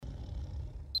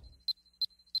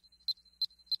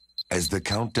As the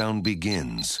countdown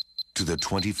begins to the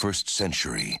 21st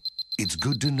century, it's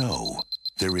good to know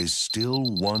there is still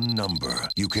one number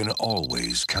you can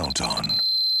always count on.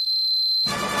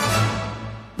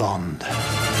 Bond.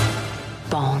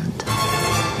 Bond.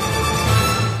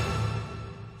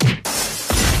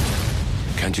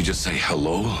 Can't you just say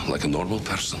hello like a normal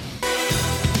person?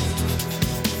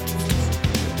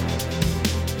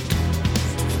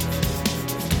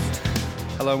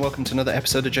 Hello and welcome to another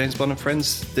episode of James Bond and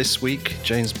Friends. This week,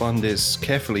 James Bond is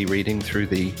carefully reading through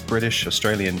the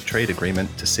British-Australian trade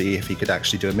agreement to see if he could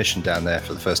actually do a mission down there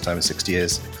for the first time in 60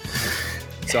 years.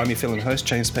 So I'm your film and host,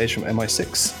 James Page from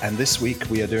MI6, and this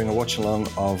week we are doing a watch-along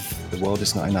of The World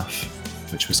Is Not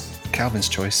Enough, which was Calvin's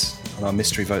choice on our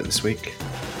mystery vote this week.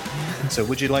 So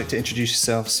would you like to introduce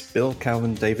yourselves, Bill,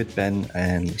 Calvin, David, Ben,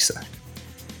 and Lisa?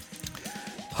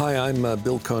 Hi, I'm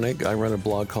Bill Koenig. I run a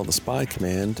blog called The Spy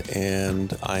Command,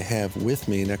 and I have with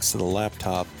me next to the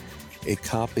laptop a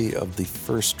copy of the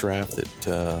first draft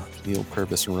that Neil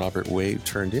Purvis and Robert Wade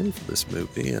turned in for this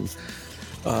movie. And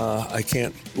I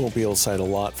won't be able to cite a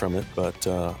lot from it, but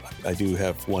I do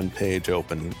have one page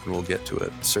open, and we'll get to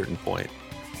it at a certain point,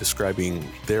 describing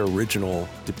their original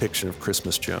depiction of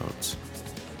Christmas Jones.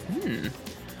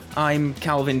 I'm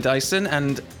Calvin Dyson,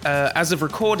 and as of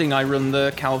recording, I run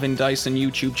the Calvin Dyson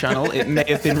YouTube channel. It may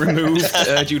have been removed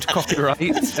due to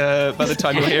copyright by the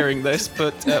time you're hearing this,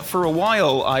 but for a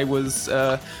while I was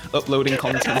uploading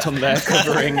content on there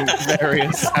covering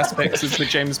various aspects of the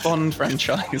James Bond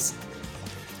franchise.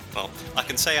 Well, I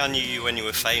can say I knew you when you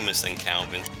were famous then,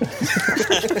 Calvin.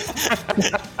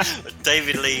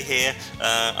 David Lee here.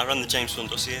 I run the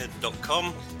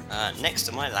JamesBondDossier.com. Next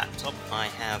to my laptop, I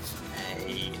have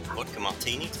a vodka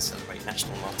martini to celebrate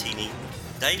National Martini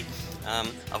Day.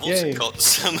 I've also got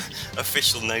some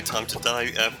official No Time to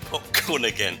Die popcorn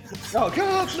again. Oh,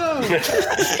 God, no!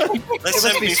 They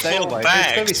sent me 4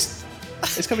 bags.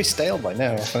 It's going to be stale by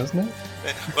now, isn't it?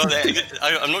 Well,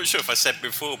 I'm not sure if I said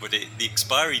before, but the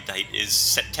expiry date is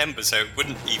September, so it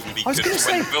wouldn't even be good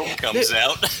when the film comes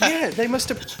out. Yeah, they must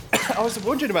have... I was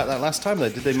wondering about that last time, though.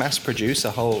 Did they mass produce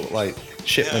a whole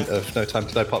shipment of No Time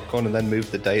to Die popcorn and then move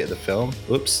the date of the film?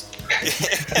 Oops.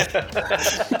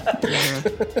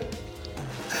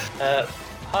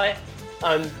 Hi,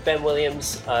 I'm Ben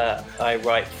Williams. I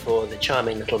write for the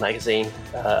charming little magazine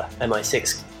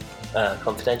MI6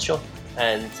 Confidential,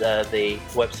 and the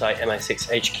website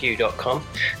mi6hq.com.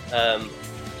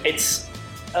 It's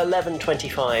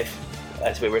 11:25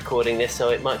 as we're recording this, so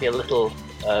it might be a little...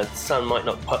 sun might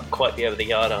not quite be over the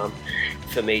yardarm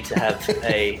for me to have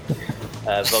a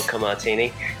vodka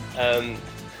martini,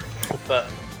 but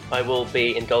I will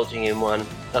be indulging in one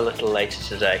a little later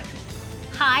today.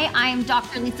 Hi, I'm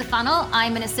Dr. Lisa Funnell.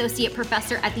 I'm an associate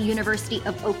professor at the University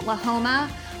of Oklahoma.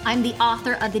 I'm the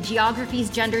author of The Geographies,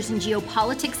 Genders, and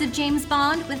Geopolitics of James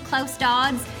Bond with Klaus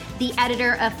Dodds, the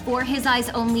editor of For His Eyes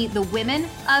Only, The Women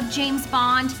of James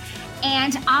Bond,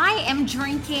 and I am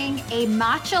drinking a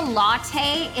matcha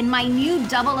latte in my new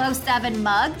 007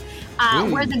 mug,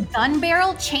 where the gun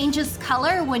barrel changes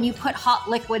color when you put hot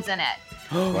liquids in it.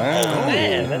 Oh, wow. Oh,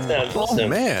 man, that sounds awesome. Oh,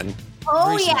 man.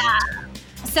 Oh, yeah.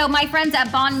 So my friends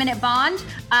at Bond Minute Bond,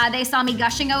 they saw me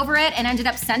gushing over it and ended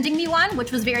up sending me one,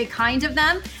 which was very kind of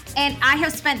them. And I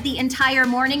have spent the entire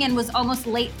morning and was almost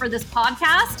late for this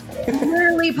podcast,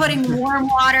 literally putting warm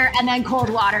water and then cold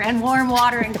water and warm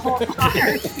water and cold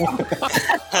water.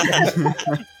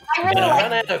 I really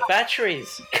run out of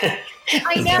batteries.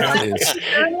 I know,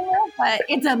 but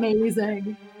it's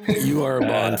amazing. You are a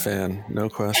Bond fan, no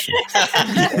question.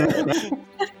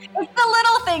 It's the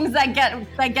little things that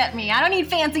get me. I don't need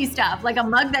fancy stuff like a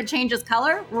mug that changes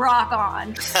color. Rock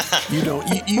on. You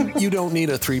don't need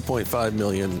a 3.5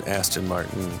 million Aston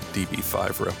Martin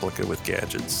DB5 replica with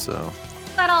gadgets. So.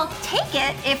 But I'll take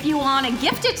it if you want to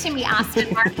gift it to me,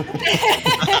 Aston Martin. Not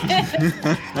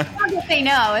that they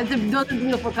know. Those are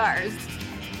beautiful cars.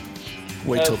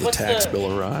 Wait till the tax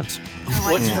bill arrives.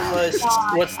 What's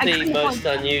the most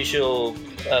unusual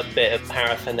bit of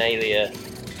paraphernalia,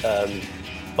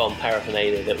 Bond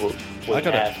paraphernalia that we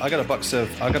have? I got a box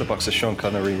of Sean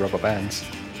Connery rubber bands.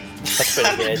 That's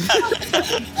pretty good.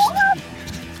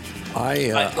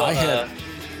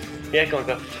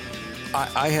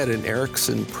 I had an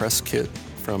Ericsson press kit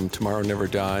from Tomorrow Never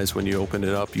Dies. When you open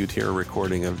it up, you'd hear a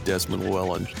recording of Desmond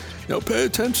Llewellyn. Now pay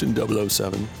attention,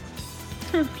 007.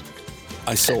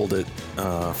 I sold it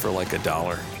for like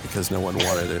 $1 because no one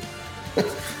wanted it.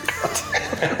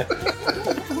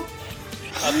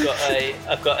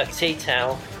 I've got a tea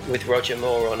towel with Roger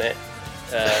Moore on it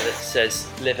that says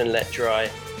 "Live and Let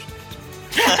Dry."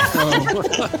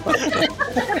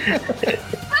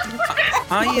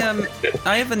 I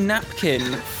have a napkin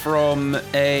from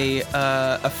a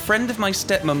friend of my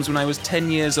stepmom's when I was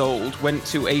 10 years old. Went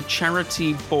to a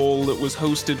charity ball that was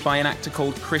hosted by an actor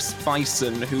called Chris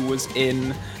Bison, who was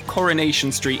in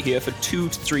Coronation Street here for 2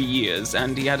 to 3 years,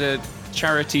 and he had a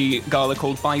charity gala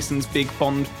called Bison's Big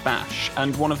Bond Bash,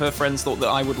 and one of her friends thought that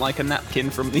I would like a napkin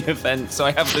from the event, so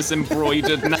I have this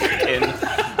embroidered napkin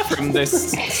from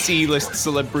this C-list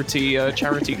celebrity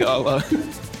charity gala.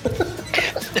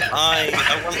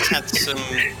 I once had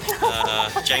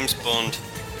some James Bond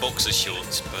boxer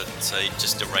shorts, but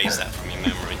just erase that from your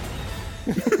memory.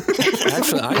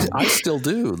 Actually, I still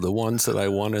do. The ones that I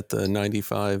won at the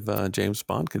 95 James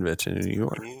Bond convention in New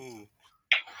York.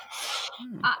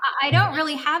 I don't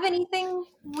really have anything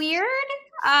weird.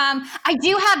 I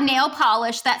do have nail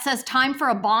polish that says "Time for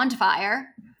a Bondfire."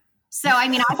 So, I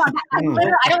mean, I thought I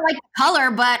don't like the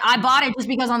color, but I bought it just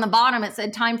because on the bottom it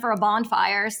said "Time for a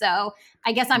Bonfire." So,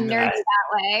 I guess I'm nerdy that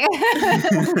way.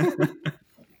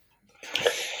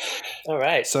 All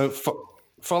right. So,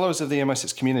 followers of the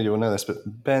MI6 community will know this, but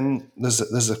Ben,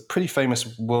 there's a pretty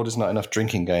famous "World Is Not Enough"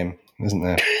 drinking game, isn't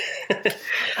there?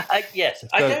 Yes.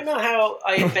 I don't know how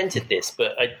I invented this,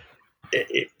 but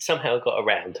it somehow got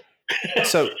around.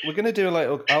 So we're going to do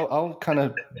I'll kind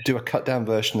of do a cut down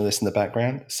version of this in the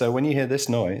background. So when you hear this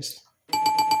noise,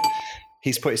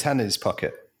 he's put his hand in his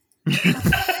pocket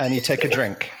and you take a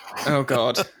drink. Oh,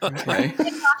 God. Okay.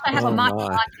 I have a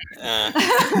matcha.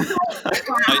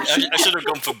 I should have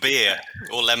gone for beer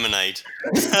or lemonade.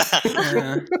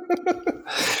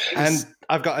 And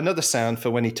I've got another sound for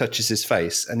when he touches his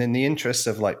face. And in the interest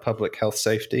of like public health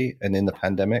safety and in the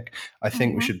pandemic, I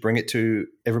think we should bring it to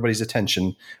everybody's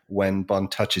attention when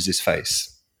Bond touches his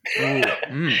face.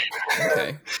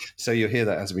 Okay. So you'll hear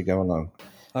that as we go along.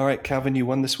 All right, Calvin, you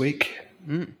won this week.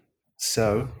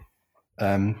 So,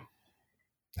 have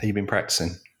you been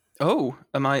practicing? Oh,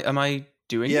 am I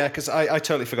doing Yeah, it? because I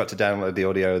totally forgot to download the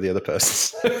audio of the other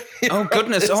person. Oh,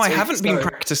 goodness. Oh, I haven't been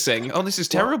practicing. Oh, this is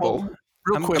terrible.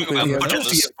 Real quickly, I'm put on the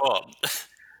spot.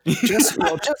 just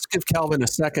give Calvin a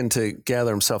second to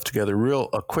gather himself together.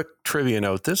 A quick trivia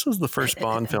note. This was the first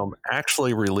Bond film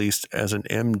actually released as an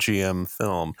MGM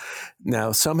film.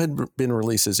 Now, some had been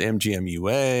released as MGM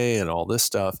UA and all this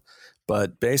stuff,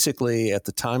 but basically at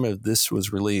the time of this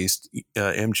was released,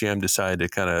 MGM decided to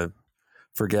kind of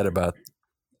forget about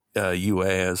UA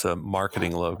as a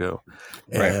marketing logo.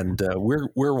 Right. And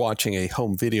we're watching a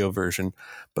home video version,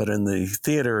 but in the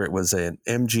theater it was an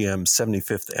MGM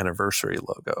 75th anniversary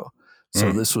logo.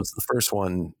 So this was the first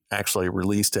one actually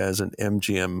released as an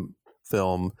MGM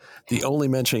film. The only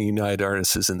mention of United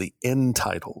Artists is in the end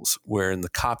titles, where in the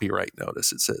copyright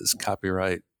notice it says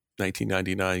copyright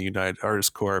 1999 United Artists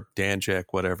Corp, Danjak,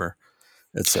 whatever,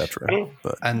 etc.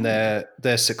 And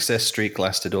their success streak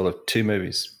lasted all of 2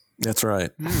 movies. That's right.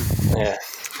 Yeah.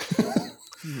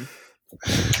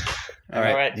 All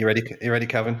right. You ready? You ready,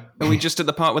 Calvin? Are we just at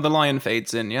the part where the lion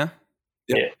fades in, yeah?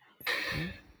 Yep. Yeah.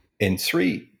 In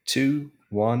 3, 2,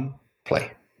 1, play.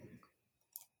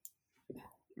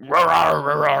 That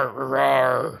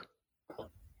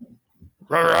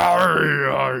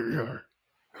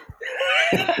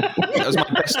was my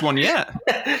best one yet.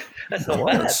 That's not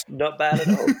bad. Not bad at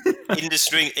all.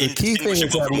 The key thing is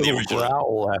that little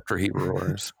growl after he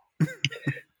roars.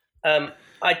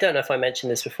 I don't know if I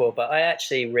mentioned this before, but I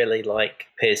actually really like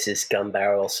Pierce's gun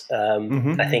barrels.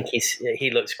 I think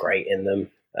he looks great in them.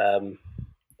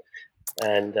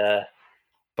 And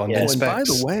by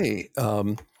the way,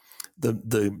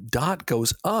 the dot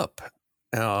goes up,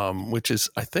 which is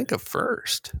I think a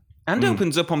first. And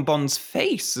opens up on Bond's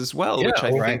face as well, which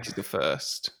I think is the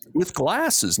first. With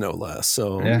glasses, no less.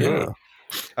 So,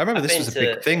 I remember this was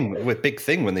a big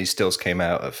thing when these stills came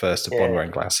out at first of Bond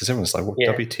wearing glasses. Everyone's like,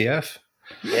 WTF?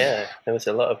 Yeah, there was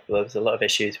a lot of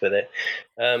issues with it.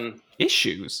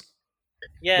 Issues?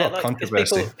 Yeah,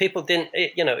 controversy. People didn't.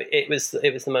 It was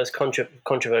the most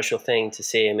controversial thing to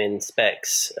see him in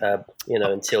specs.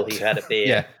 Until he had a beard.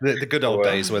 Yeah, the good old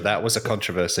days where that was a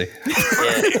controversy.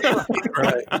 Yeah.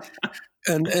 Right.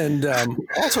 And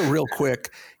also, real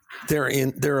quick, there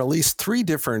are at least 3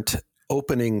 different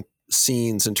opening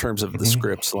scenes in terms of the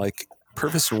scripts. Like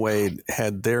Purvis and Wade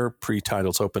had their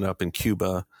pre-titles open up in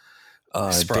Cuba.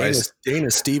 Dana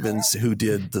Stevens, who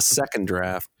did the second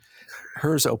draft,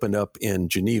 hers opened up in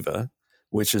Geneva,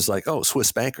 which is like, oh,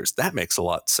 Swiss bankers. That makes a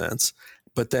lot of sense.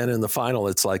 But then in the final,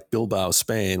 it's like Bilbao,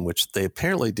 Spain, which they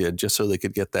apparently did just so they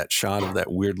could get that shot of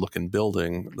that weird-looking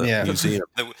building, the museum.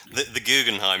 The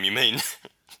Guggenheim, you mean?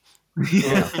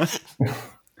 Yeah.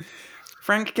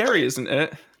 Frank Gehry, isn't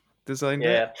it? Designed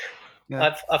it.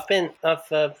 Yeah. I've been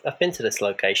to this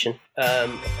location,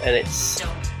 and it's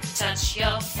touch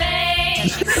your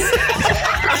face.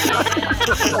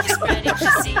 Spreading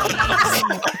disease.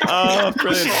 Oh,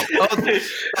 brilliant. Oh,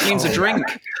 that means a drink.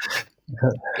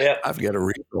 Yeah. I've got a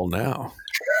refill now.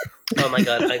 Oh my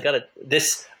god! I got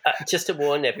this. Just to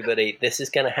warn everybody, this is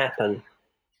going to happen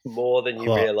more than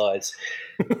you realise.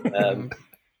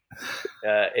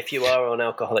 If you are on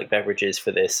alcoholic beverages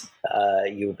for this,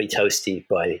 you will be toasty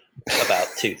by about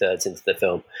 2/3 into the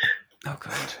film. Oh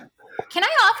god! Can I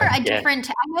offer a different?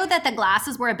 I know that the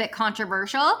glasses were a bit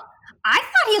controversial. I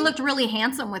thought he looked really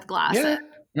handsome with glasses. Yeah.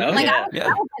 Oh, I yeah.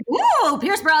 was like, ooh,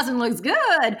 Pierce Brosnan looks good. So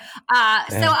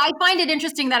I find it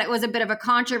interesting that it was a bit of a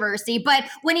controversy. But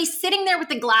when he's sitting there with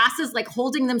the glasses, like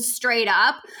holding them straight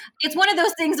up, it's one of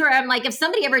those things where I'm like, if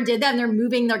somebody ever did that and they're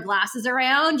moving their glasses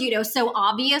around, so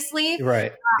obviously,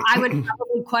 Right. I would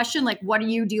probably question, like, what are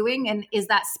you doing? And is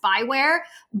that spyware?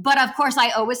 But of course, I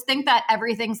always think that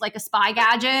everything's like a spy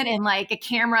gadget and like a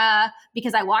camera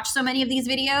because I watch so many of these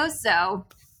videos. So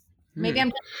maybe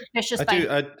I'm just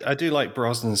suspicious. I do like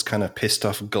Brosnan's kind of pissed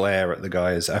off glare at the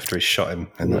guys after he shot him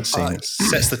in that scene. It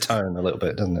sets the tone a little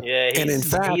bit, doesn't it? Yeah, And in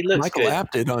fact, he looks Michael good.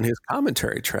 Apted on his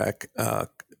commentary track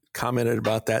commented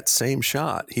about that same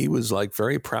shot. He was like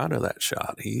very proud of that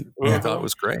shot. He thought it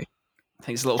was great.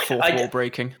 He's a little fourth wall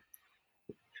breaking.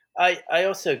 I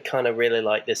also kind of really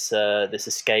like this this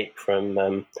escape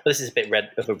from. This is a bit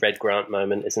of a Red Grant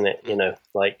moment, isn't it? The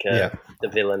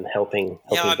villain helping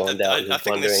Bond out. I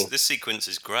think this sequence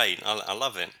is great. I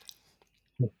love it.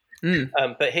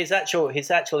 But his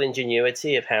actual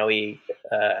ingenuity of how he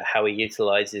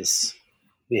utilizes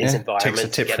his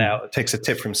environment to get out. Takes a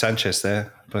tip from Sanchez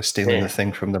there by stealing the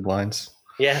thing from the blinds.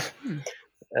 Yeah,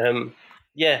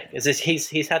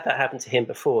 he's had that happen to him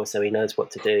before, so he knows what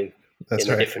to do. That's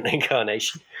in right. a different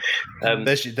incarnation.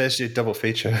 There's your double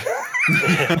feature.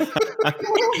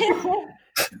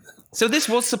 So this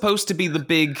was supposed to be the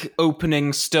big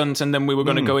opening stunt, and then we were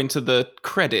going to go into the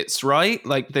credits, right?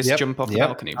 Like this jump off the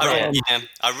balcony. Right. Yeah,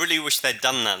 I really wish they'd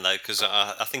done that though, because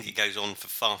I think it goes on for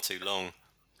far too long.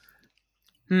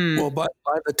 Well, by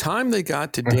the time they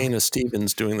got to Dana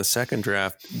Stevens doing the second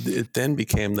draft, it then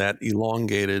became that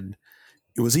elongated.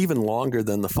 It was even longer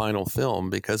than the final film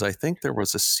because I think there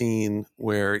was a scene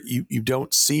where you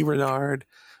don't see Renard,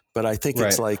 but I think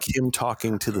it's like him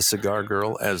talking to the cigar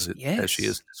girl as she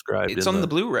is described. It's on the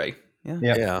Blu-ray.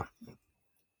 Yeah.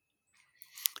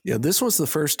 This was the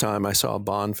first time I saw a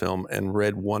Bond film and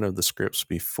read one of the scripts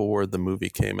before the movie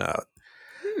came out.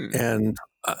 And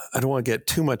I don't want to get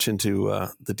too much into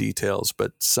the details,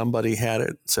 but somebody had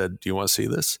it, said, "Do you want to see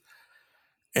this?"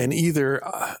 And either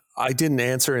I didn't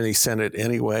answer and he sent it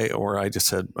anyway, or I just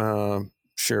said,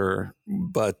 sure.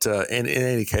 But in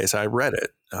any case, I read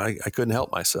it. I couldn't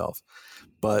help myself.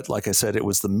 But like I said, it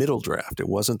was the middle draft. It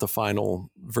wasn't the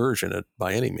final version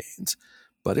by any means.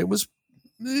 But it was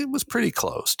pretty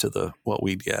close to what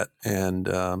we'd get. And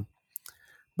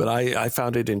but I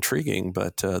found it intriguing,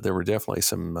 but there were definitely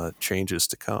some changes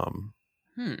to come.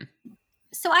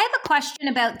 So I have a question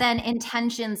about then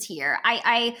intentions here.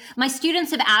 My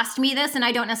students have asked me this, and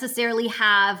I don't necessarily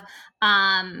have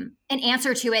an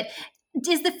answer to it.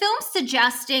 Is the film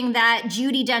suggesting that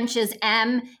Judi Dench's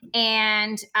M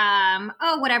and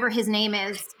whatever his name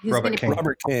is, Robert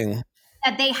King,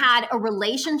 that they had a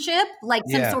relationship, like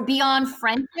some sort of beyond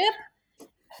friendship?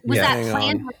 Was that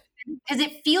planned? Because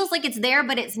it feels like it's there,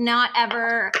 but it's not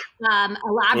ever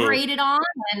elaborated on,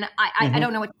 and I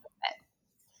don't know what.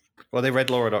 Well, they read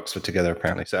Law at Oxford together,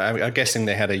 apparently. So I'm guessing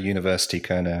they had a university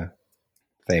kind of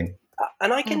thing.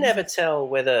 And I can never tell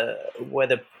whether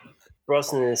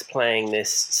Brosnan is playing this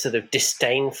sort of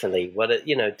disdainfully.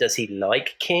 Does he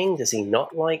like King? Does he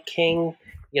not like King?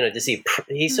 Does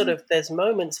he sort of? There's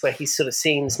moments where he sort of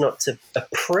seems not to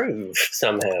approve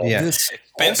somehow. Yeah. This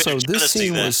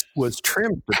scene was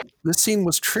trimmed. This scene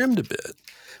was trimmed a bit.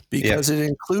 Because it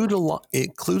included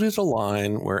a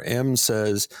line where M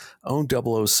says, "Oh,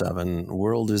 007,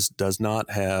 world does not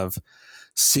have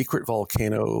secret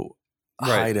volcano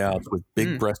hideouts with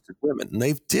big-breasted women." And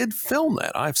they did film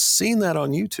that. I've seen that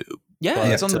on YouTube. Yeah,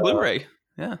 but, it's on the Blu-ray.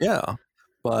 Yeah,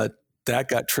 but that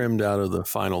got trimmed out of the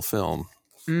final film.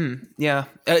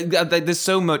 There's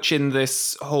so much in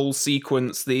this whole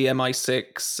sequence. The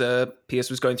MI6, Pierce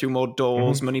was going through more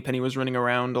doors, Moneypenny was running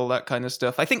around, all that kind of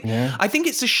stuff. I think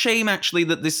it's a shame actually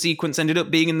that this sequence ended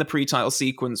up being in the pre-title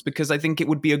sequence, because I think it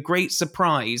would be a great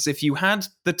surprise if you had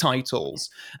the titles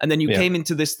and then you came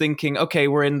into this thinking, okay,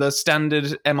 we're in the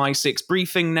standard MI6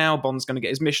 briefing now, Bond's going to get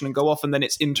his mission and go off, and then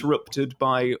it's interrupted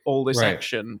by all this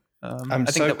action. I'm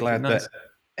so glad that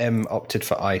M opted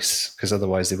for ICE, because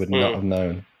otherwise they would not have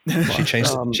known.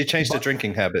 She changed her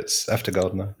drinking habits after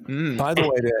Goldeneye. By the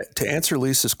way, to answer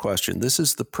Lisa's question, this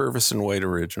is the Purvis and Wade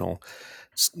original.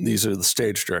 These are the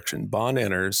stage direction. Bond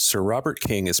enters. Sir Robert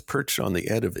King is perched on the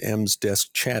edge of M's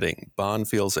desk chatting. Bond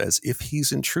feels as if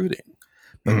he's intruding.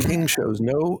 But King shows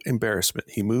no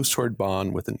embarrassment. He moves toward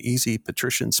Bond with an easy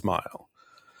patrician smile,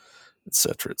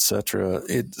 etc., etc.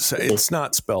 It's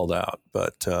not spelled out,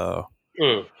 but the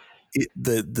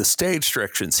stage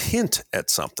directions hint at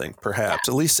something, perhaps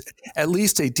at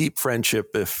least a deep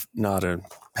friendship, if not a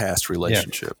past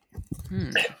relationship.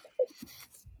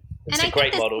 It's a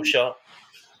great model shot.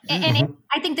 And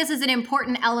I think this is an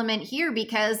important element here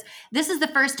because this is the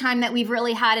first time that we've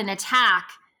really had an attack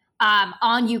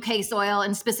on UK soil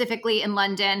and specifically in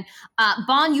London.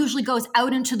 Bond usually goes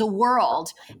out into the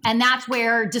world, and that's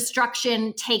where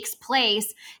destruction takes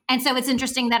place. And so it's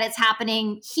interesting that it's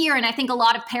happening here. And I think a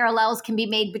lot of parallels can be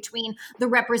made between the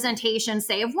representation,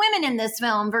 say, of women in this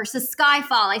film versus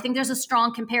Skyfall. I think there's a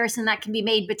strong comparison that can be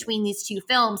made between these two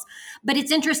films. But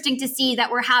it's interesting to see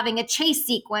that we're having a chase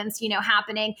sequence,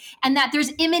 happening, and that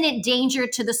there's imminent danger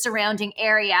to the surrounding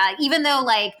area, even though,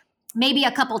 maybe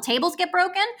a couple tables get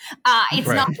broken. It's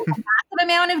not a massive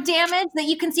amount of damage that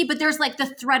you can see, but there's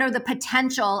the threat or the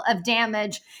potential of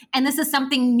damage. And this is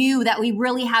something new that we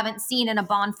really haven't seen in a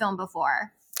Bond film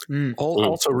before.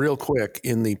 Also, real quick,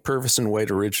 in the Purvis and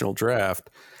Wade original draft,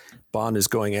 Bond is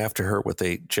going after her with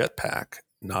a jetpack,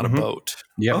 not a boat.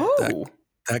 Yeah,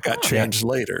 that got changed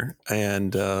later.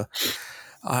 And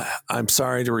I'm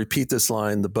sorry to repeat this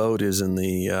line. The boat is in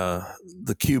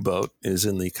the Q boat is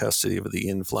in the custody of the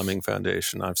Ian Fleming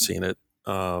Foundation. I've seen it.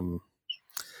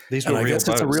 These were I real guess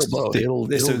boats. It's a real boat. It'll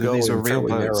go these are in real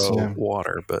fairly boats, narrow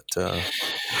water, but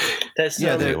there's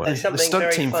something the stunt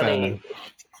very team funny.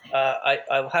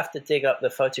 I'll have to dig up the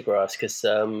photographs because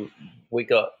we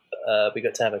got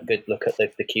to have a good look at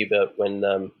the Q boat when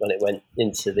it went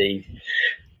into the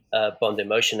Bond in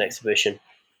Motion exhibition.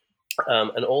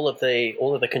 And all of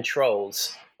the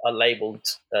controls are labeled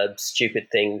stupid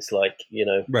things like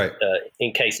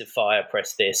in case of fire,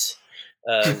 press this.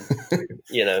 There's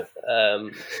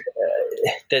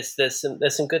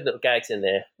some good little gags in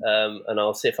there, and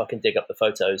I'll see if I can dig up the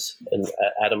photos and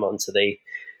add them onto the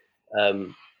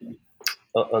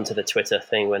Twitter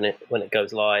thing when it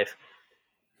goes live.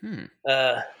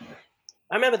 I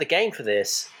remember the game for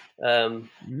this. And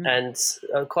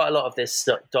quite a lot of this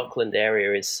Dockland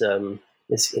area is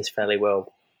fairly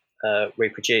well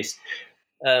reproduced.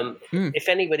 If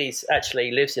anybody's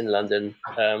actually lives in London,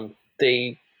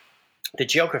 the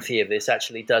geography of this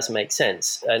actually does make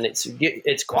sense, and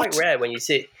it's quite rare when you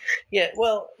see it. Yeah,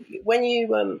 well, when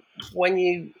you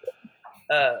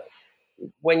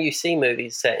see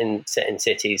movies set in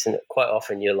cities, and quite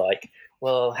often you're like,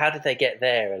 well, how did they get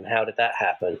there, and how did that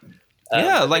happen?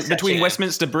 Between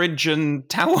Westminster Bridge and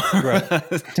Tower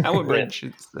Tower Bridge.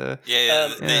 It's, the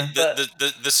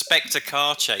Spectre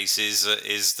car chase is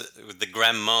the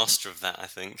Grand Master of that, I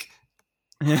think.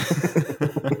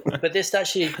 But this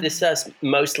does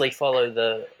mostly follow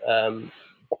the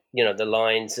the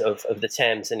lines of the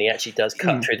Thames, and he actually does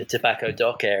cut through the Tobacco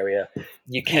Dock area.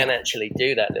 You can actually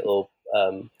do that little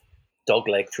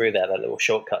dogleg through there, that little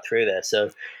shortcut through there.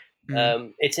 So.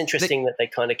 It's interesting that they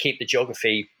kind of keep the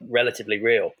geography relatively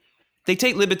real. They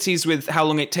take liberties with how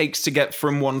long it takes to get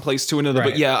from one place to another,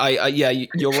 but you're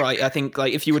right. I think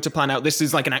if you were to plan out, this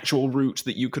is an actual route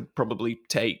that you could probably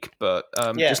take, but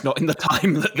just not in the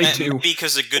time that they do.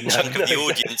 Because a good chunk of the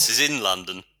audience is in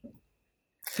London.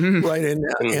 Right,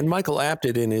 and Michael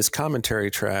Apted in his commentary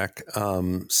track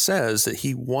says that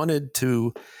he wanted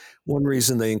to. One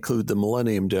reason they include the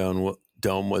Millennium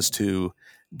Dome was to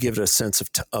give it a sense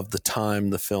of the time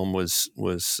the film was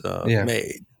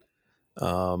made,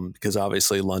 because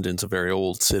obviously London's a very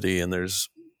old city and there's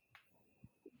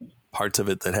parts of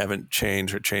it that haven't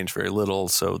changed or changed very little,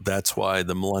 so that's why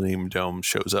the Millennium Dome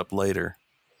shows up later.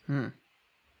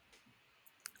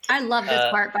 I love this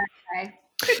part, by the way.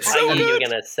 I knew you were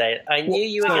going to say it. I knew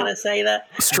you were going to say that.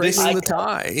 Straightening the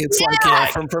tie. It's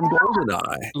from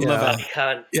GoldenEye. Love it.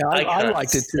 I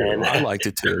liked it too. I liked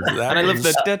it too. And I love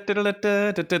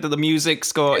the music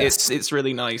score. It's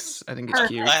really nice. I think it's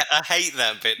cute. I hate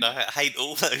that bit. I hate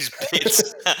all those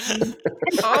bits.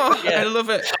 I love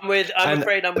it. I'm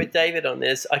afraid I'm with David on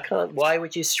this. I can't. Why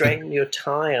would you straighten your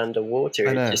tie underwater?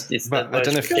 I know. It's I don't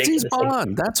know if he's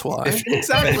Bond. That's why. If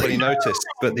anybody noticed,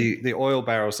 but the oil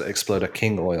barrels that explode are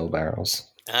King oil barrels.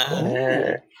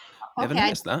 Never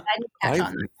noticed that.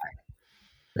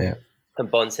 Yeah.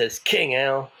 And Bond says, King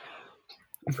Al.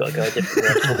 I've got to go a different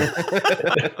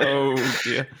direction. Oh,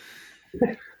 dear.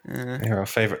 They're our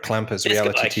favourite clampers,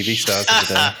 reality TV stars of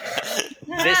the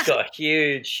day. this got a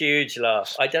huge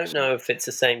laugh. I don't know if it's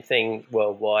the same thing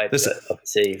worldwide, but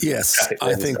obviously, yes,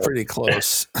 I think pretty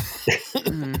close.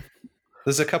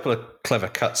 There's a couple of clever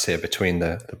cuts here between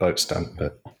the boat stunt,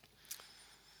 but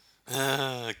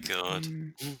oh god.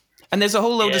 And there's a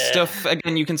whole load of stuff,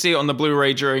 again, you can see it on the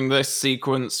Blu-ray during this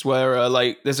sequence where,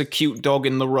 there's a cute dog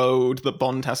in the road that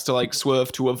Bond has to,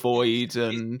 swerve to avoid,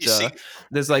 and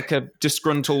there's, a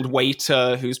disgruntled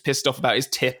waiter who's pissed off about his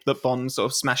tip that Bond sort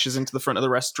of smashes into the front of the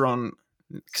restaurant.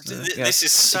 This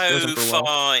is so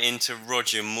far into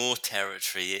Roger Moore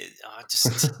territory.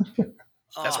 That's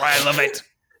why I love it.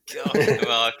 God.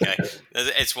 Well, okay.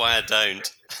 It's why I don't.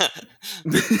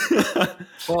 And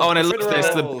I love this,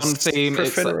 the Bond theme.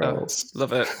 It's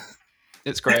love it.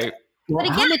 It's great. Well,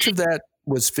 how much of that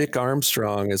was Vic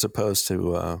Armstrong as opposed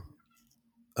to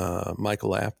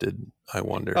Michael Apted, I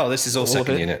wonder? Oh, this is all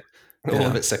second unit. All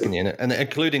of it second unit. And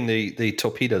including the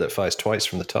torpedo that fires twice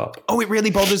from the top. Oh, it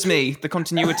really bothers me, the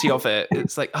continuity of it.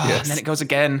 It's and then it goes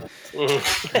again.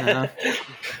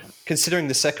 Considering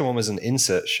the second one was an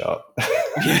insert shot.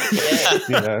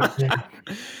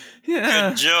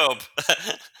 Good job.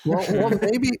 well,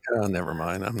 maybe. Never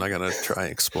mind. I'm not going to try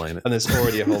and explain it. And there's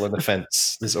already a hole in the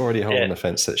fence. There's already a hole in the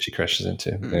fence that she crashes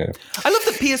into. Yeah. I love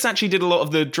that Pierce actually did a lot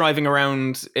of the driving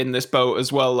around in this boat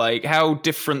as well. How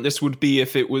different this would be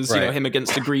if it was him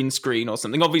against a green screen or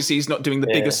something. Obviously, he's not doing the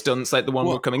bigger stunts like the one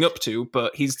we're coming up to,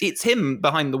 but it's him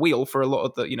behind the wheel for a lot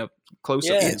of the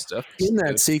close-ups and stuff. In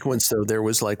that sequence, though, there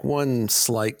was one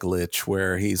slight glitch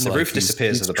where the roof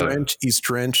disappears of the boat. He's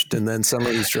drenched, and then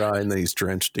suddenly he's dry, and then he's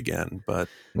drenched again. But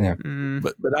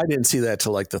but I didn't see that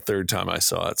till the third time I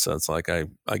saw it, so it's I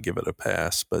give it a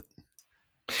pass. But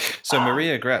so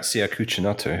Maria Grazia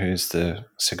Cucinato, who's the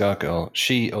cigar girl,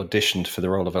 she auditioned for the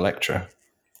role of Electra,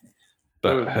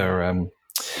 but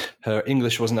her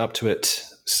English wasn't up to it,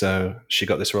 so she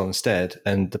got this role instead.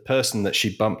 And the person that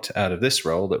she bumped out of this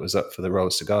role that was up for the role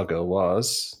of cigar girl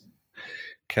was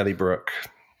Kelly Brook.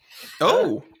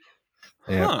 Oh,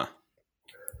 yeah. Huh.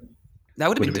 That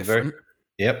would have been different.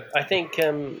 Yep. I think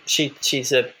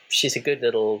she's a good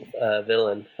little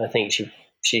villain. I think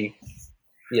she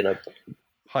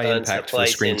high impact for the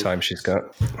screen time she's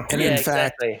got. And in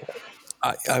fact,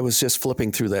 I was just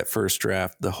flipping through that first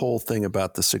draft. The whole thing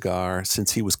about the cigar,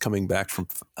 since he was coming back from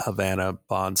Havana,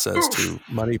 Bond says to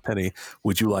Moneypenny,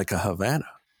 "Would you like a Havana?"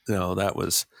 That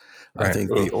was, I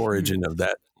think, the origin of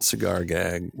that cigar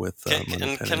gag with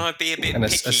Moneypenny. And can I be a bit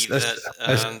picky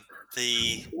that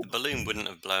the balloon wouldn't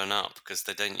have blown up because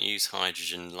they don't use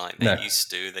hydrogen like they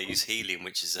used to. They use helium,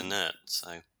 which is inert,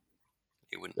 so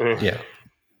it wouldn't. Yeah.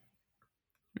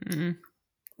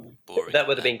 Boring. That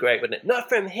would have been great, wouldn't it? Not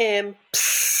from him.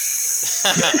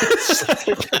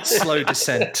 Slow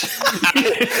descent.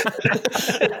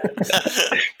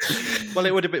 Well,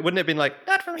 it would have been, wouldn't it have been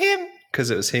not from him?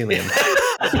 Because it was helium.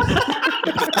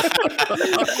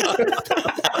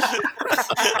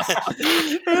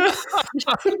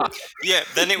 Yeah,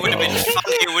 then it would have been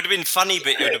funny. It would have been funny,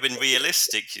 but it would have been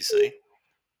realistic, you see.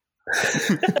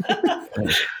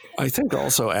 I think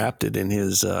also Apted in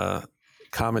his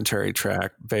commentary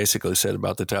track basically said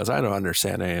about the towers, I don't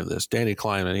understand any of this. Danny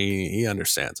Kleinman, he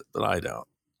understands it, but I don't.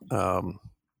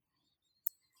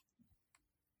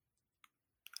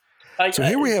 So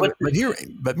here we have,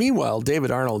 but meanwhile,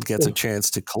 David Arnold gets a chance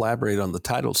to collaborate on the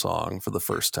title song for the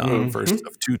first time, first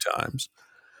of two times,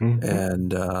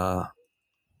 and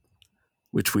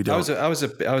which we don't. I was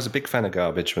a big fan of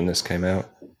Garbage when this came out,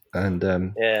 and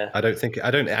I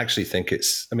don't actually think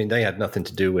it's. I mean, they had nothing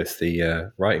to do with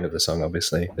the writing of the song.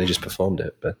 Obviously, they just performed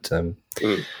it, but I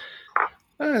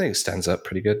think it stands up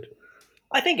pretty good.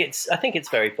 I think it's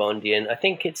very Bondian. I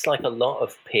think it's like a lot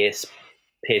of Pierce's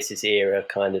era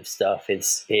kind of stuff.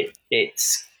 It's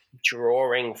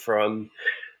drawing from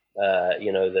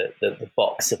the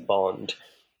box of Bond.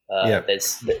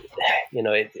 There's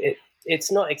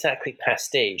it's not exactly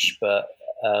pastiche, but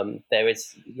there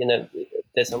is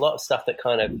there's a lot of stuff that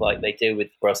kind of like they do with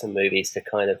Brosnan movies to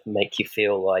kind of make you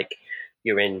feel like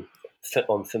you're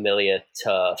on familiar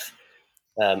turf,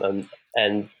 and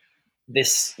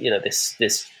this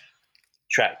this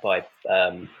track by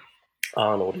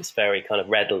Arnold is very kind of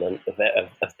redolent of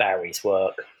Barry's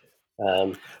work.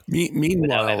 Meanwhile,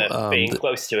 without ever being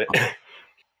close to it.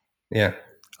 Yeah,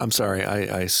 I'm sorry.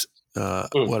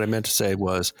 What I meant to say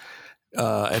was,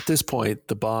 at this point,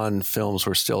 the Bond films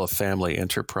were still a family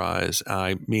enterprise.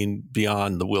 I mean,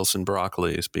 beyond the Wilson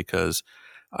Broccolis, because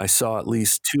I saw at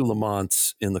least 2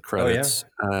 Lamonts in the credits,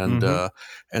 and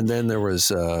then there was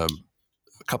a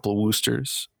couple of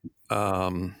Woosters.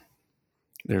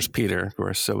 There's Peter, of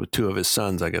course. So 2 of his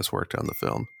sons, I guess, worked on the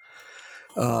film.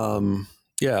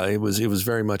 Yeah, it was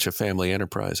very much a family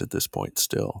enterprise at this point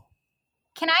still.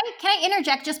 Can I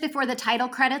interject just before the title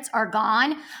credits are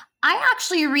gone? I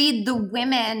actually read the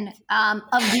women of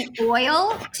the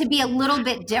oil to be a little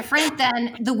bit different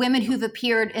than the women who've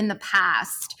appeared in the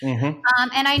past. Mm-hmm.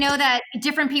 And I know that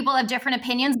different people have different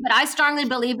opinions, but I strongly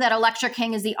believe that Elektra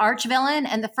King is the arch villain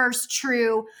and the first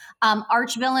true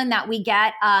arch villain that we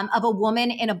get of a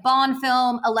woman in a Bond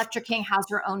film. Elektra King has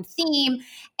her own theme,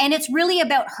 and it's really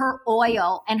about her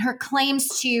oil and her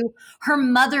claims to her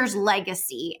mother's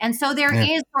legacy. And so there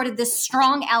is sort of this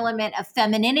strong element of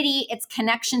femininity, its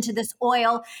connection to this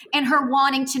oil, and her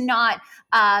wanting to not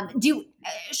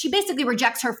she basically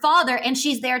rejects her father, and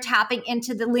she's there tapping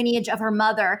into the lineage of her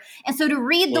mother. And so to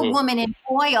read the woman in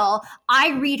oil, I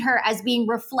read her as being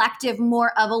reflective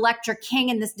more of Elektra King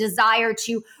and this desire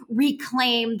to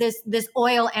reclaim this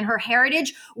oil and her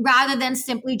heritage, rather than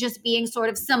simply just being sort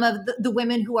of some of the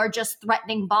women who are just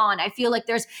threatening Bond. I feel like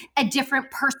there's a different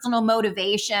personal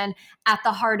motivation at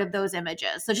the heart of those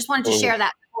images. So just wanted to share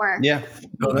that. Yeah,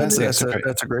 that's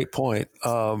a great point.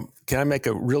 Can I make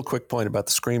a real quick point about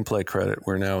the screenplay credit?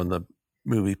 We're now in the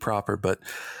movie proper, but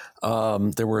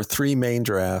there were 3 main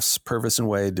drafts: Purvis and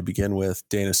Wade to begin with,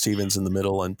 Dana Stevens in the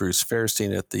middle, and Bruce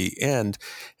Fairstein at the end.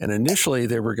 And initially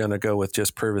they were going to go with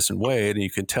just Purvis and Wade, and you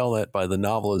can tell that by the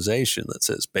novelization that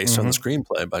says based on the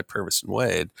screenplay by Purvis and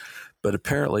Wade. But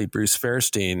apparently Bruce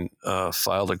Fairstein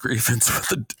filed a grievance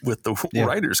with the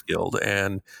Writers Guild,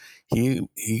 and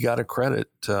he got a credit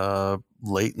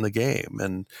late in the game,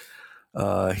 and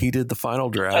he did the final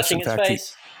draft. Touching in fact, his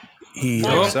face. he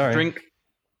sorry. Drink.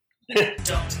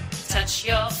 Don't touch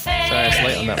your face. Sorry, I was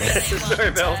late on that one.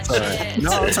 Sorry, Bill. Sorry.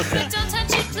 No, it's okay. Don't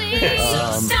touch it, please.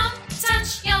 Don't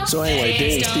touch your So anyway,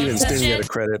 Dana face. Stevens Don't didn't touch get it. a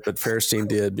credit, but Fairstein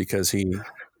did because he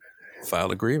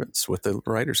filed a grievance with the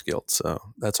Writers Guild. So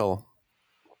that's all.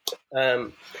 Yeah,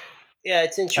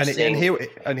 it's interesting.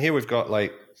 And here we've got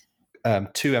like 2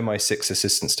 MI6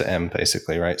 assistants to M,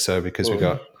 basically, right? So because we've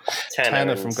got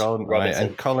Tanner from Golden, right,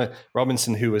 and Colin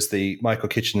Robinson, who was the Michael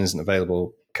Kitchen isn't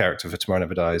available character for Tomorrow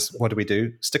Never Dies. What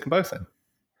do? Stick them both in.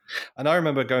 And I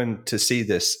remember going to see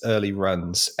this early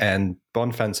runs, and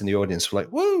Bond fans in the audience were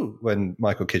like, "Woo!" when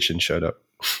Michael Kitchen showed up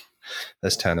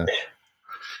as Tanner,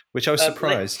 which I was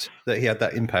surprised that he had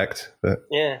that impact. But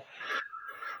yeah,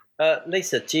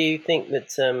 Lisa, do you think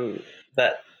that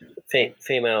that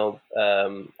female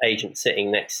agent sitting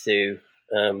next to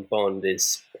Bond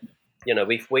is,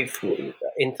 we've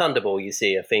in Thunderball you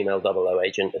see a female 00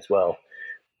 agent as well,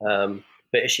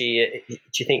 but is she? Do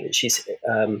you think that she's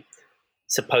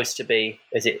supposed to be?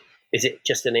 Is it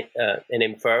just an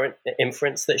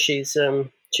inference that she's a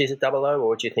 00,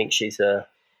 or do you think she's a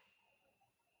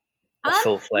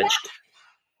full-fledged? Yeah.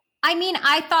 I mean,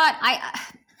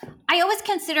 I always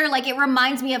consider, like, it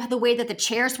reminds me of the way that the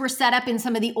chairs were set up in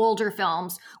some of the older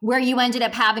films, where you ended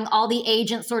up having all the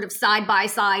agents sort of side by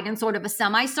side in sort of a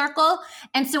semicircle.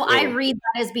 And so I read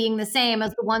that as being the same,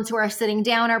 as the ones who are sitting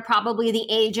down are probably the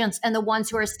agents, and the ones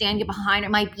who are standing behind it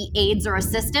might be aides or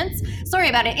assistants. Sorry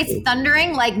about it. It's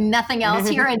thundering like nothing else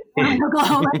here in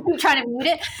Oklahoma. I'm trying to mute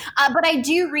it. But I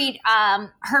do read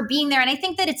her being there. And I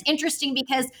think that it's interesting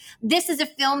because this is a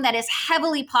film that is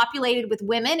heavily populated with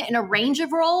women in a range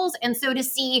of roles. And so to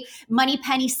see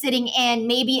Moneypenny sitting in,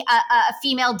 maybe a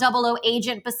female 00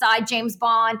 agent beside James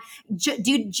Bond,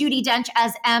 Judi Dench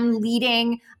as M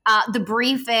leading the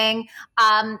briefing,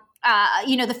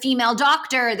 the female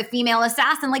doctor, the female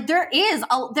assassin, like there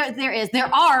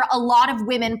are a lot of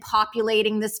women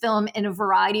populating this film in a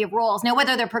variety of roles. Now,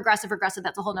 whether they're progressive,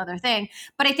 that's a whole nother thing.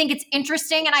 But I think it's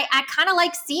interesting, and I kind of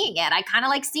like seeing it. I kind of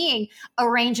like seeing a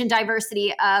range and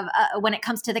diversity of when it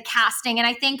comes to the casting. And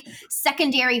I think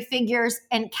secondary figures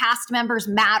and cast members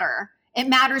matter. It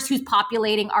matters who's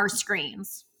populating our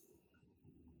screens.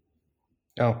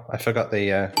 Oh, I forgot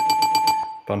the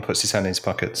Bond puts his hand in his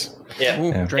pockets. Yeah.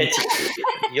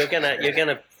 You're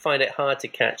gonna find it hard to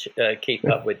keep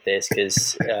up with this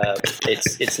because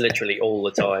it's literally all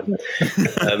the time.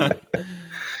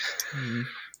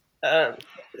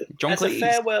 John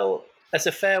Cleese. As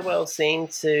a farewell scene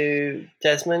to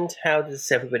Desmond, how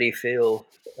does everybody feel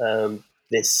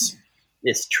this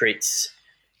treats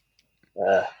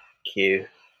Q?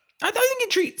 I think it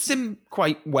treats him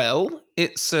quite well.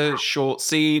 It's a short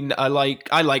scene. I like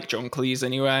John Cleese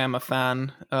anyway. I'm a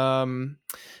fan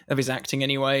of his acting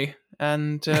anyway.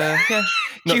 And yeah,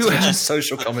 not so much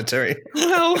social commentary.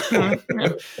 Well,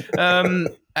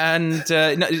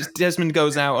 Desmond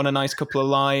goes out on a nice couple of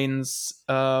lines.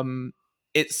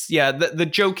 it's the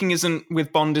joking isn't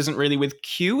with Bond, isn't really with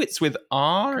Q, it's with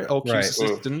R or Q's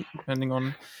assistant, depending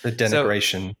on the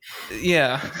denigration.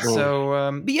 I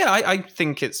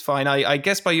think it's fine. I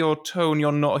guess by your tone,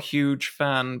 you're not a huge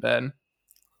fan, Ben.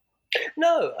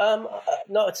 No,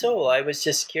 not at all. I was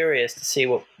just curious to see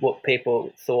what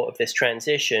people thought of this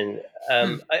transition.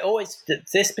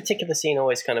 This particular scene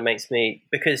always kind of makes me,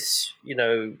 because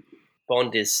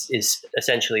Bond is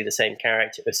essentially the same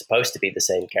character, is supposed to be the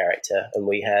same character, and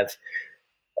we have,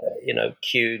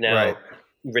 Q now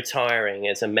retiring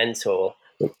as a mentor.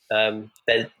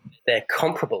 They're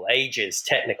comparable ages,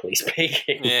 technically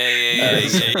speaking. Yeah.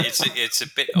 It's a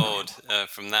bit odd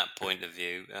from that point of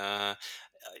view.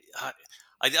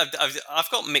 I've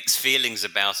got mixed feelings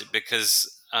about it because,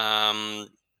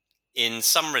 in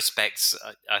some respects,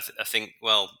 I think,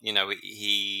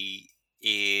 he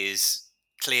is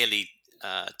clearly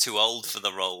too old for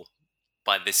the role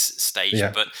by this stage,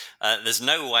 but there's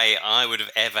no way I would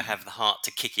have ever have the heart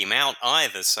to kick him out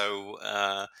either. So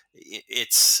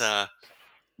it's as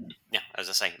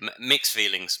I say, mixed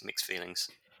feelings.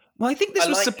 Well, I think this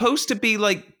was supposed to be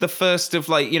like the first of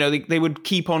they would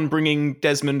keep on bringing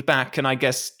Desmond back, and I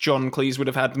guess John Cleese would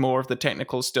have had more of the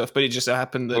technical stuff, but it just so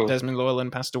happened that Desmond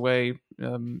Llewellyn passed away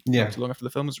not too long after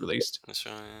the film was released. That's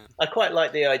right. Yeah. I quite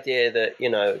like the idea that,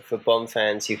 for Bond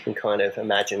fans, you can kind of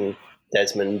imagine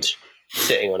Desmond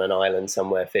sitting on an island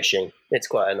somewhere fishing. It's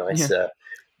quite a nice...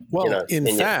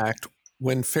 in fact,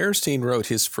 when Fairstein wrote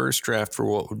his first draft for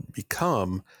what would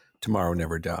become Tomorrow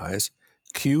Never Dies,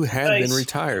 Q had been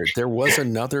retired. There was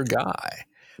another guy,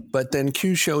 but then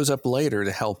Q shows up later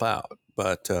to help out.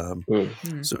 But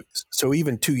so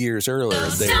even 2 years earlier,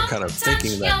 they were kind of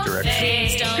thinking in that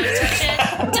direction.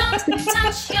 Don't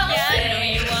touch your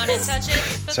face. You want to touch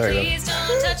it, but Sorry, please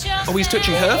don't touch your face. Oh, he's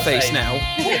touching her face now.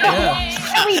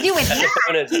 How are we doing that?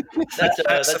 That's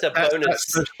a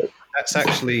bonus. That's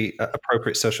actually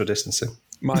appropriate social distancing.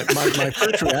 My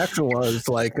first reaction was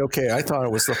like, okay, I thought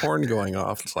it was the horn going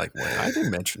off. It's like, wait, I didn't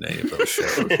mention any of those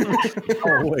shows.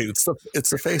 Oh wait, it's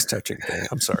the face touching thing.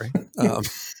 I'm sorry. Well,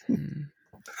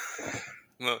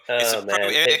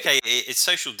 it's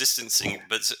social distancing,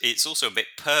 but it's also a bit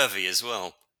pervy as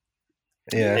well.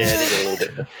 Yeah, it is a little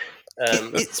bit.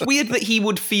 It's weird that he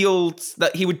would feel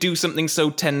that he would do something so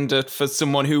tender for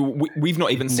someone who we've not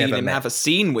even seen him have a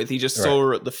scene with. He just saw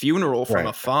her at the funeral from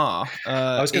afar.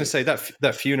 I was going to say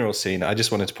that funeral scene. I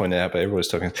just wanted to point it out, but everyone was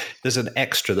talking. There's an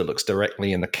extra that looks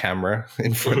directly in the camera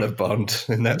in front of Bond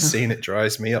in that scene. It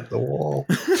drives me up the wall.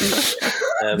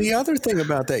 The other thing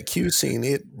about that Q scene,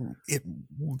 it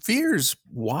veers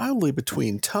wildly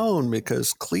between tone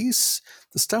because Cleese,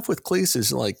 the stuff with Cleese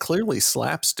is like clearly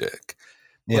slapstick.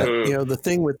 Yeah. But, the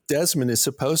thing with Desmond is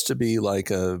supposed to be like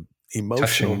a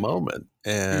emotional moment,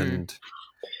 and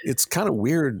it's kind of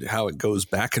weird how it goes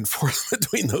back and forth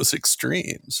between those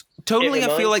extremes. Totally,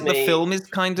 I feel like the film is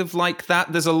kind of like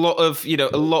that. There's a lot of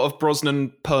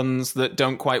Brosnan puns that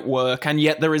don't quite work, and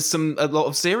yet there is a lot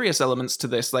of serious elements to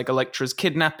this, like Elektra's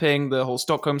kidnapping, the whole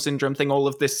Stockholm Syndrome thing, all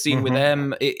of this scene with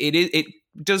M. It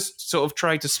does sort of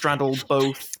try to straddle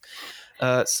both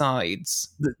sides.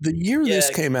 The year this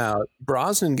came out,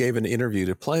 Brosnan gave an interview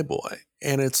to Playboy,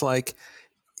 and it's like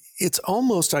it's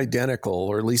almost identical,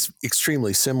 or at least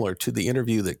extremely similar to the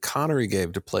interview that Connery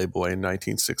gave to Playboy in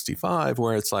 1965,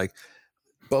 where it's like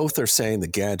both are saying the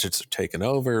gadgets are taken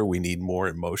over. We need more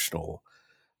emotional,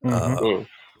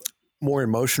 more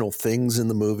emotional things in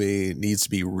the movie. It needs to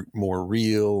be more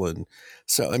real, and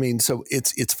so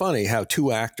it's funny how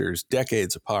two actors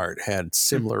decades apart had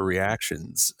similar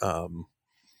reactions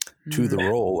to the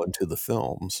role and to the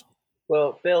films.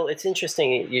 Well, Bill, it's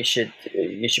interesting. You should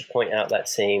point out that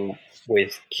scene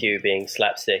with Q being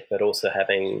slapstick, but also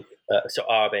having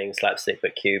R being slapstick,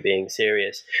 but Q being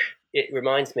serious. It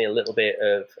reminds me a little bit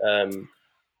of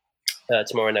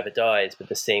Tomorrow Never Dies, with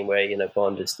the scene where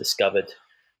Bond has discovered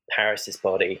Paris's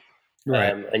body,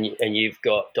 and you've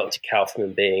got Dr.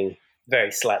 Kaufman being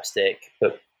very slapstick,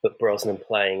 but Brosnan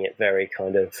playing it very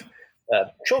kind of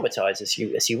traumatized as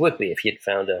you would be if you'd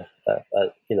found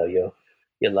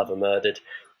your lover murdered.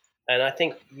 And I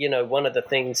think one of the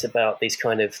things about these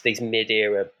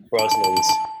mid-era Brosnans,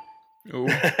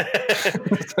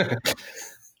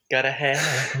 got a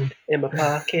hand in my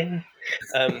pocket,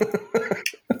 and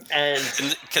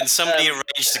can somebody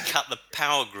arrange to cut the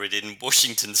power grid in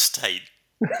Washington State?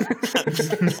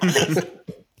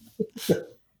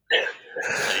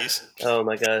 Please. Oh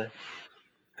my God.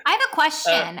 I have a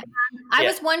question. I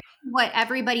was wondering what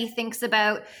everybody thinks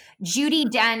about Judi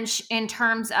Dench in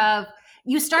terms of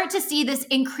you start to see this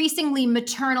increasingly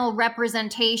maternal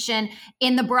representation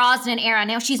in the Brosnan era.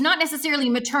 Now, she's not necessarily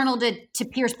maternal to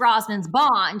Pierce Brosnan's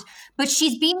Bond, but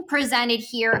she's being presented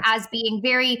here as being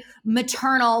very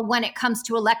maternal when it comes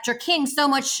to Elektra King, so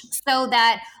much so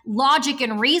that logic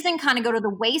and reason kind of go to the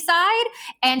wayside,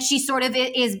 and she sort of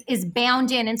is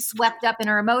bound in and swept up in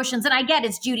her emotions. And I get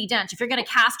it's Judi Dench. If you're going to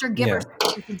cast her, give her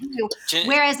something to do.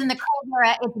 Whereas in the Craig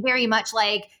era, it's very much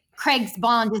like Craig's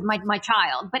Bond is my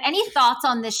child. But any thoughts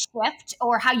on this shift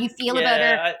or how you feel about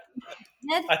her?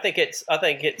 I think it's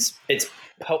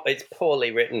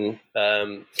poorly written,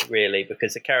 really,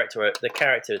 because the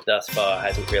character thus far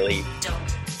hasn't really. Don't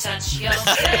touch your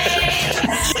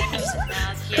face.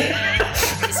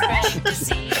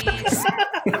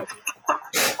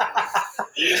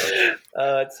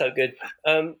 It's so good.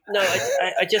 No,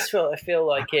 I just feel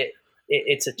like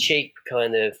it's a cheap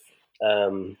kind of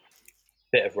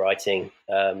bit of writing.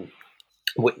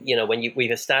 When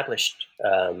we've established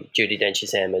Judi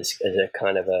Dench's M as a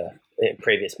kind of in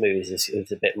previous movies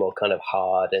is a bit more kind of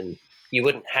hard, and you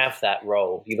wouldn't have that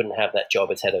role, you wouldn't have that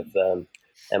job as head of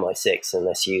MI6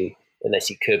 unless you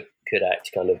could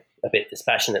act kind of a bit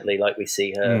dispassionately, like we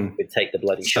see her with Take the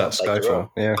Bloody Shot later on.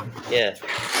 Yeah.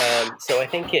 So I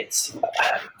think it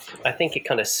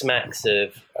kind of smacks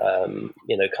of kind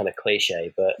of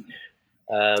cliche, but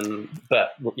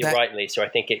you're right, Lisa. I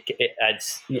think it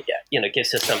adds,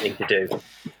 gives us something to do.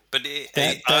 But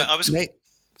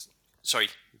sorry.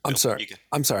 I'm sorry.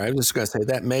 I was just going to say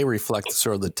that may reflect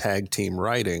sort of the tag team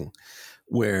writing,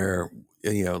 where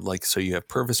so you have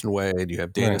Purvis and Wade, you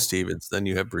have Dana Stevens, then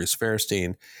you have Bruce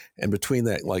Fairstein, and between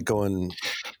that, like going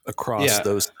across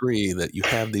those three, that you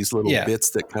have these little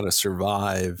bits that kind of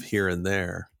survive here and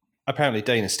there. Apparently,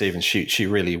 Dana Stevens, she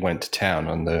really went to town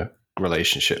on the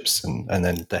relationships, and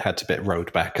then they had to be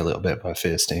rowed back a little bit by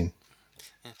Fairstein.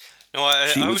 No,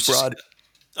 I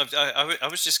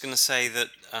was just going to say that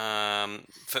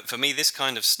for me, this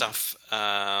kind of stuff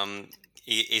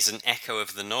is an echo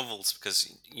of the novels,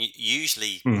 because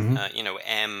usually,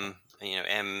 M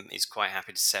is quite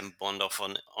happy to send Bond off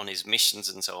on his missions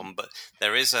and so on, but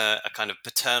there is a kind of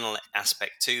paternal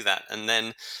aspect to that. And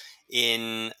then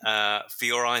in For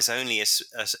Your Eyes Only,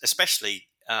 especially,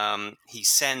 he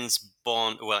sends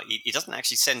Bond. Well, he doesn't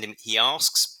actually send him. He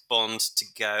asks Bond to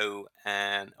go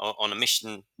on a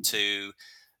mission to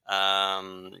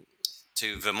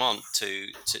Vermont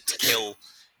to kill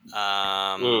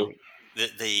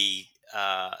the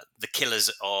killers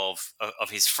of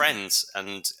his friends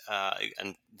and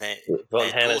Von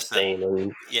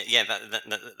Hammerstein.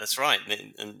 That's right.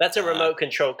 And, that's a remote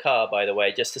control car, by the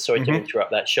way. Just to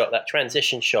interrupt that shot, that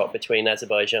transition shot between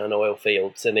Azerbaijan oil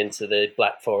fields and into the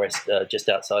Black Forest just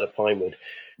outside of Pinewood.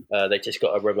 They just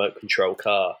got a remote control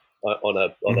car on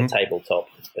a tabletop,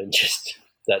 and just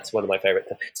that's one of my favorite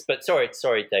things. But sorry,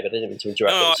 David, I didn't mean to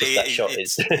interrupt. That shot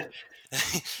is.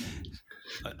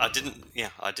 I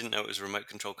didn't know it was a remote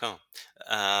control car.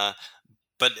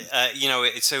 But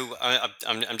so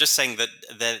I'm just saying that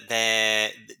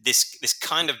this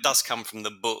kind of does come from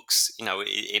the books.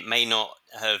 It may not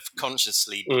have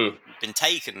consciously been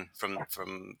taken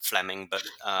from Fleming, but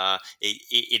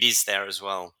it is there as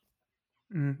well.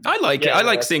 I like it. I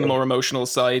like seeing a more emotional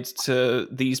side to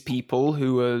these people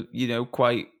who are,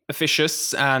 quite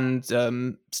officious and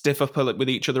stiff upper lip with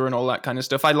each other and all that kind of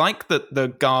stuff. I like that the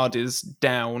guard is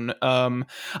down.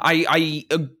 I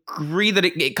agree that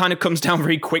it kind of comes down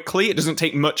very quickly. It doesn't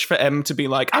take much for M to be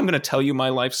like, I'm going to tell you my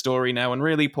life story now and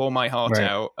really pour my heart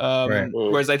out.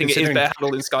 Whereas I think it is better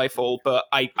handled in Skyfall, but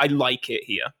I like it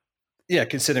here. Yeah,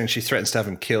 considering she threatens to have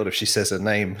him killed if she says her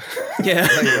name. Yeah.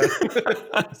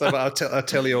 So I'll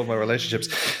tell you all my relationships.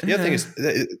 The other thing is,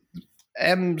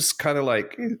 M's kind of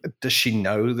like, does she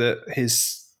know that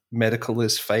his medical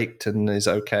is faked and is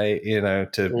okay,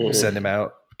 to send him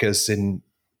out? Because in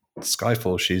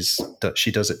Skyfall,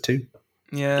 she does it too.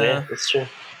 Yeah, that's true.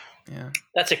 Yeah,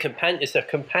 that's it's a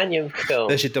companion film.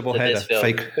 There's your double header.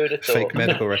 Fake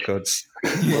medical records.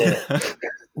 Yeah.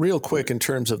 Real quick, in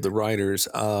terms of the writers,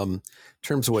 in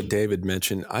terms of what David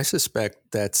mentioned, I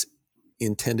suspect that's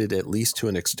intended at least to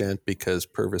an extent because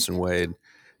Purvis and Wade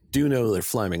do know they're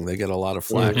Fleming. They get a lot of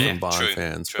flack from Bond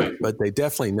fans, but they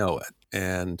definitely know it.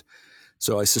 And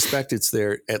so I suspect it's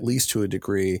there at least to a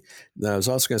degree. Now, I was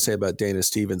also going to say about Dana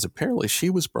Stevens, apparently she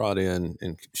was brought in,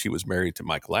 and she was married to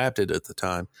Michael Apted at the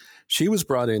time. She was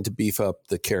brought in to beef up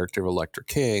the character of Elektra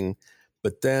King,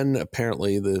 but then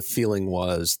apparently the feeling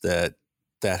was that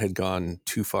had gone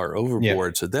too far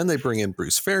overboard. Yeah. So then they bring in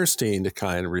Bruce Fairstein to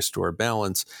kind of restore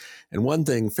balance. And one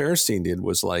thing Fairstein did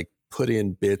was like put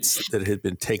in bits that had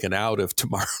been taken out of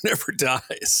Tomorrow Never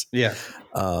Dies. Yeah.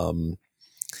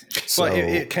 So, Well,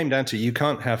 it came down to you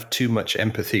can't have too much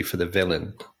empathy for the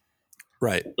villain.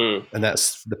 right. And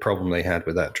that's the problem they had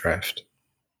with that draft.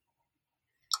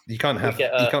 You can't have you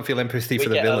can't feel empathy for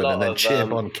the villain and then cheer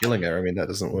Bond killing her. I mean, that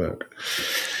doesn't work.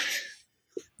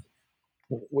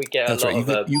 We get a lot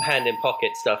of hand in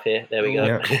pocket stuff here. There we go.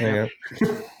 Yeah.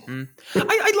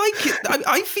 I like it.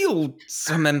 I feel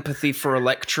some empathy for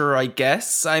Elektra, I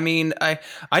guess. I mean, I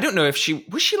don't know if she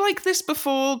was like this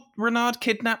before Renard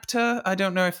kidnapped her. I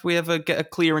don't know if we ever get a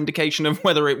clear indication of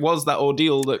whether it was that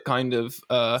ordeal that kind of.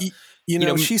 You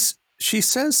know, she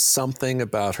says something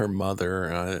about her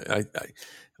mother.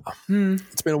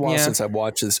 It's been a while since I've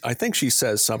watched this. I think she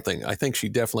says something. I think she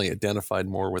definitely identified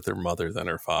more with her mother than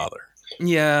her father.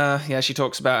 Yeah. She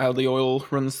talks about how the oil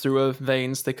runs through her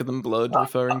veins thicker than blood,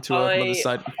 referring to her mother's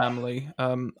side of the family.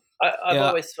 I've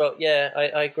always felt,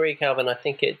 I agree, Calvin. I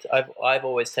think I've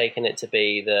always taken it to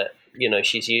be that, you know,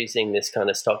 she's using this kind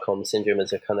of Stockholm syndrome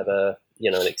as a kind of a, you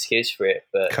know, an excuse for it.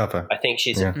 But cover. I think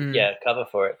she's cover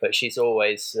for it. But she's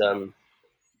always,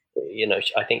 you know,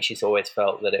 I think she's always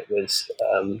felt that it was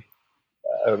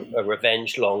a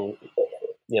revenge long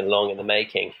in the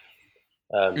making.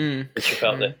 She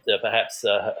felt that perhaps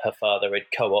her father had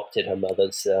co-opted her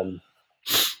mother's, you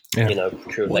know,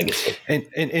 true legacy.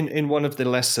 In one of the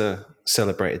lesser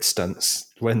celebrated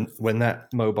stunts, when that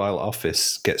mobile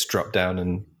office gets dropped down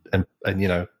and you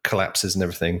know collapses and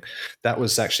everything, that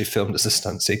was actually filmed as a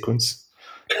stunt sequence.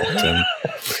 But,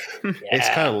 it's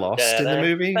kind of lost in the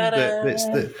movie.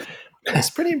 It's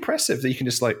pretty impressive that you can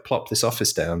just like plop this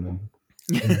office down.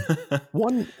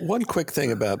 One quick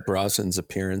thing about Brosnan's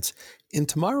appearance. In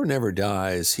Tomorrow Never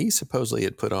Dies, he supposedly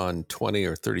had put on 20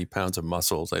 or 30 pounds of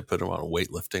muscles. I put him on a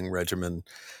weightlifting regimen.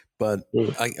 But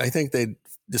I think they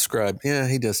described,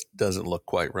 he just doesn't look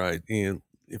quite right. You know,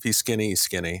 if he's skinny, he's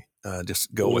skinny.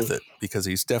 Just go with it, because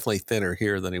he's definitely thinner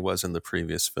here than he was in the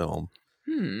previous film.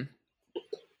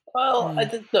 Well,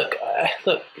 look,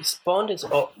 Bond has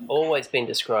always been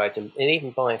described, and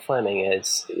even by Fleming,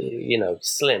 as, you know,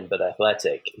 slim but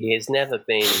athletic. He has never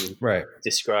been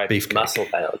described as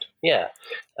muscle-bound. Yeah.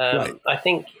 I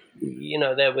think, you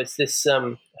know, there was this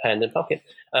hand in pocket.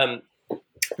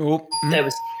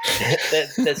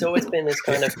 There's always been this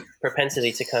kind of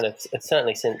propensity to kind of,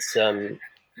 certainly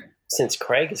since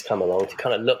Craig has come along, to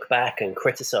kind of look back and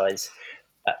criticize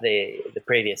the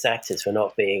previous actors for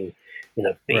not being, you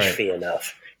know, beefy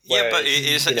enough. Whereas, but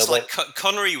it's like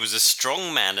Connery was a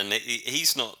strong man, and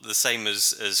he's not the same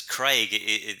as Craig.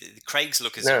 Craig's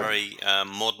look is a very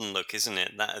modern look, isn't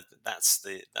it? That's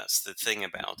the thing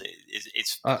about it.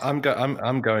 It's I'm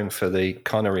going for the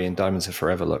Connery and Diamonds Are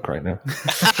Forever look right now.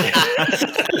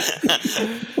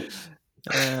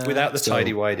 Without the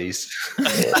tidy whities.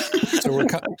 So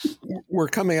we're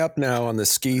coming up now on the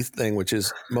ski thing, which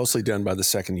is mostly done by the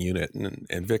second unit.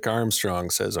 And Vic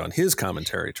Armstrong says on his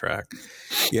commentary track,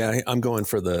 I'm going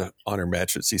for the Honor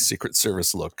Majesty's Secret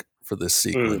Service look for this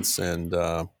sequence. And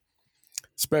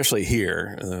especially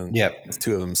here, the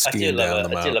two of them skiing down the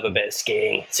mountain. I do love a bit of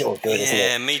skiing. It's all good, isn't it?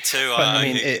 Yeah, me too.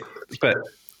 But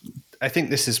I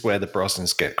think this is where the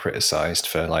Brosnans get criticized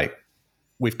for, like,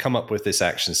 we've come up with this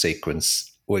action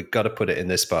sequence. We've got to put it in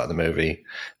this part of the movie.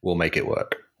 We'll make it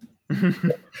work.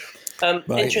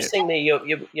 Interestingly,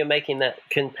 you're making that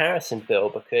comparison, Bill,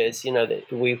 because, you know,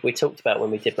 that we talked about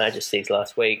when we did Majesties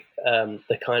last week,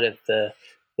 the kind of the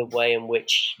way in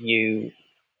which you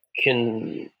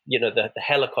can, you know, the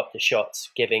helicopter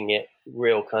shots giving it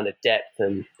real kind of depth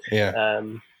and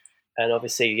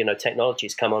obviously, you know,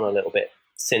 technology's come on a little bit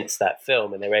since that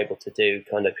film, and they're able to do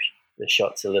kind of the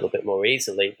shots a little bit more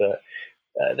easily, but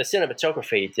the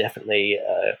cinematography definitely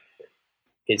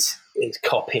is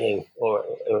copying, or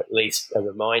at least a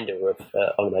reminder of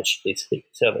Honor Majesty's Secret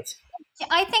Service.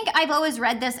 I think I've always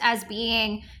read this as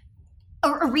being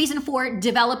a reason for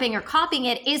developing or copying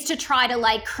it is to try to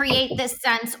like create this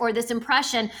sense or this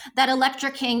impression that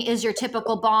Elektra King is your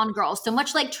typical Bond girl. So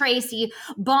much like Tracy,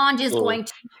 Bond is going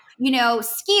to, you know,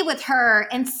 ski with her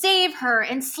and save her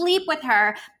and sleep with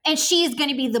her, and she's going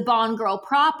to be the Bond girl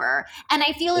proper. And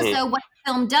I feel as though what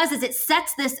the film does is it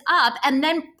sets this up and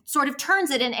then sort of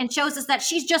turns it in and shows us that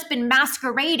she's just been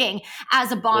masquerading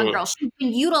as a Bond girl. She's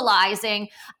been utilizing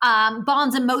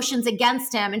Bond's emotions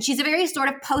against him. And she's a very sort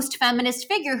of post-feminist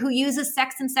figure who uses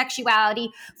sex and sexuality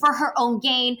for her own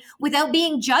gain without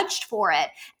being judged for it.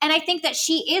 And I think that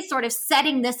she is sort of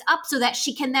setting this up so that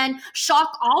she can then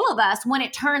shock all of us when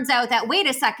it turns out that, wait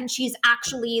a second, she's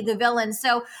actually the villain.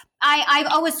 So I've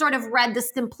always sort of read the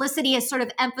simplicity as sort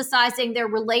of emphasizing their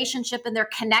relationship and their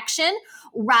connection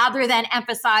rather than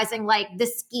emphasizing like the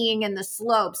skiing and the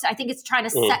slopes. I think it's trying to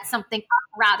set something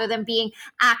up rather than being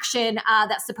action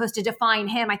that's supposed to define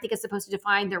him. I think it's supposed to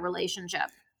define their relationship.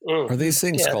 Are these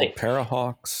things called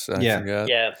Parahawks? I forgot.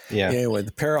 Yeah. Anyway,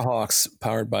 the Parahawks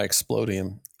powered by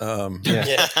Explodium. And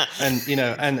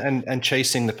and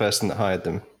chasing the person that hired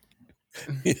them.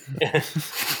 It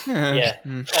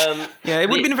would have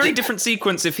been a very different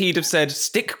sequence if he'd have said,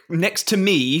 "Stick next to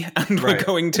me, and we're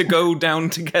going to go down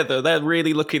together." They're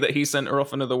really lucky that he sent her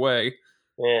off another way.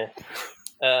 Yeah.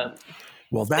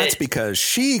 Well, that's because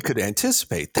she could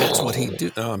anticipate. That's what he'd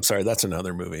do. Oh, I'm sorry. That's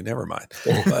another movie. Never mind.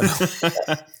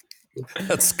 But,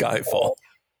 that's Skyfall.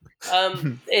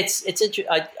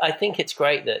 I think it's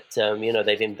great that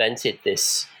they've invented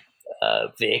this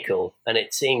vehicle, and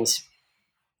it seems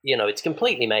it's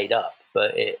completely made up,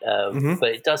 but it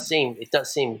does seem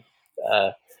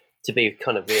to be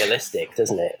kind of realistic,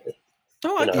 doesn't it?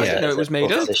 Oh, I didn't know it was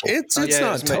made up. It's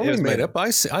not totally made up.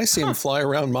 I see him fly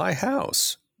around my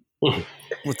house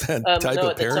with that type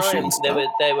of parachute. At the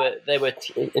time, they were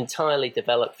entirely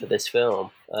developed for this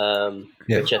film,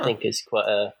 which I think is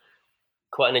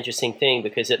quite an interesting thing,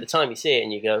 because at the time you see it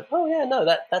and you go, "Oh yeah, no,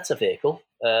 that's a vehicle."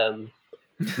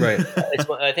 Right.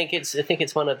 I think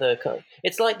it's one of the.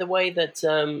 It's like the way that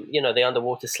the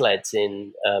underwater sleds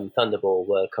in Thunderball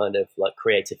were kind of like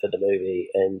created for the movie,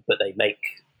 but they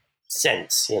make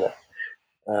sense.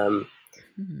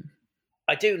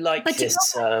 I do like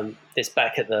this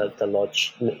back at the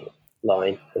lodge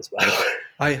line as well.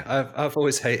 I've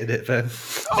always hated it, Ben.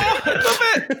 Oh, I love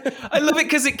it. I love it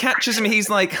because it catches him. He's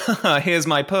like, "Here's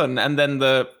my pun," and then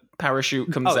the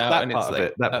parachute comes out, and it's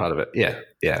like that part of it. Yeah.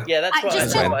 That's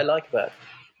what I like about it.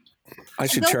 I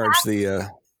should charge the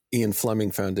Ian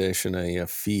Fleming Foundation a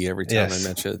fee every time I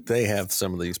mention it. They have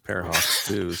some of these Parahawks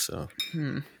too. So,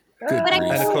 good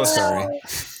and of course,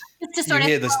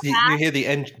 You hear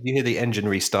the engine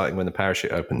restarting when the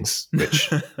parachute opens, which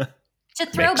to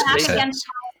throw back against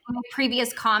my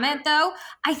previous comment, though,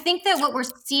 I think that what we're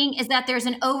seeing is that there's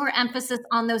an overemphasis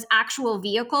on those actual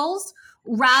vehicles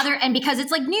and because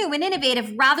it's like new and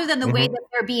innovative, rather than the way that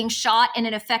they're being shot in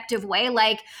an effective way.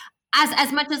 Like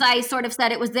as much as I sort of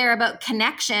said it was there about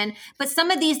connection, but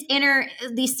some of these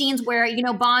scenes where,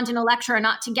 Bond and Elektra are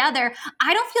not together,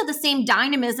 I don't feel the same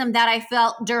dynamism that I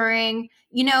felt during,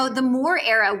 the Moore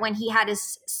era when he had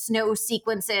his snow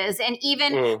sequences, and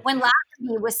even when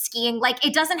Lafferty was skiing, like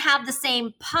it doesn't have the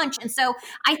same punch. And so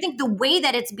I think the way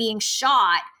that it's being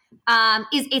shot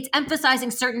it's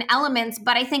emphasizing certain elements,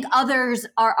 but I think others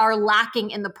are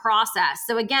lacking in the process.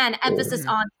 So again, emphasis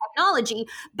on technology,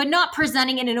 but not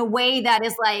presenting it in a way that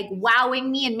is like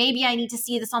wowing me. And maybe I need to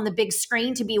see this on the big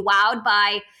screen to be wowed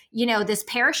by, this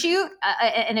parachute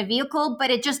in a vehicle, but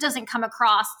it just doesn't come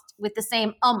across with the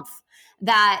same oomph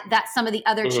that some of the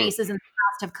other chases in the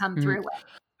past have come through with.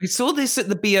 We saw this at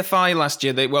the BFI last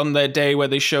year. They on their day where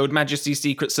they showed Majesty's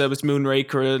Secret Service,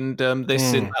 Moonraker, and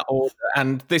this in that order.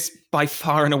 And this, by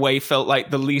far and away, felt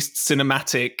like the least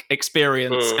cinematic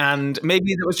experience. And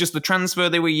maybe that was just the transfer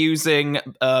they were using.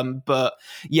 But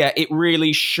yeah, it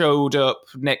really showed up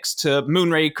next to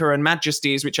Moonraker and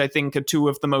Majesty's, which I think are two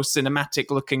of the most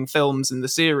cinematic-looking films in the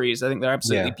series. I think they're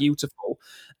absolutely beautiful.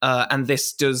 And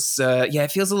this does,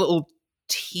 it feels a little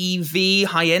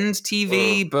high-end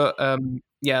TV, but...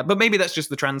 but maybe that's just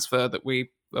the transfer that we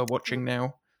are watching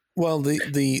now. Well,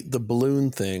 the balloon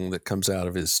thing that comes out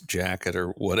of his jacket or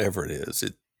whatever it is,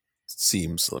 it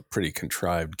seems a pretty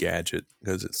contrived gadget,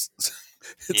 because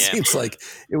it seems like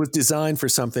it was designed for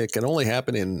something that can only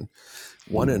happen in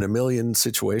 1 in a million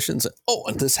situations. Oh,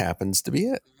 and this happens to be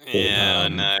it. Yeah,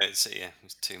 no, it's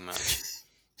too much.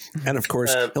 And of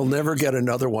course, he'll never get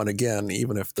another one again,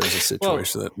 even if there's a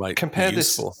situation that might be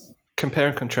useful. Compare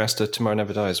and contrast to Tomorrow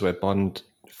Never Dies, where Bond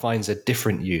finds a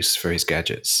different use for his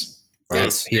gadgets. Right?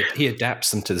 Yes. He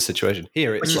adapts them to the situation.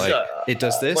 Here, it's like, it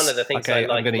does this. One of the things I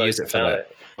like I'm going to use it for that.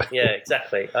 Yeah,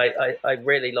 exactly. I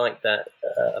really like that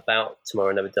about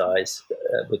Tomorrow Never Dies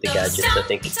with the gadgets. I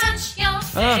think.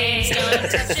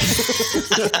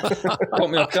 Caught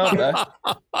me off guard there.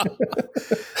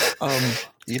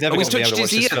 You never he's touched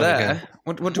his ear there.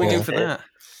 What do we do for that?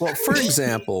 Well, for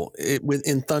example,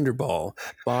 in Thunderball,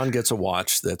 Bond gets a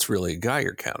watch that's really a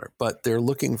Geiger counter, but they're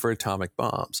looking for atomic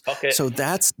bombs. Okay. So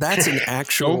that's an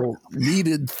actual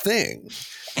needed thing.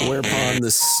 Whereupon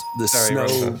this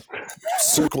snow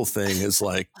circle thing is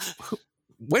like,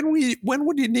 when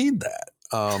would you need that?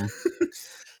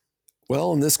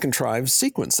 Well, in this contrived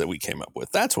sequence that we came up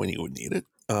with, that's when you would need it.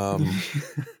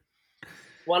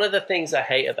 One of the things I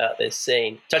hate about this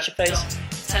scene, touch your face.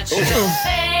 touch your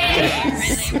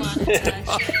face. Really wanna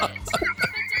touch it.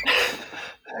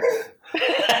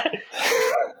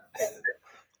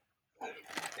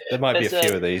 There might be a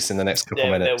few of these in the next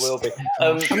couple minutes. There will be.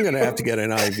 I'm going to have to get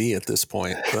an IV at this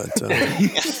point, but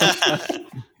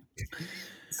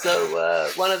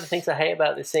So one of the things I hate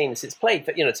about this scene is it's played,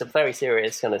 it's a very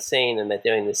serious kind of scene, and they're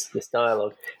doing this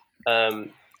dialogue.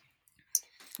 And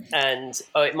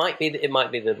it might be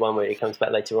the one where he comes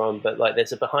back later on, but like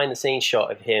there's a behind the scenes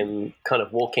shot of him kind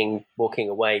of walking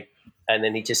away, and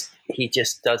then he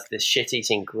just does this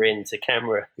shit-eating grin to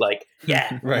camera, like,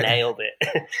 yeah, Right. nailed it.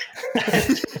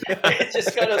 It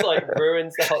just kind of like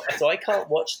ruins the whole. So I can't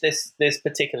watch this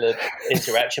particular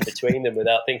interaction between them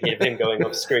without thinking of him going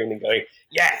off screen and going,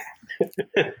 yeah.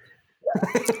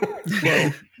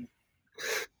 well,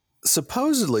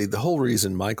 supposedly the whole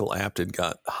reason Michael Apted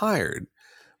got hired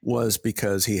was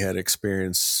because he had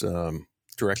experience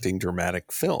directing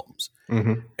dramatic films.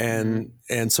 Mm-hmm.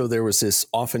 And so there was this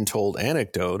often told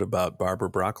anecdote about Barbara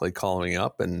Broccoli calling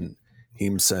up and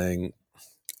him saying,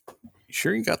 "You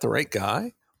sure you got the right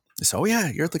guy?" He said, "Oh yeah,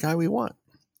 you're the guy we want."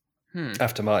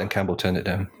 After Martin Campbell turned it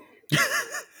down.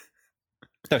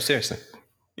 No, seriously.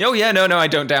 Oh yeah, no, I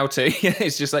don't doubt it.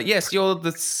 It's just like, yes, you're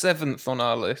the 7th on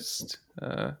our list,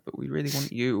 but we really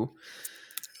want you.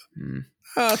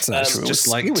 Oh, that's not true. Just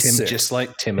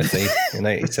like Timothy in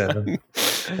 '87.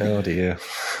 Oh dear.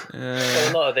 So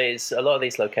a lot of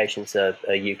these locations are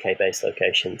UK based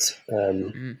locations.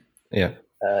 Yeah.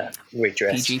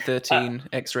 Redress. PG-13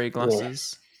 X-ray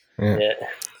glasses. Yeah.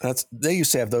 They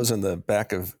used to have those in the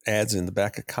back of ads in the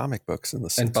back of comic books in the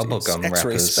 60s. And bubblegum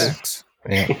X-ray wrappers. specs.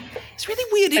 Yeah. It's really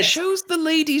weird. It shows the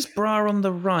lady's bra on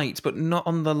the right, but not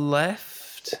on the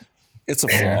left. It's a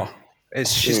flaw.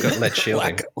 She's got lead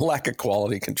shielding. Lack of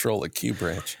quality control at Q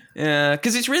Branch. Yeah,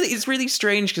 because it's really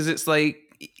strange because it's like,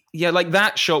 yeah, like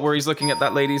that shot where he's looking at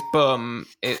that lady's bum.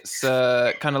 It's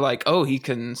kind of like, oh, he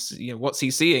can, what's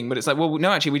he seeing? But it's like, well, no,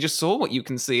 actually, we just saw what you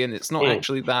can see, and it's not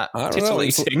actually that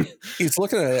titillating. He's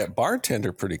looking at that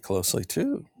bartender pretty closely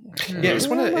too. Yeah,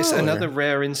 it's another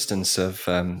rare instance of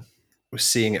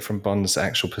seeing it from Bond's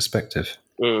actual perspective.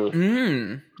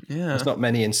 Yeah, there's not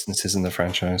many instances in the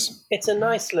franchise. It's a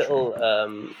nice little,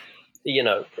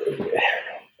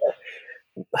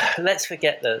 let's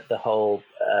forget the whole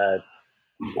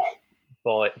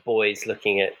boys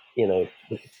looking at,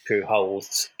 through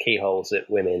keyholes at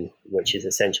women, which is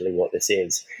essentially what this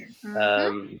is.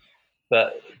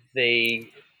 But the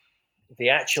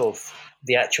actual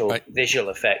visual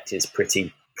effect is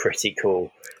pretty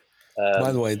cool.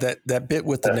 By the way, that bit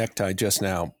with the necktie just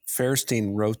now,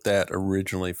 Fairstein wrote that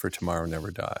originally for Tomorrow Never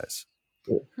Dies.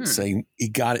 So he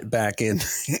got it back in.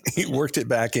 He worked it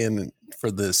back in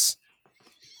for this.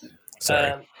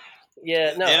 Sorry.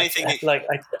 The only thing I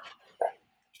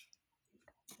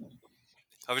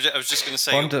was just going to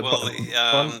say,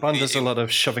 Bond does a lot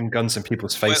of shoving guns in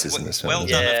people's faces in this film. Well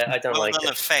done it.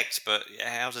 Effect, but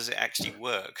how does it actually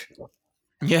work?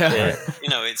 Yeah.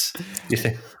 It's. You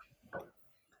think?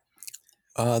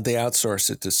 They outsource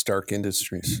it to Stark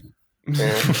Industries.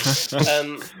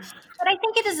 But I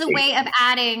think it is a way of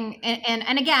adding,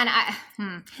 and again,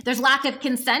 there's lack of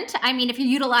consent. I mean, if you're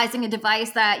utilizing a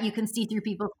device that you can see through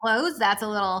people's clothes, that's a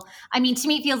little, to me,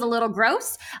 it feels a little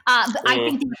gross. But I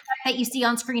think the effect that you see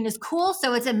on screen is cool.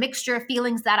 So it's a mixture of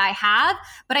feelings that I have.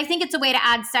 But I think it's a way to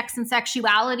add sex and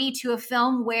sexuality to a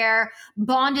film where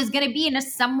Bond is going to be in a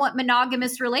somewhat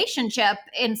monogamous relationship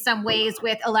in some ways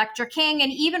with Elektra King.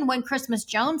 And even when Christmas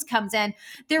Jones comes in,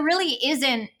 there really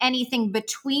isn't anything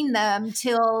between them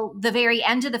till the very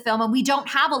end of the film, and we don't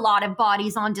have a lot of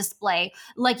bodies on display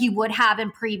like you would have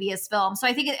in previous films. So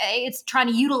I think it's trying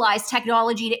to utilize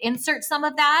technology to insert some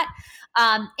of that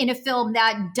in a film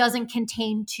that doesn't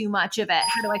contain too much of it.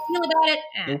 How do I feel about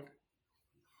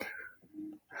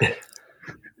it?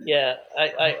 Yeah,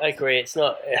 I agree. It's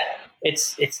not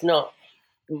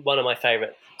one of my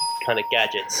favorite kind of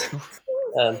gadgets.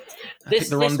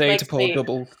 The wrong day to pull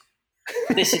double.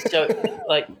 This is so,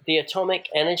 like, the Atomic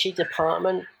Energy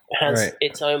Department has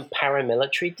its own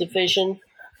paramilitary division.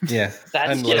 Yeah,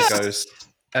 and logos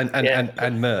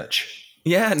and merch.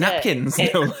 Yeah, napkins.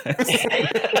 No less.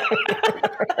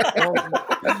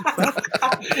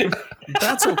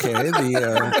 That's okay. In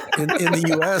the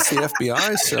U.S., the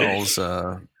FBI sells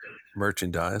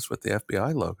merchandise with the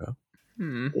FBI logo.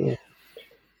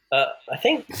 I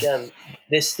think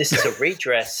this is a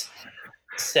redress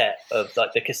set of,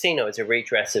 like, the casino is a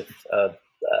redress of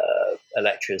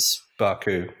Elektra's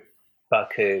Baku.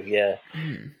 Baku, yeah.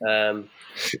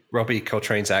 Robbie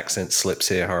Coltrane's accent slips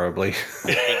here horribly.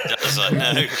 It does, I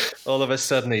know. All of a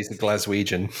sudden, he's a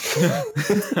Glaswegian.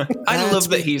 I love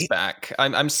that he's back.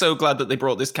 I'm so glad that they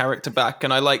brought this character back,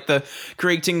 and I like the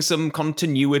creating some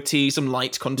continuity, some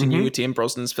light continuity in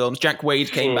Brosnan's films. Jack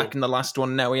Wade came back in the last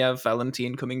one. Now we have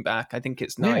Valentine coming back. I think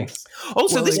it's nice.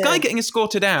 Also, this guy getting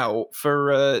escorted out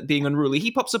for being unruly,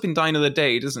 he pops up in Dine of the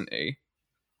Day, doesn't he?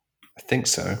 I think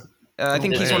so. I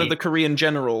think he's one of the Korean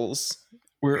generals.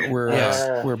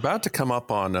 We're about to come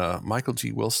up on Michael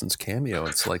G. Wilson's cameo.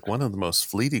 It's like one of the most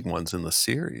fleeting ones in the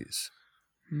series.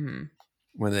 When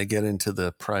they get into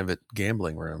the private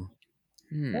gambling room,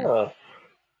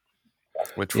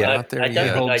 which we're not there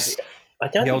yet.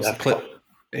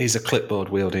 He's a clipboard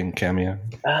wielding cameo.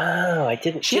 Oh, I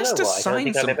didn't. She has to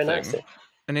sign something.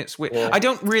 And it's weird. I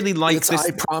don't really like this.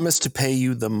 I promise to pay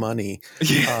you the money.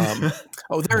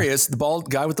 There he is, the bald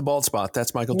guy with the bald spot.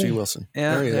 That's Michael G. Wilson.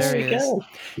 Yeah, there he is.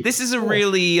 This is a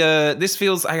really. This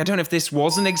feels. I don't know if this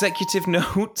was an executive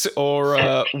note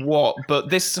or what, but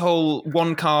this whole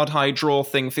one card high draw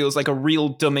thing feels like a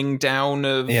real dumbing down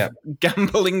of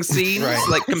gambling scenes,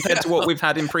 like compared to what we've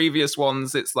had in previous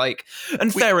ones. It's like,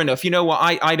 and fair enough. You know what?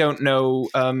 I don't know.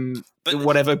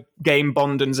 Whatever game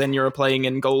Bond and Xenia are playing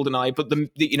in GoldenEye, but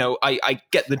I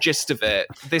get the gist of it.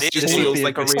 This just feels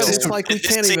like a real. It's like we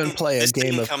can't even play a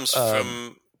game of.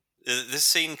 This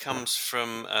scene comes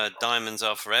from Diamonds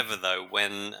Are Forever, though,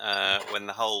 when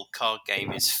the whole card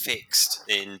game is fixed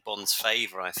in Bond's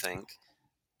favour, I think.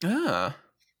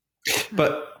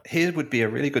 But here would be a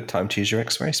really good time to use your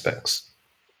X-ray specs.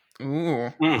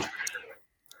 Ooh.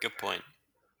 Good point.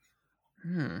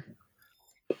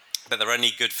 But they're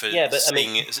only good for they're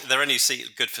only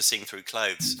good for seeing through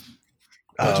clothes.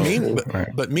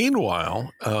 But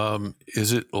meanwhile,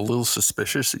 is it a little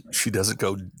suspicious she doesn't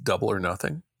go Double or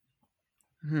Nothing?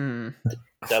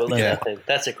 Double or Nothing.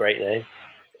 That's a great name.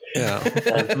 Yeah.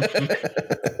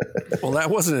 Well, that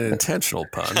wasn't an intentional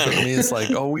pun. But I mean, it's like,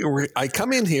 I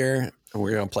come in here and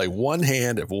we're going to play one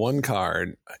hand of one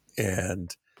card,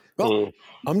 and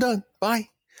I'm done. Bye.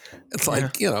 It's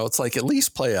like, it's like at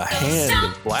least play a hand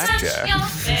of blackjack.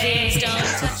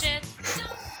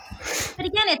 But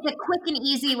again, it's a quick and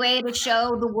easy way to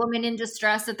show the woman in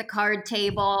distress at the card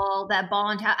table that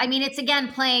Bond has. I mean, it's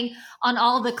again playing on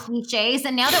all the cliches.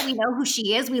 And now that we know who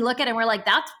she is, we look at it and we're like,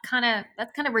 that's kind of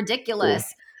ridiculous.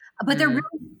 Cool. But they're really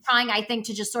trying, I think,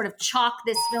 to just sort of chalk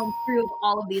this film through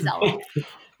all of these elements.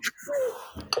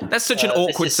 That's such an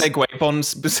awkward segue.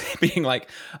 Bond's being like,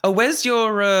 "Oh, where's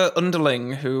your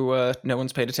underling who no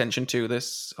one's paid attention to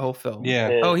this whole film?"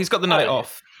 Yeah. Oh, he's got the night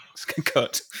off.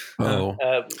 Cut.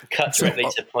 Cut directly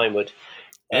to Pinewood.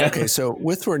 Okay, so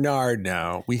with Renard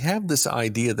now, we have this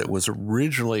idea that was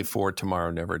originally for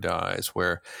Tomorrow Never Dies,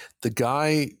 where the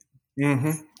guy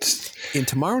in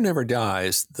Tomorrow Never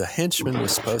Dies, the henchman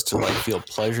was supposed to feel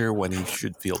pleasure when he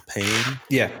should feel pain.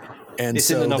 Yeah. And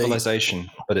it's in the novelization,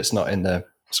 but it's not in the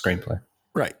screenplay.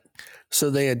 Right. So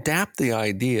they adapt the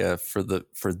idea for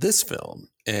this film,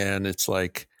 and it's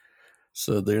like,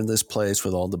 so they're in this place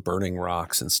with all the burning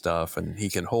rocks and stuff, and he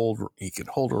can hold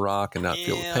a rock and not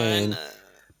feel the pain,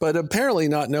 but apparently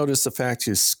not notice the fact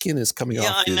his skin is coming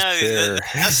off his bare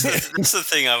hand. That's the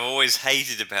thing I've always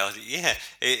hated about it. Yeah,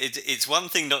 it's one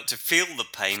thing not to feel the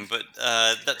pain, but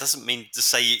that doesn't mean to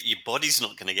say your body's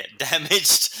not going to get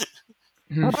damaged.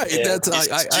 Right,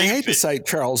 I hate to cite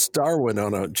Charles Darwin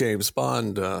on a James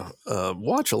Bond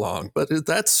watch along, but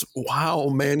that's how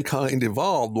mankind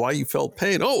evolved. Why you felt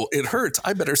pain? Oh, it hurts.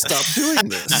 I better stop doing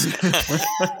this.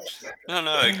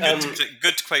 No.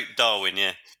 Good to quote Darwin.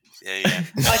 Yeah.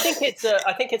 I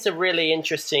think it's a really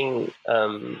interesting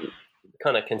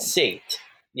kind of conceit.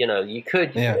 You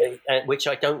could, which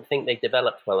I don't think they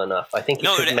developed well enough. I think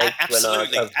you could make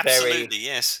absolutely,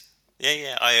 yes.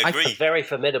 Yeah, I agree. A very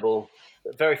formidable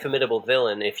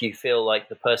villain if you feel like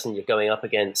the person you're going up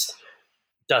against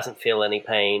doesn't feel any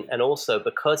pain, and also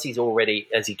because he's already,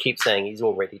 as he keeps saying, he's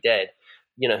already dead.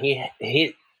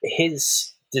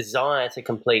 His desire to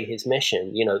complete his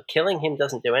mission, killing him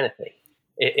doesn't do anything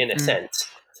in a sense.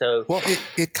 So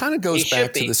it kind of goes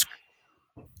back to this.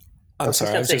 I'm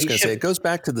sorry, I was just going to say, it goes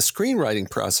back to the screenwriting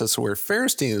process where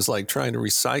Fairstein is like trying to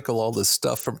recycle all this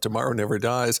stuff from Tomorrow Never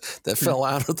Dies that fell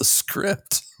out of the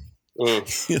script. I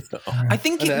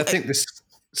think this.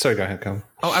 Sorry, go ahead, Colin.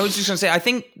 Oh, I was just going to say, I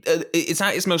think it's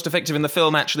at its most effective in the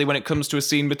film, actually, when it comes to a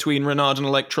scene between Renard and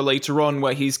Electra later on,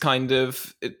 where he's kind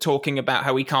of talking about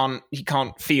how he can't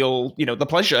feel, the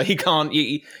pleasure. He can't.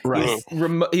 He's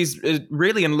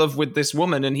really in love with this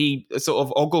woman, and he sort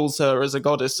of ogles her as a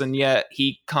goddess, and yet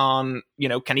he can't.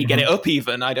 Can he get it up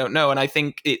even? I don't know. And I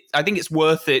think it's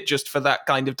worth it just for that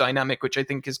kind of dynamic, which I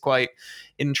think is quite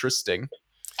interesting.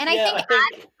 And I think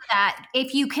adding to that,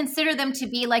 if you consider them to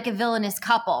be like a villainous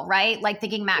couple, right? Like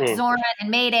thinking Max Zorin and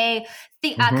Mayday,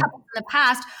 couples in the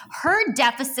past, her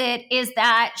deficit is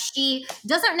that she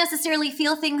doesn't necessarily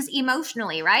feel things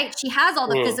emotionally, right? She has all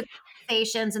the physical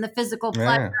sensations and the physical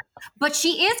pleasure, but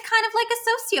she is kind of like a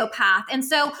sociopath. And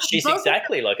so she's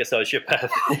exactly like a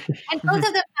sociopath. And both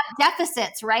of them have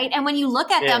deficits, right? And when you look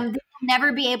at them, they'll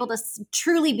never be able to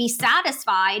truly be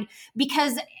satisfied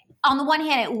because on the one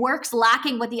hand, it works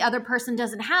lacking what the other person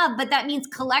doesn't have, but that means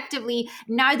collectively,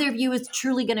 neither of you is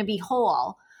truly going to be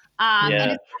whole.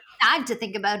 And it's sad to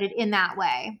think about it in that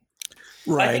way.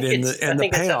 Right. And the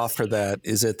payoff for that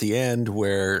is at the end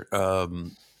where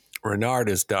Renard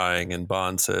is dying and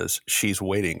Bond says, she's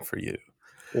waiting for you.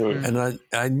 And I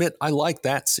admit, I like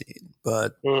that scene,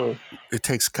 but it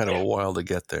takes kind of a while to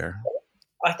get there.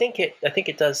 I think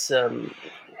it does.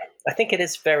 I think it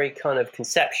is very kind of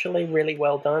conceptually really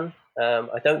well done.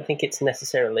 I don't think it's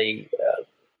necessarily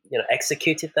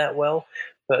executed that well,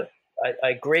 but I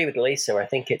agree with Lisa. I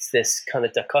think it's this kind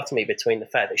of dichotomy between the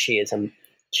fact that she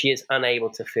is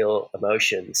unable to feel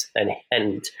emotions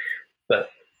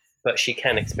but she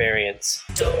can experience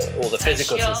all the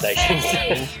physical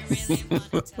sensations.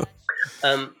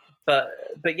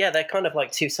 But yeah, they're kind of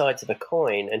like two sides of a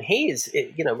coin, and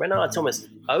Renard's almost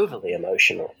overly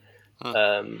emotional.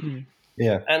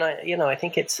 Yeah, and I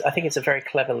think it's a very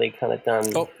cleverly kind of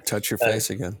done. Oh, touch your face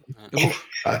again.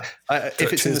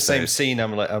 If it's in the same scene,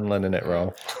 I'm letting it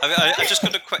roll. I just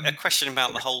got a question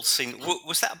about the whole scene.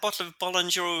 Was that a bottle of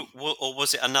Bollinger, or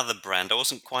was it another brand? I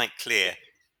wasn't quite clear.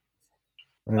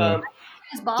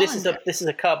 This is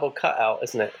a cardboard cutout,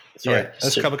 isn't it? Sorry. Yeah,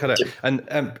 that's a cardboard cutout.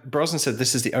 And Brosnan said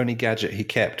this is the only gadget he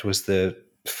kept was the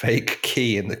fake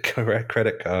key in the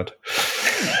credit card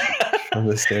from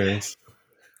the series.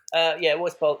 It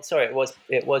was bold. Sorry, it was.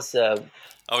 I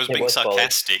was being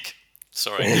sarcastic.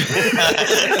 Sorry. You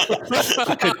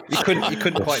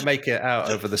couldn't quite make it out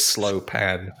over the slow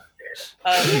pan.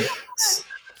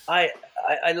 I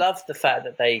love the fact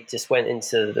that they just went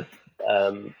into the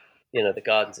the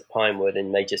gardens at Pinewood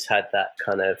and they just had that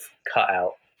kind of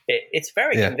cutout. It's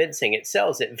very convincing. It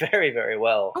sells it very, very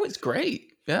well. Oh, it's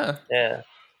great. Yeah. Yeah.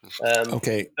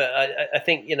 Okay. But I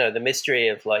think, the mystery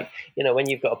of when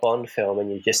you've got a Bond film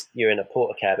and you're in a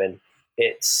porter cabin,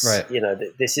 it's,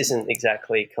 this isn't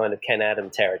exactly kind of Ken Adam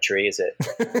territory, is it?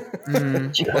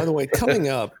 By the way, coming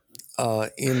up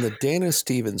in the Dana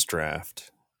Stevens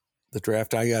draft, the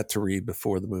draft I got to read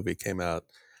before the movie came out,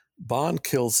 Bond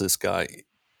kills this guy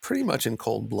pretty much in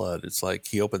cold blood. It's like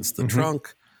he opens the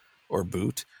trunk or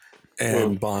boot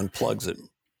and Bond plugs him.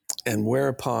 And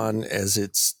whereupon, as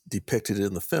it's depicted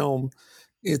in the film,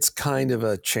 it's kind of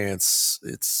a chance.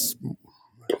 It's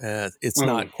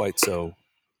not quite so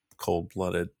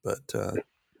cold-blooded, but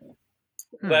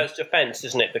it's defense,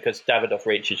 isn't it? Because Davidoff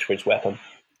reaches for his weapon.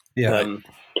 Yeah.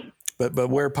 But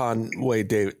whereupon way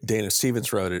Dana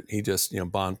Stevens wrote it, he just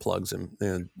Bond plugs him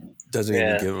and doesn't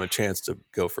even give him a chance to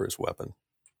go for his weapon.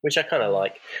 Which I kind of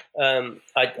like.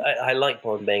 I like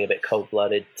Bond being a bit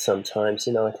cold-blooded sometimes.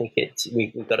 I think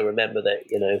we've got to remember that,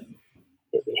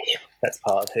 that's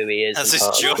part of who he is. That's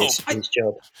his job. His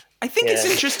job. I think it's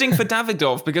interesting for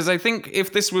Davidoff because I think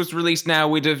if this was released now,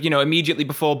 we'd have, immediately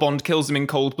before Bond kills him in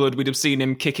cold blood, we'd have seen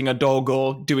him kicking a dog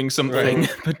or doing something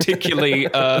particularly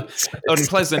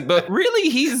unpleasant. But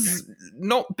really, he's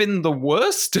not been the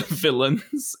worst of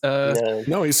villains.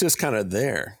 No, he's just kind of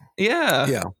there. Yeah.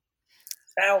 Yeah.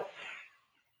 Ow.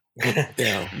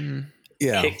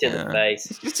 Yeah. Kicked in the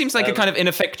face. It seems like a kind of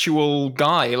ineffectual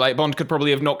guy. Like Bond could probably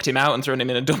have knocked him out and thrown him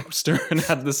in a dumpster and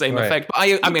had the same effect. But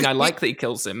I like that he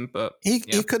kills him, but he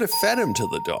could have fed him to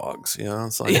the dogs.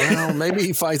 It's like, well, maybe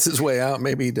he fights his way out,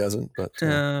 maybe he doesn't. But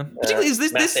particularly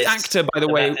this actor, by the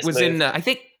way, was in I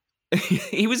think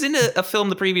he was in a film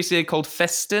the previous year called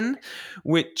Festin,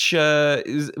 which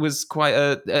was quite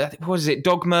what is it,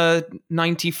 Dogma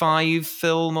 95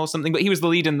 film or something. But he was the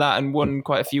lead in that and won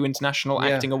quite a few international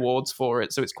acting awards for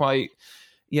it. So it's quite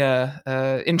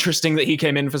interesting that he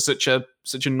came in for such a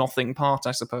nothing part,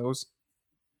 I suppose.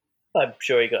 I'm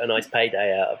sure he got a nice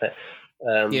payday out of it.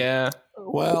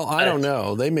 Well, I don't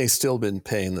know. They may still been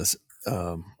paying this.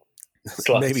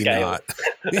 Maybe scale. not.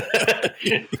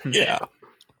 Yeah.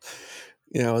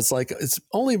 You know, it's like it's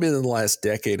only been in the last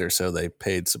decade or so they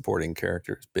paid supporting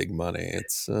characters big money.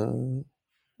 It's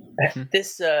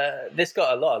This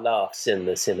got a lot of laughs in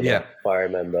the cinema. Yeah. If I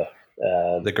remember.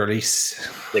 The Grease.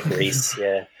 The Grease,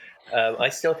 yeah. I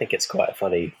still think it's quite a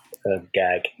funny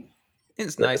gag.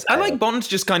 It's nice. I like Bond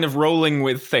just kind of rolling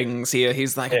with things here.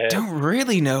 He's like, I don't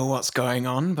really know what's going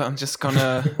on, but I'm just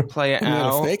gonna play it I'm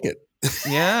out. gonna fake it.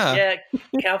 Yeah. Yeah,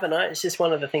 Calvinite is just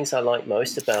one of the things I like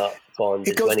most about Bond.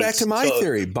 It goes back to my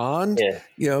theory. Bond,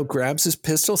 grabs his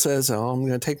pistol, says, "Oh, I'm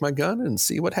going to take my gun and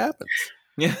see what happens."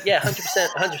 Yeah,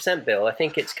 100%, Bill. I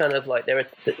think it's kind of like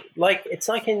it's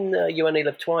like in You Only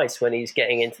Live Twice when he's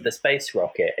getting into the space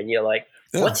rocket, and you're like,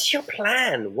 "What's your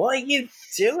plan? What are you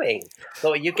doing?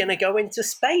 Or you're going to go into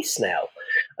space now?"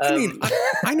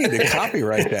 I need to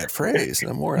copyright that phrase.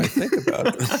 The more I think about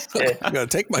it, I'm going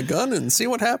to take my gun and see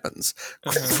what happens.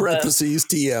 Parentheses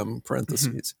TM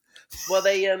parentheses. Well,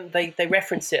 they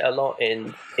reference it a lot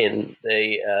in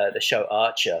the show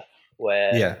Archer,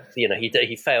 where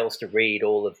he fails to read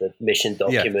all of the mission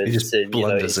documents. He just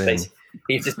blunders in.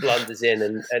 He just blunders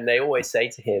in, and they always say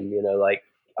to him, like,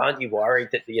 aren't you worried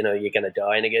that you're going to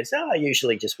die? And he goes, it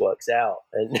usually just works out.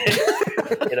 And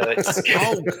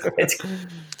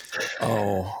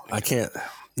I can't.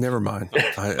 Never mind.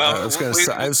 I was going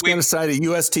to cite a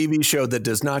U.S. TV show that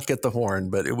does not get the horn,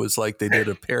 but it was like they did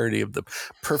a parody of The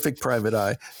Perfect Private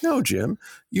Eye. No, Jim,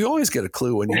 you always get a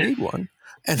clue when you need one.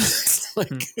 And it's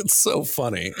like, it's so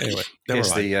funny. Anyway,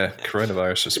 here's the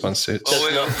coronavirus response suit.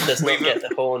 Does not get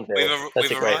the horn, Bill.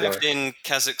 We've arrived in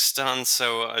Kazakhstan,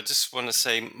 so I just want to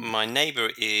say my neighbour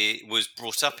was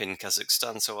brought up in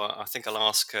Kazakhstan, so I think I'll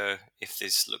ask her if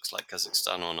this looks like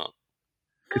Kazakhstan or not.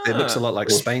 It looks a lot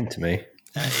like Spain to me.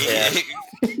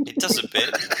 It does a bit.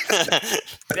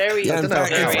 Very, in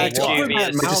fact, over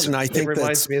that mountain, I think it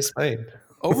reminds me of Spain.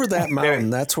 Over that mountain,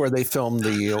 that's where they filmed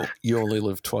the You Only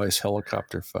Live Twice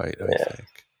helicopter fight, I think.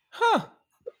 Huh.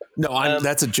 No,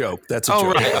 that's a joke. That's a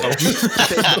joke. Right.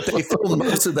 they filmed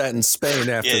most of that in Spain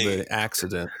after the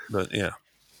accident, but yeah.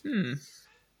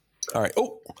 All right.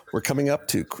 Oh, we're coming up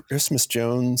to Christmas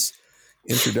Jones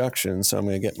introduction, so I'm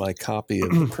going to get my copy of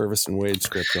the Purvis and Wade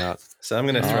script out. So I'm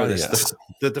going to throw this.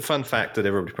 The fun fact that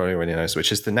everybody probably already knows,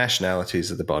 which is the nationalities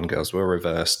of the Bond girls were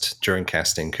reversed during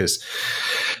casting because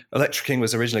Electra King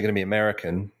was originally going to be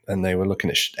American, and they were looking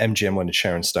at MGM wanted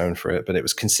Sharon Stone for it, but it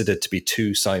was considered to be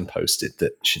too signposted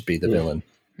that she'd be the villain.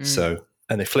 So,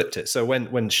 and they flipped it. So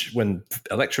when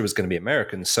Electra was going to be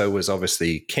American, so was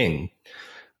obviously King,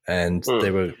 and they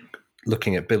were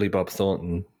looking at Billy Bob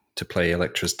Thornton to play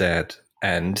Electra's dad,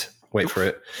 and wait for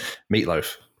it,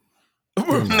 Meatloaf.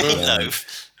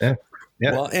 Meatloaf. Yeah.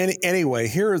 Well, anyway,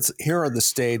 here are the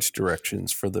stage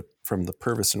directions from the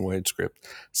Purvis and Wade script.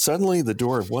 Suddenly, the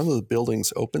door of one of the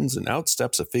buildings opens, and out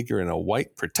steps a figure in a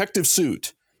white protective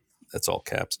suit. That's all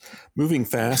caps. Moving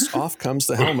fast, off comes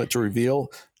the helmet to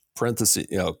reveal parentheses,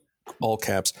 all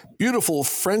caps. Beautiful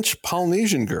French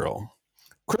Polynesian girl.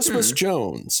 Christmas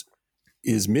Jones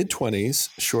is mid-20s,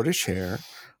 shortish hair.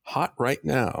 Hot right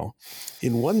now.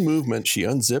 In one movement, she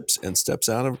unzips and steps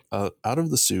out of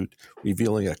the suit,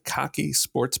 revealing a cocky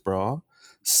sports bra,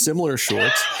 similar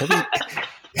shorts,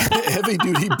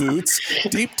 heavy-duty boots,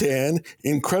 deep tan,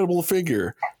 incredible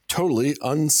figure, totally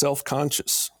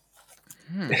unself-conscious.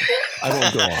 I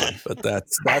won't go on, but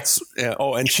that's.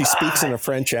 And she speaks in a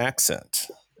French accent.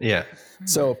 Yeah.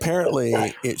 So apparently,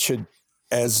 it should,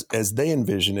 as they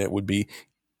envision it, would be.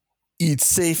 It's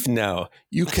safe now.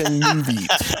 You can move it.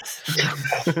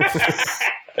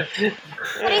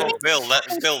 Bill,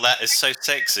 that is so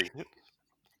sexy.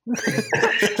 There's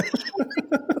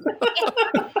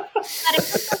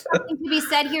something to be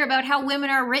said here about how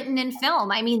women are written in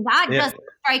film. I mean, that doesn't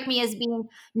strike me as being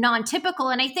non-typical.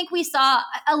 And I think we saw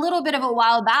a little bit of a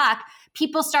while back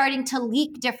people starting to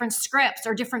leak different scripts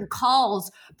or different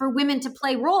calls for women to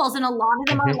play roles. And a lot of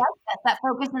them are like that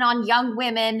focusing on young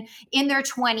women in their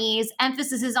 20s.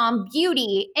 Emphasis is on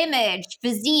beauty, image,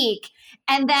 physique,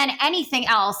 and then anything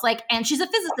else. And she's a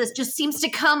physicist just seems to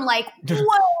come way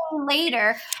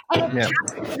later. And it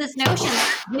taps this notion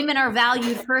that women are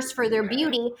valued first for their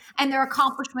beauty and their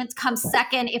accomplishments come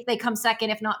second, if they come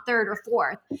second, if not third or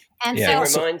fourth. And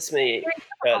it reminds me,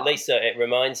 Lisa, it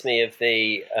reminds me of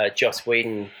the Joss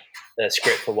Whedon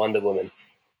script for Wonder Woman,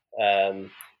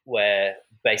 where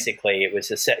basically it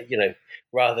was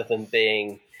rather than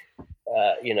being,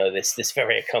 this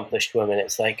very accomplished woman,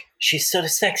 it's like she's sort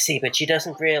of sexy, but she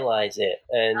doesn't realize it.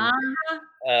 And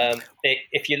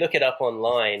if you look it up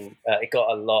online, it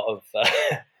got a lot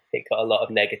of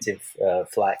negative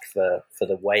flack for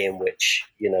the way in which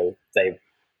they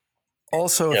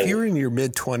Also, if you're in your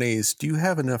mid-20s, do you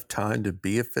have enough time to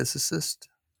be a physicist?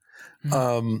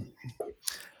 Because,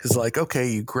 like,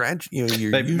 okay,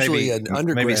 you're usually an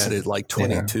undergrad at like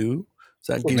 22.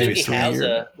 So that gives you 3 years.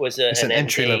 Hauser was an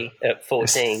MD at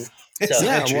 14. That's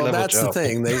the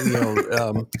thing. They,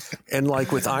 and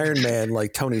like with Iron Man,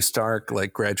 like Tony Stark,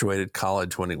 like graduated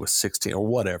college when he was 16 or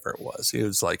whatever it was. He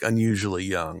was like unusually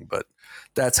young, but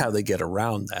that's how they get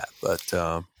around that. But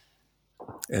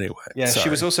anyway, she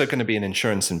was also going to be an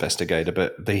insurance investigator,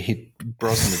 but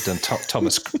Brosnan had done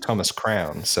Thomas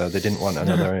Crown, so they didn't want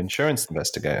another insurance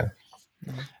investigator.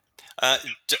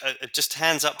 Just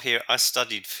hands up here. I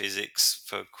studied physics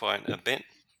for quite a bit.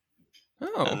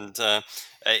 Oh. And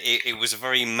it was a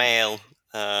very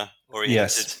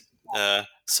male-oriented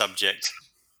subject.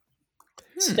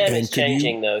 STEM is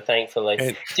changing, though,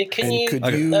 thankfully. Could you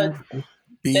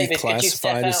be David,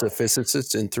 classified as a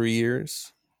physicist in 3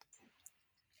 years?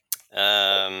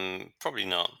 Probably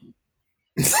not.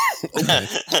 Okay.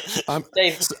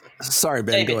 Dave, sorry,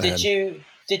 Ben. David, go ahead.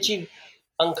 Did you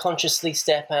unconsciously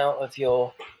step out of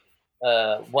your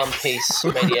one-piece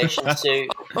radiation suit?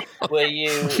 Were you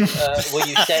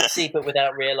sexy but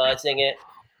without realizing it?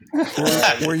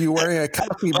 Were you wearing a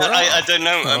cocky bra? I don't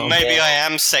know. Maybe I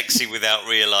am sexy without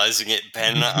realizing it,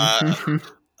 Ben.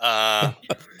 I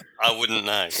wouldn't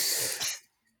know.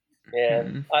 Yeah,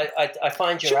 I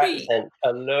find your accent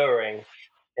alluring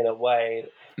in a way.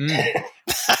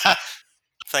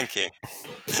 Thank you.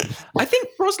 I think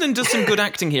Brosnan does some good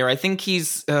acting here. I think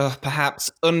he's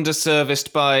perhaps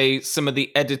underserviced by some of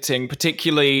the editing,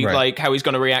 particularly like how he's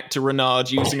going to react to Renard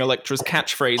using Elektra's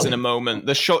catchphrase in a moment.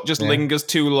 The shot just lingers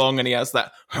too long, and he has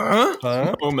that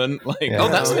moment. Like,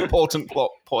 that's an important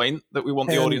plot point that we want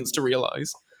the audience to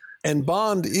realize. And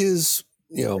Bond is,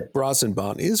 Brosnan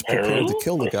Bond is prepared to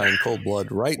kill the guy in cold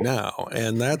blood right now,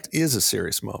 and that is a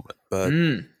serious moment. But.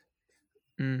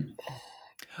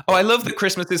 Oh, I love that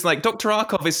Christmas is like, Dr.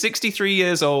 Arkov is 63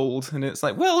 years old, and it's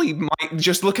like, well, he might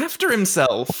just look after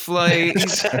himself. Like,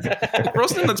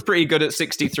 Brosnan looks pretty good at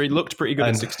 63, looked pretty good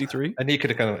at 63. And he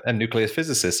could have gone a nuclear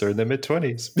physicist or in their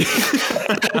mid-20s.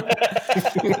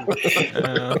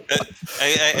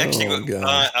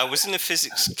 I was in a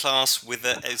physics class with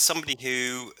somebody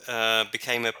who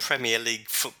became a Premier League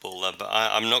footballer, but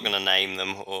I'm not going to name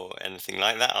them or anything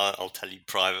like that. I'll tell you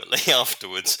privately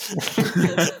afterwards.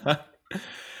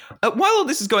 While all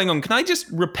this is going on, can I just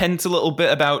repent a little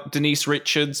bit about Denise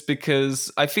Richards?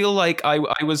 Because I feel like I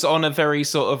was on a very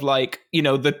sort of like,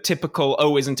 the typical,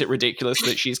 oh, isn't it ridiculous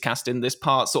that she's cast in this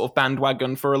part sort of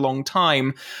bandwagon for a long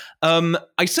time.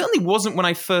 I certainly wasn't when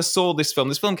I first saw this film.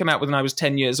 This film came out when I was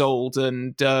 10 years old,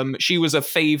 and she was a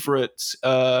favorite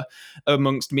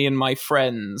amongst me and my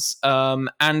friends.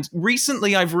 And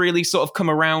recently I've really sort of come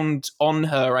around on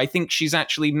her. I think she's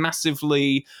actually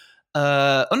massively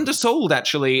undersold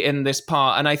actually in this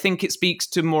part, and I think it speaks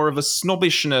to more of a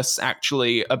snobbishness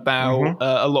actually about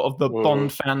a lot of the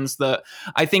Bond fans. That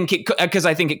I think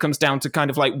it comes down to kind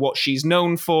of like what she's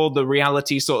known for, the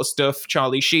reality sort of stuff,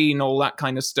 Charlie Sheen, all that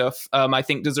kind of stuff. I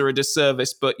think does her a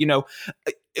disservice, but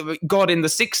God, in the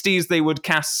 60s, they would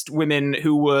cast women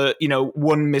who were,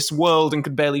 won Miss World and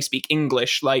could barely speak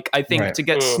English. Like, I think to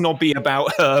get snobby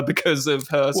about her because of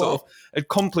her sort of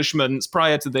accomplishments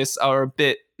prior to this are a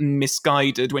bit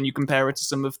misguided when you compare it to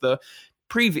some of her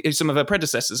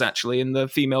predecessors, actually, in the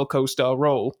female co-star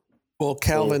role. Well,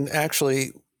 Calvin,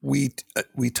 actually, we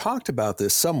talked about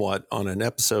this somewhat on an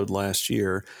episode last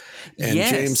year, and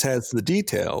James has the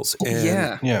details.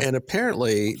 And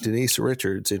apparently Denise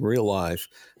Richards in real life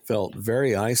felt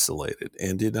very isolated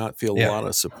and did not feel a lot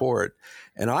of support.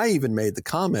 And I even made the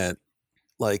comment,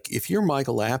 like, if you're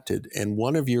Michael Apted and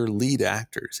one of your lead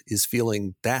actors is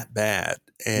feeling that bad,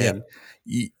 and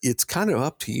it's kind of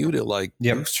up to you to like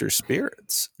boost your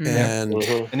spirits. And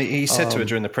he said to her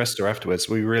during the press tour afterwards,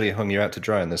 we really hung you out to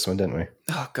dry on this one, didn't we?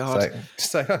 Oh God.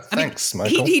 Thanks,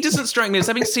 Michael. He doesn't strike me as,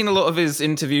 having seen a lot of his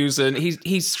interviews, and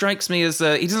he strikes me as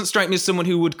he doesn't strike me as someone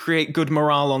who would create good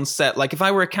morale on set. Like if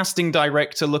I were a casting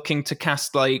director looking to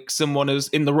cast like someone who's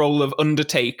in the role of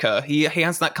Undertaker, he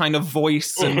has that kind of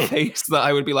voice and face that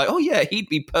I would be like, oh yeah, he'd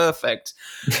be perfect.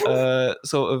 Sort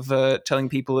of telling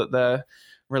people that their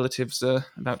relatives are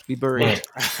about to be buried. And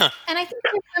I think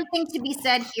there's something to be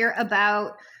said here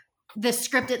about the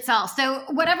script itself. So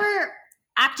whatever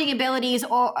acting abilities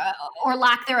or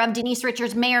lack thereof Denise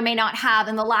Richards may or may not have,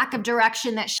 and the lack of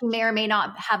direction that she may or may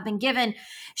not have been given,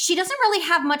 she doesn't really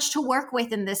have much to work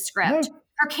with in this script.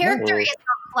 Her character is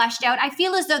not fleshed out. I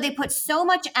feel as though they put so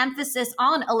much emphasis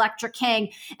on Elektra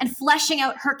King and fleshing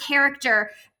out her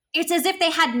character it's as if they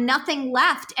had nothing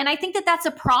left. And I think that that's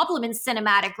a problem in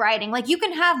cinematic writing. Like, you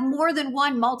can have more than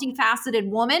one multifaceted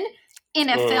woman in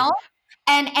a film,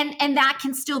 and that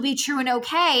can still be true and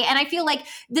okay. And I feel like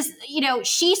this,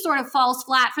 she sort of falls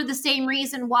flat for the same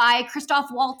reason why Christoph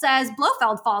Waltz's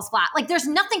Blofeld falls flat. Like, there's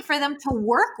nothing for them to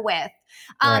work with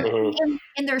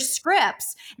in their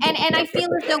scripts. And I feel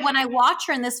as though when I watch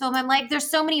her in this film, I'm like,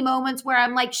 there's so many moments where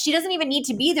I'm like, she doesn't even need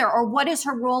to be there, or what is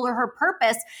her role or her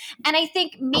purpose? And I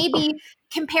think maybe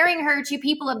comparing her to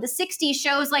people of the 60s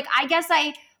shows, like, I guess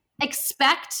I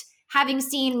expect, having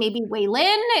seen maybe Wei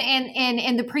Lin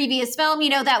in the previous film,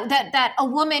 that a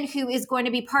woman who is going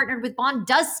to be partnered with Bond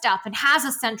does stuff and has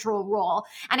a central role.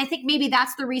 And I think maybe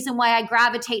that's the reason why I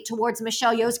gravitate towards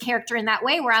Michelle Yeoh's character in that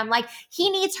way, where I'm like, he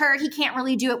needs her. He can't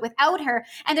really do it without her.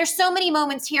 And there's so many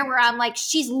moments here where I'm like,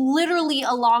 she's literally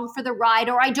along for the ride,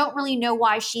 or I don't really know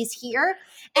why she's here.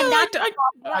 And I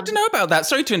don't know about that.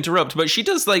 Sorry to interrupt, but she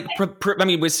does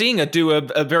we're seeing her do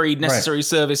a very necessary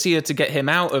service here to get him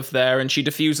out of there, and she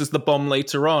defuses the bomb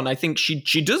later on. I think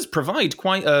she does provide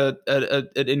quite an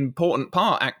important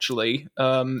part, actually,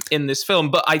 in this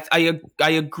film. But I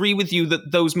agree with you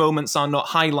that those moments are not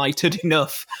highlighted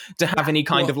enough to have any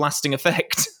kind of lasting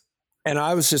effect. And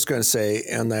I was just going to say,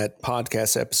 on that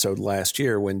podcast episode last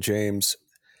year when James...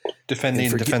 Defend the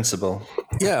Indefensible.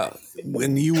 Yeah.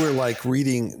 When you were like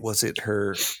reading, was it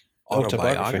her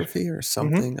autobiography or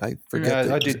something? I forget.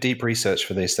 Yeah, I do deep research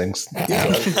for these things. Yeah.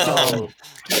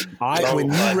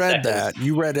 When you read that,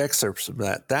 you read excerpts of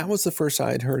that. That was the first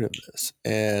I had heard of this.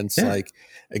 And it's like,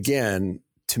 again,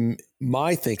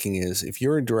 my thinking is, if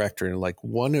you're a director and like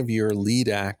one of your lead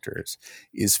actors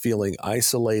is feeling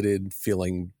isolated,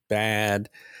 feeling bad,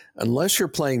 unless you're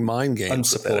playing mind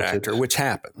games with that actor, which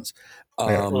happens,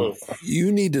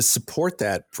 you need to support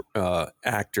that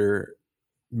actor,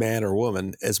 man or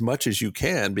woman, as much as you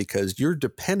can, because you're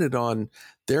dependent on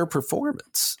their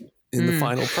performance in the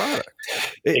final product.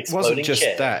 It wasn't just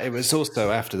that. It was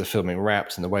also after the filming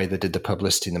wrapped and the way they did the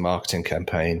publicity and the marketing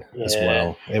campaign as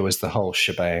well. It was the whole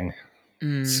shebang.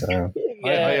 So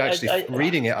I actually,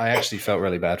 reading it, I actually felt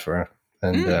really bad for her.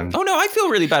 And, oh no, I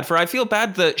feel really bad for her. I feel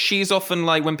bad that she's often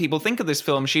like, when people think of this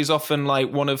film, she's often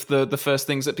like one of the first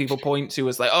things that people point to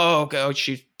as like, oh god,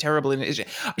 she's terrible in it.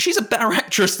 She's a better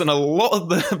actress than a lot of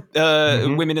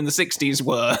the women in the 60s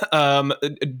were.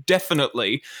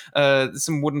 Definitely.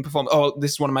 Some wooden performance. Oh,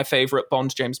 this is one of my favorite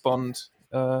James Bond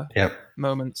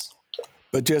moments.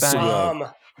 But just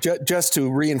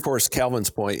to reinforce Calvin's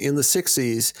point, in the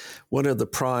 60s, one of the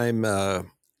prime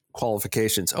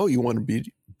qualifications, you want to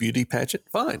be beauty pageant?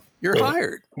 Fine, you're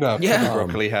hired. Well,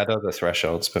 Broccoli had other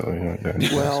thresholds, but we won't go.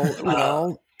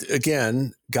 Well,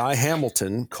 again, Guy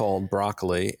Hamilton called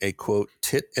Broccoli a quote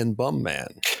tit and bum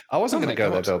man. I wasn't going to go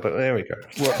there, Bill, but there we go.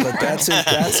 Well, but that's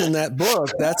in that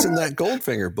book. That's in that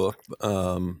Goldfinger book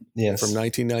from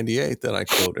 1998 that I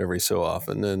quote every so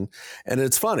often, and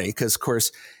it's funny because, of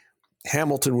course,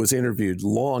 Hamilton was interviewed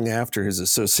long after his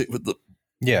association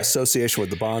with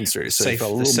the Bond series, so he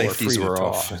felt a little more free to talk.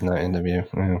 Off in that interview.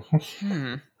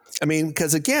 I mean,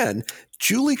 because again,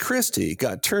 Julie Christie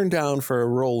got turned down for a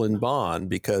role in Bond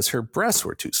because her breasts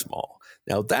were too small.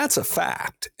 Now that's a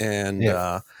fact, and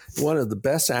one of the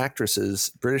best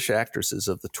British actresses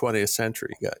of the 20th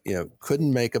century,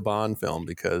 couldn't make a Bond film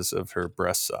because of her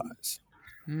breast size.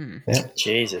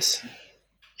 Jesus.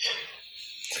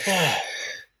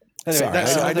 Anyway,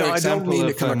 I don't mean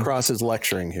to come across as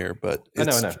lecturing here, but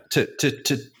no. To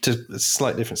a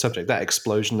slightly different subject, that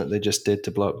explosion that they just did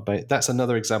to blow up the bait, that's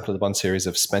another example of the Bond series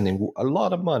of spending a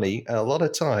lot of money and a lot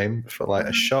of time for like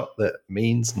a shot that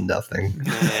means nothing.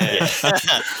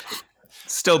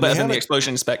 Still better than the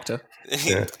Explosion Inspector.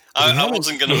 I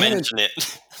wasn't going to mention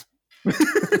it.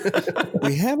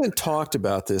 We haven't talked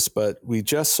about this, but we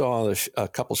just saw a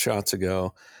couple shots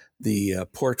ago the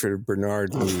portrait of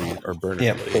Bernard Lee Lee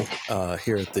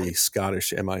here at the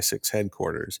Scottish MI6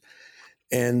 headquarters.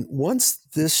 And once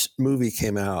this movie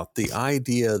came out, the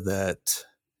idea that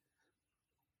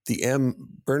the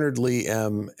Bernard Lee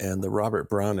M and the Robert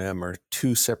Brown M are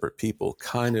two separate people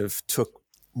kind of took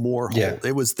more hold.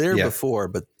 It was there before,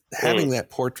 but having that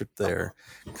portrait there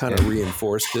kind of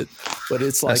reinforced it. But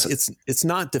it's like it's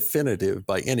not definitive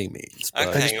by any means. I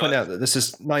just point out that this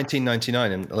is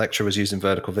 1999 and Elektra was using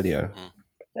vertical video.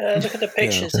 Look at the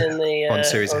pictures in the Bond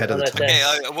series ahead of the time.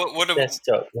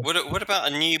 What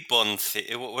about a new Bond?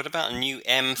 What about a new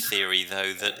M theory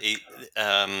though? That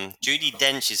Judi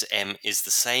Dench's M is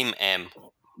the same M.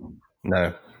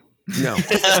 No.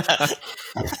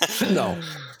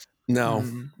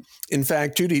 In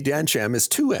fact, Judi Dench M is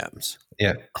two M's.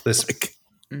 Yeah. This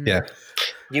Yeah.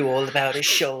 Knew all about his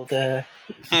shoulder.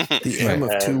 The M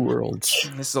of two worlds.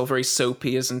 This is all very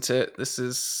soapy, isn't it? This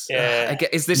is. Yeah.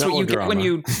 Is this what you get when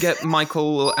you get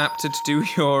Michael Apted to do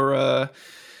your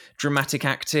dramatic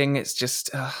acting? It's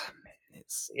just.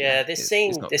 This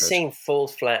scene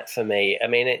falls flat for me. I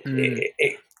mean,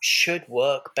 it should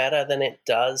work better than it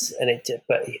does,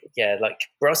 but yeah, like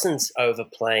Brosnan's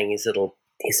overplaying his little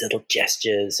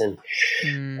gestures and.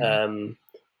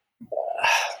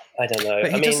 I don't know.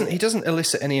 But he doesn't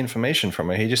elicit any information from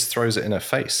her. He just throws it in her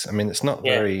face. I mean, it's not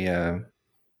very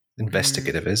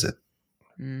investigative, is it?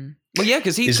 Well, yeah,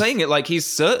 because he's playing it like he's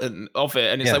certain of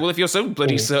it, and it's like, well, if you're so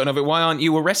bloody certain of it, why aren't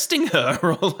you arresting her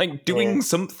or like doing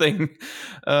something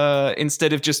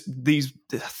instead of just these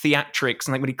theatrics?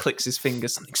 And like when he clicks his finger,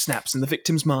 something snaps in the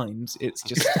victim's mind. It's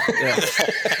just,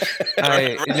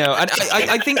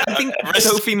 I think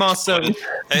Sophie Marceau.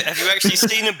 Have you actually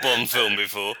seen a Bond film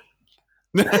before?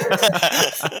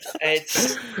 I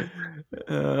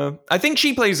think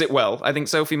she plays it well. I think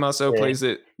Sophie Marceau plays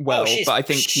it well, but I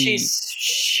think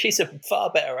she's a far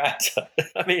better actor.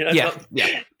 I mean, I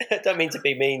don't mean to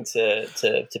be mean to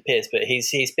Pierce, but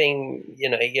he's being,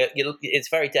 it's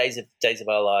very Days of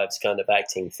Our Lives kind of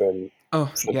acting from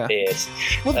Pierce.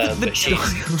 Well,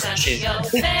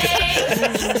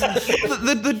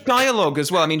 the dialogue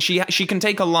as well. I mean, she can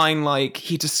take a line like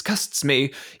 "He disgusts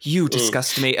me," "You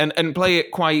disgust me," and play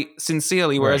it quite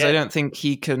sincerely. Whereas I don't think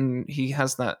he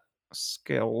has that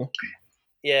skill.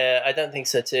 Yeah, I don't think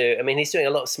so too. I mean, he's doing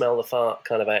a lot of smell the fart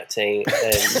kind of acting.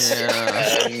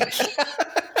 And,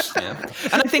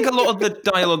 And I think a lot of the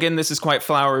dialogue in this is quite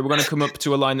flowery. We're going to come up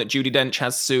to a line that Judi Dench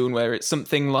has soon where it's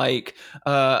something like,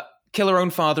 kill her own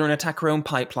father and attack her own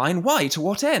pipeline. Why? To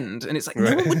what end? And it's like,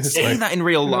 no one would say that in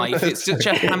real life. It's such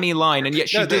a hammy line, and yet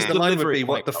she does the line would be,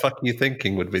 what the fuck are you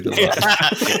thinking, would be the line.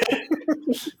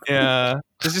 Yeah.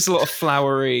 There's just a lot of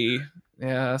flowery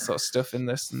sort of stuff in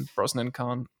this, and Brosnan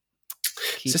can't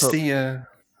keep Is this up. the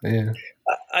end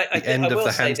of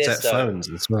the handset phones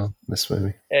as well, this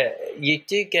movie? You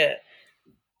do get...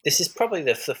 This is probably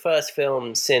the first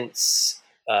film since...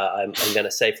 I'm going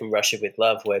to say From Russia with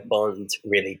Love, where Bond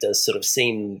really does sort of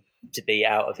seem to be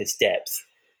out of his depth.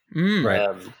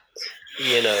 Right.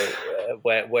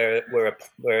 Where a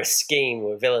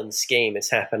villain scheme is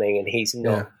happening, and he's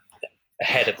not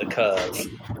ahead of the curve.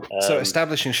 So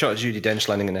establishing shot of Judi Dench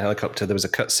landing in a helicopter, there was a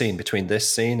cut scene between this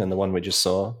scene and the one we just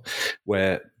saw,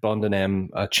 where Bond and M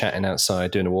are chatting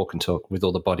outside, doing a walk and talk with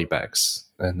all the body bags,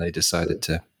 and they decided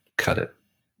to cut it.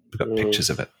 We've got pictures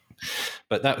of it.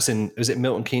 But that was was it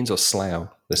Milton Keynes or Slough,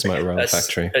 this Motorola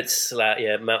factory? It's Slough,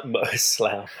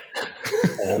 Slough.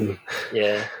 And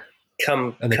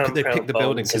they picked the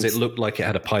building because it looked like it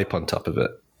had a pipe on top of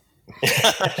it.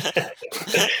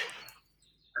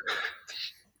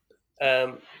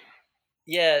 Then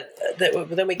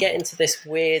we get into this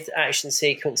weird action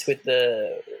sequence with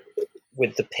the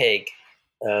pig,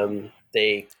 the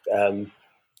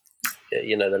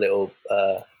little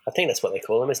I think that's what they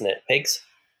call them, isn't it? Pigs.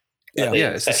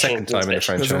 It's the second time in the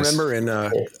franchise. Remember in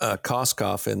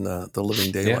Koskov in the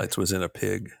Living Daylights was in a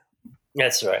pig.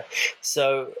 That's right.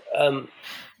 So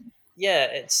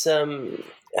it's I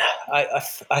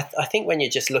think when you're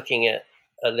just looking at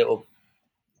a little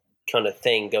kind of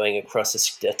thing going across a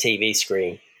TV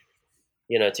screen,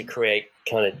 to create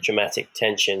kind of dramatic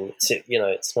tension,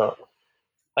 it's not,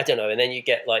 I don't know. And then you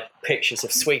get like pictures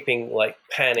of sweeping, like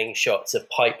panning shots of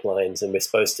pipelines, and we're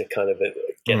supposed to kind of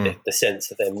get the sense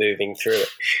that they're moving through it.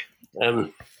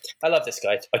 I love this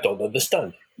guy. I don't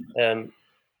understand.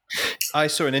 I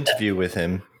saw an interview with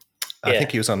him. I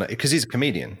think he was on, because he's a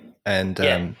comedian, and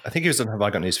I think he was on Have I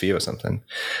Got News for You or something.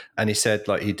 And he said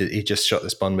like he just shot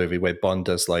this Bond movie where Bond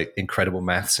does like incredible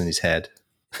maths in his head.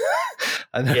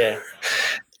 And he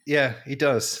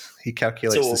does. He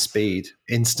calculates the speed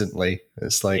instantly.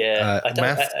 It's like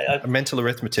mental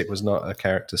arithmetic was not a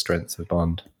character strength of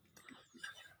Bond.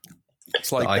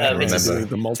 It's like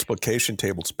the multiplication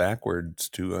tables backwards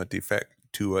to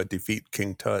defeat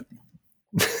King Tut.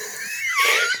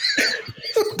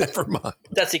 Never mind.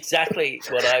 That's exactly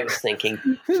what I was thinking,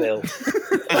 Phil.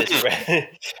 That's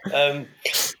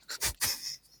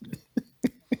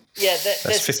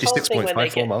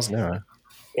 56.54 miles an hour.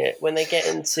 Yeah, when they get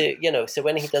into, so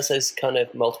when he does those kind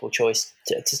of multiple choice,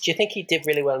 do you think he did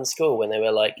really well in school when they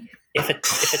were like, if a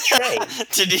train...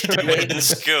 Did he do it in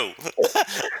school?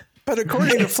 But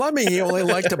according to Fleming, he only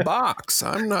liked a box.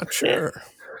 I'm not sure.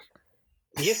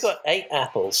 Yeah. You've got 8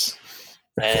 apples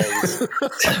and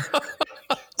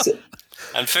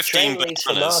 15 leaves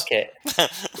the market.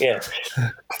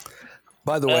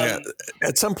 By the way,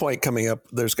 at some point coming up,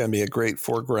 there's going to be a great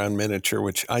foreground miniature,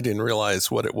 which I didn't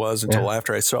realize what it was until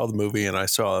after I saw the movie and I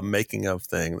saw a making of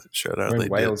thing that showed how they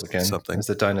Wales did again. something. It's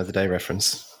the Dine of the Day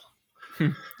reference.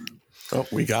 Oh,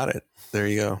 we got it. There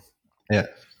you go. Yeah.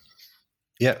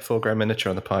 Yeah, foreground miniature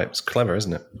on the pipe. It's clever,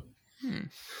 isn't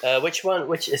it? Which one?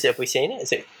 Which is it? Have we seen it?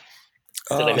 Is it?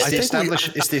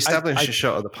 It's the established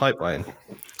shot of the pipeline.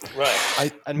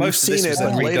 Right. And we've most of this seen was it,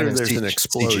 then but redone later as there's an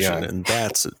explosion, CGI. and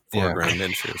that's a foreground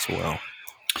miniature as well.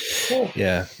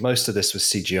 Yeah, most of this was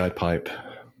CGI pipe.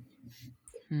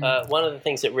 One of the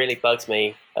things that really bugs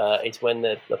me is when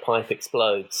the pipe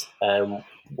explodes.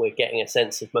 We're getting a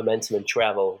sense of momentum and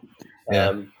travel.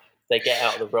 They get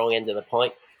out of the wrong end of the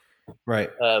pipe. Right.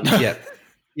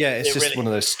 Yeah, it's just one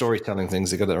of those storytelling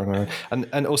things. They got it wrong.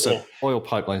 And also, oil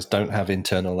pipelines don't have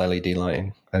internal LED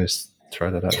lighting. I just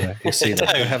throw that out there. You'll see them.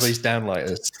 They have these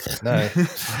downlighters. No.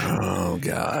 Oh,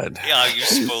 God. Yeah, you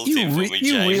spoiled it for me, James.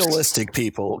 You realistic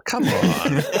people. Come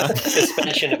on.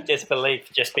 Suspension of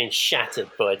disbelief just been shattered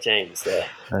by James there.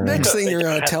 Next thing you're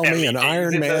going to tell me an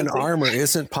Iron Man armor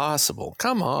isn't possible.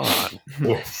 Come on.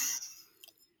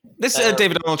 This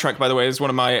David Arnold track, by the way, is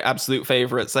one of my absolute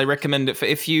favorites. I recommend it for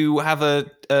if you have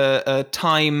a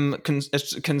time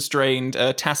constrained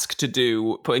task to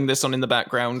do. Putting this on in the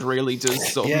background really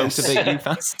does sort of motivate you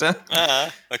faster.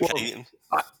 Okay.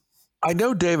 Well, I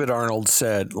know David Arnold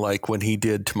said, like, when he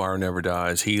did Tomorrow Never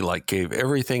Dies, he like gave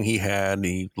everything he had. And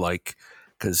he like,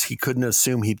 because he couldn't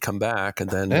assume he'd come back. And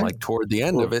then like toward the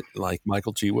end of it, like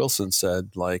Michael G. Wilson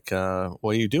said, like,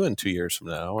 what are you doing 2 years from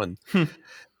now? And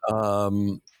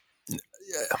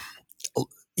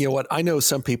you know what? I know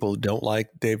some people don't like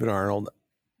David Arnold.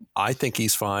 I think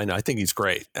he's fine. I think he's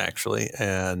great, actually.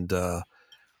 And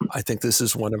I think this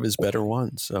is one of his better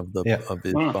ones of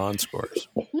his Bond scores.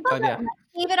 People don't like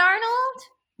David Arnold?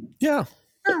 Yeah.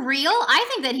 For real? I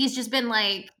think that he's just been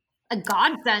like a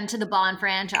godsend to the Bond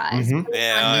franchise. Mm-hmm.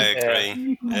 Yeah, I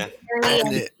agree.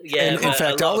 In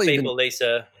fact, a lot of people,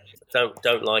 Lisa,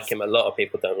 don't like him. A lot of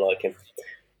people don't like him.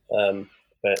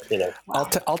 But, you know,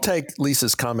 I'll take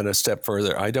Lisa's comment a step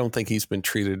further. I don't think he's been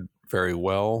treated very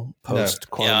well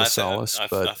post Quantum of Solace. I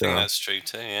think that's true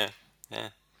too. Yeah.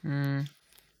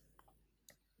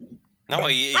 No,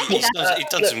 he's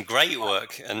done some great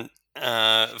work, and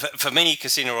for me,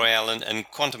 Casino Royale and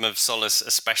Quantum of Solace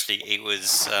especially, it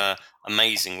was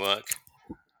amazing work.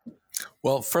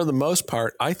 Well, for the most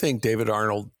part, I think David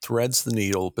Arnold threads the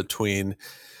needle between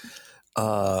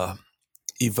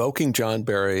evoking John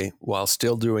Barry while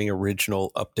still doing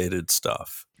original updated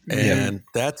stuff. And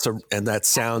that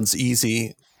sounds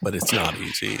easy, but it's not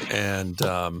easy. And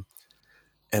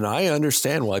I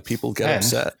understand why people get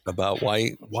upset about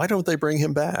why don't they bring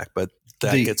him back? But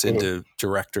that gets into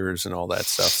directors and all that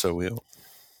stuff. So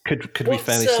could we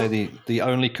fairly say the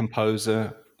only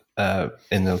composer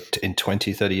in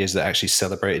 20, 30 years that actually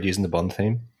celebrated using the Bond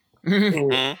theme?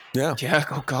 Yeah.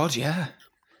 Oh God, yeah.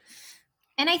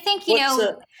 And I think,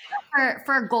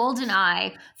 for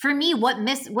GoldenEye, for me,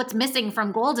 what's missing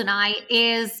from GoldenEye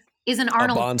is an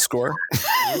Arnold Bond score.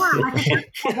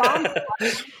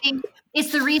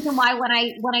 It's the reason why when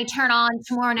I turn on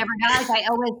Tomorrow Never Dies, I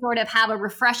always sort of have a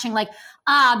refreshing, like,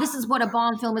 this is what a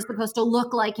Bond film is supposed to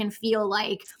look like and feel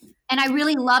like. And I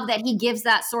really love that he gives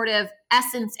that sort of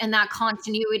essence and that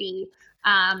continuity.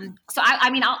 So I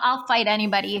mean, I'll fight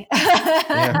anybody.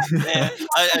 I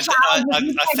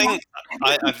think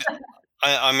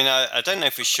I don't know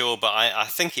for sure, but I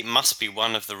think it must be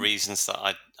one of the reasons that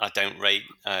I don't rate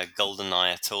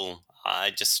GoldenEye at all. I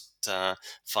just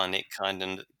find it kind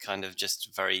of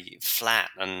just very flat,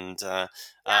 and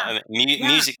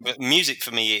music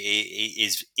for me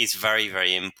is very,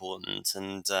 very important.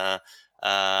 And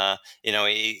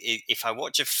if I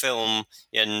watch a film,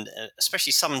 and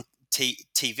especially some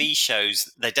TV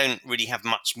shows, they don't really have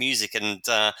much music, and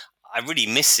I really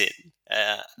miss it.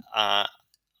 I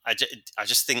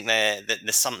just think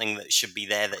there's something that should be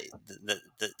there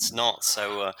that's not.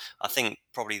 So I think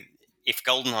probably if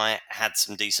GoldenEye had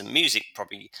some decent music,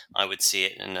 probably I would see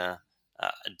it in a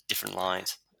different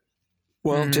light.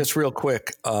 Well, just real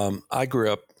quick, I grew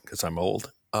up, because I'm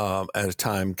old, at a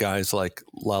time guys like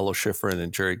Lalo Schifrin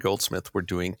and Jerry Goldsmith were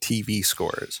doing TV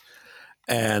scores.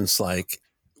 And it's like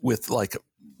with like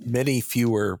many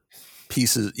fewer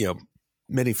pieces,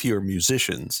 many fewer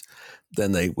musicians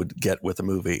than they would get with a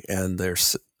movie, and their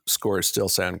scores still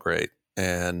sound great.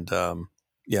 And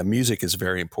music is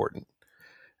very important.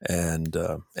 And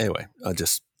anyway, I'll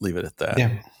just leave it at that.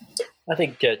 Yeah. I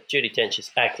think Judi Dench is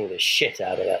acting the shit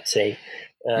out of that scene.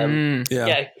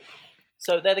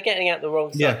 So they're getting out the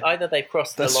wrong side. Yeah. Either they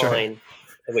crossed the line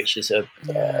which is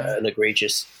an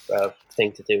egregious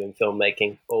thing to do in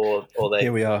filmmaking, or they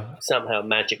Here we are. somehow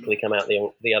magically come out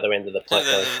the other end of the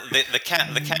pipeline.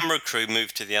 The camera crew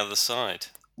moved to the other side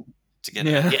to get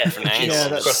Yeah. a different angle. Yeah,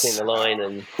 that's- crossing the line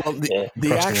and Well, the Crossing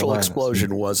the actual line.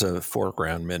 explosion was a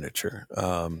foreground miniature.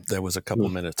 That was a couple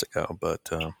minutes ago, but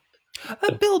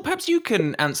Bill, perhaps you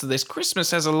can answer this.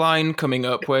 Christmas has a line coming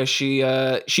up where she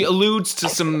alludes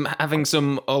to having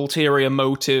some ulterior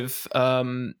motive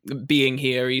being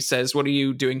here. He says, "What are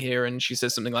you doing here?" And she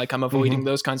says something like, "I'm avoiding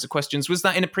those kinds of questions." Was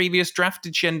that in a previous draft?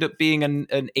 Did she end up being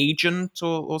an agent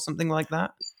or something like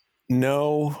that?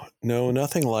 no,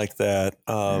 nothing like that.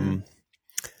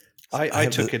 I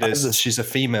took it as she's a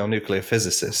female nuclear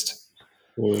physicist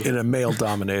In a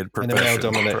male-dominated in profession. a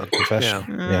male-dominated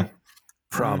profession. Yeah.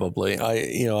 Probably.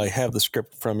 I have the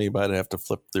script from me, but I have to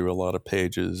flip through a lot of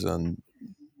pages and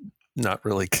not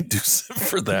really conducive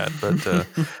for that. But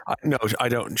no, I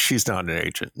don't. She's not an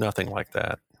agent. Nothing like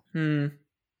that.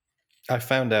 I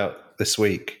found out this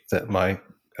week that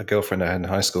a girlfriend I had in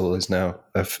high school is now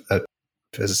a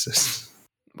physicist.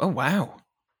 Oh, wow.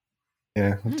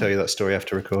 Yeah, I'll tell you that story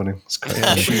after recording. It's quite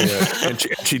And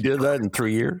she did that in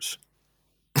 3 years.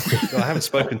 Well, I haven't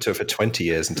spoken to her for 20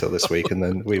 years until this week, and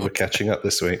then we were catching up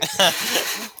this week.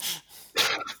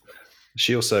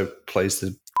 She also plays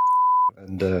the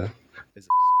and is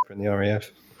in the RAF.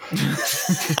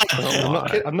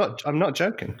 I'm not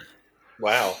joking.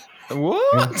 wow,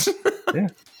 What? Yeah.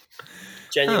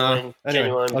 genuine, Anyway,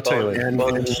 genuine. I'll tell you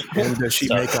Bond- later. And does she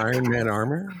make Iron Man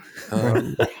armor?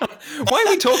 Why are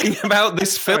we talking about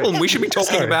this film? We should be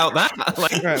talking Sorry. about that.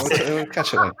 Like, Right, we'll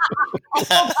catch it later. A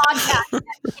whole podcast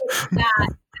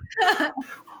that.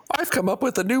 I've come up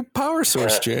with a new power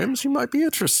source, James. You might be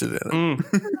interested in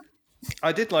it.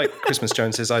 I did like Christmas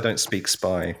Jones's "I don't speak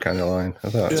spy" kind of line. I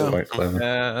thought that was quite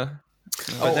clever.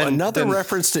 Another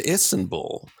reference to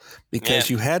Istanbul, because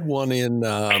Yeah. you had one in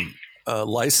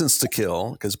License to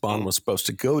Kill, because Bond was supposed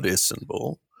to go to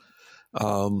Istanbul.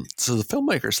 So the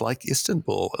filmmakers like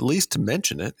Istanbul, at least to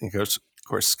mention it. And of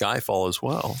course, Skyfall as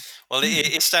well. Well,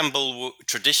 Istanbul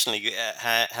traditionally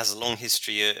has a long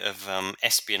history of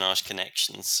espionage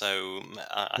connections, so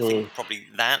I think probably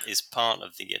that is part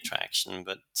of the attraction.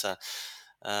 But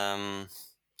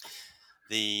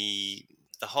the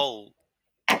whole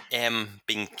M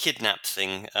being kidnapped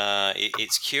thing,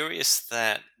 it's curious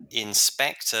that in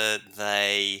Spectre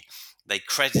they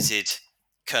credited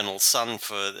Colonel Sun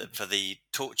for the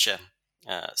torture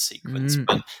sequence,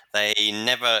 but they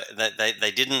never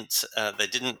they didn't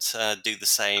do the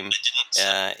same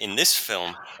in this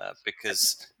film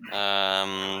because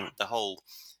the whole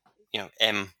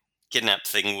M kidnap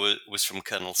thing was from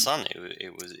Colonel Sun.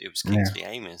 It was Kingsley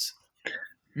Amis.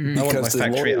 I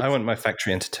want my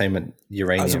factory entertainment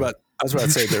uranium. I was about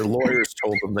to say their lawyers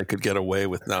told them they could get away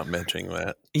with not mentioning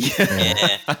that.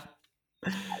 Yeah.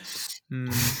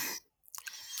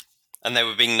 And they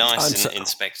were being nice in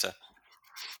Spectre.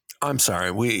 I'm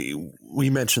sorry. We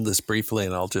mentioned this briefly,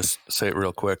 and I'll just say it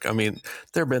real quick. I mean,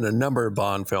 there have been a number of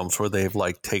Bond films where they've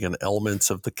like taken elements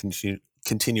of the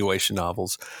continuation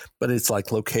novels, but it's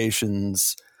like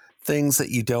locations, things that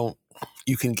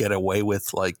you can get away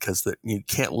with, like because you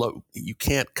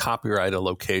can't copyright a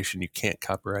location, you can't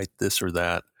copyright this or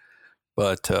that.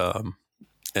 But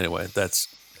anyway, that's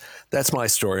my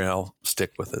story. I'll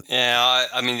stick with it. Yeah,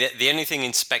 I mean, the only thing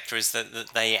in Spectre is that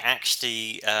they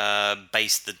actually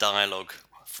based the dialogue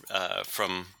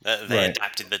from. They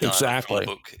adapted the dialogue from the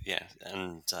book. Yeah,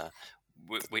 and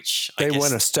which I guess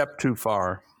went a step too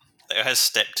far. They went a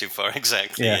step too far,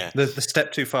 exactly. Yeah. The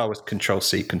step too far was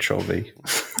Control-C, Control-V.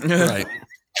 Right.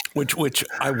 Which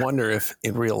I wonder if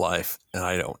in real life, and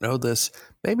I don't know this,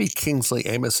 maybe Kingsley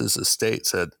Amis's estate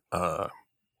said,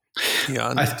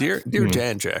 dear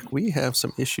Jan Jack, we have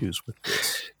some issues with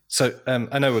this. So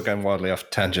I know we're going wildly off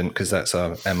tangent because that's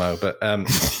our MO, but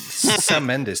Sam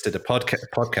Mendes did a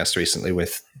podcast recently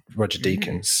with Roger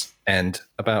Deakins, and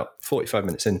about 45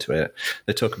 minutes into it,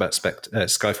 they talk about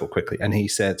Skyfall quickly, and he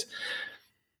said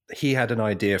he had an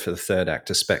idea for the third act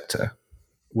of Spectre,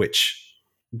 which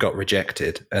got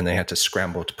rejected, and they had to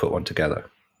scramble to put one together.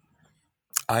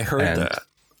 I heard that.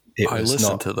 I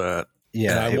listened to that.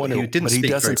 Yeah, and I wonder, but he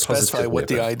doesn't specify what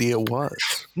the idea was.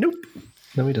 Nope.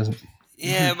 No, he doesn't.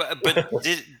 Yeah, but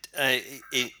did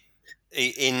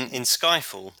in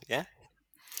Skyfall, yeah?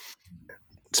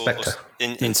 Spectre.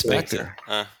 In Spectre.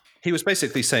 He was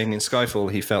basically saying in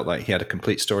Skyfall he felt like he had a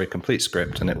complete story, complete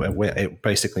script, and it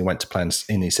basically went to plans.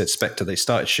 And he said Spectre, they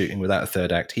started shooting without a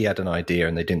third act. He had an idea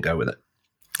and they didn't go with it.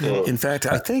 In fact,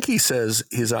 I think he says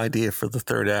his idea for the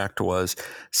third act was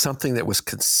something that was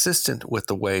consistent with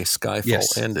the way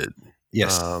Skyfall ended.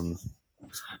 Yes.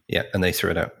 Yeah, and they threw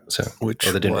it out. So Which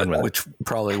or they didn't run with it. which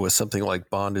probably was something like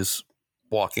Bond is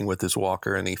walking with his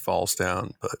walker and he falls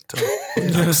down. But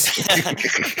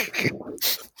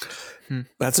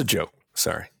that's a joke.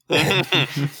 Sorry.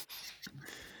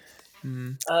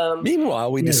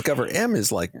 Meanwhile, we discover M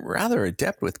is like rather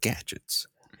adept with gadgets.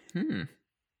 Well,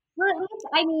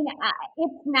 I mean,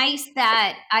 it's nice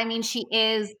that she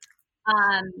is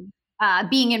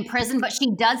being in prison, but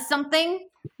she does something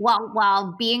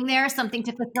while being there, something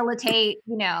to facilitate,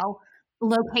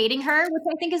 locating her, which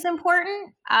I think is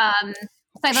important.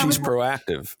 She's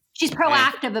proactive. She's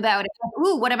proactive about it. Like,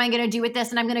 ooh, what am I going to do with this?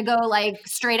 And I'm going to go like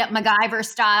straight up MacGyver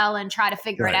style and try to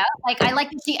figure it out. Like, I like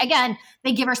to see, again,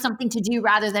 they give her something to do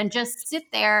rather than just sit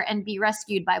there and be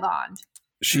rescued by Bond.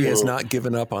 She has not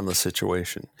given up on the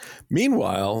situation.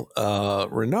 Meanwhile,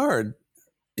 Renard,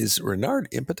 is Renard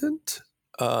impotent?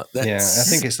 I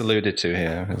think it's alluded to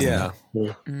here. Yeah.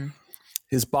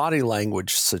 His body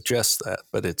language suggests that,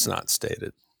 but it's not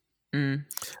stated. I'm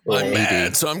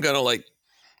mad, so I'm going to like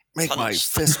make my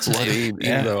fist bloody,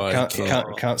 even though I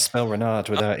can't spell Renard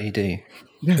without ED.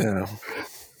 Yeah.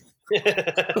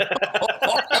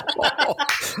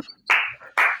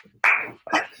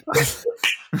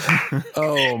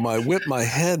 Oh, I whipped my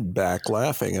head back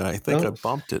laughing, and I think I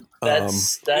bumped it.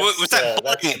 Was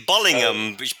that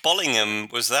Bollingham? Which Bollingham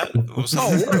was that? What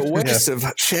a waste of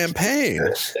champagne!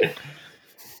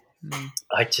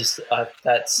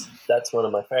 That's one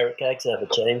of my favorite gags ever,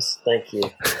 James. Thank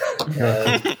you.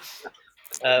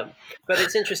 But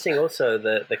it's interesting also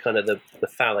the kind of the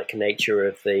phallic nature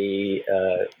of the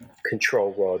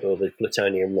control rod or the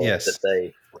plutonium rod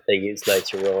that they use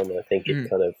later on. I think it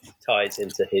kind of ties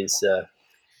into his.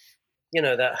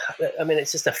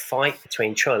 It's just a fight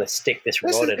between trying to stick this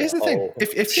rod in a hole.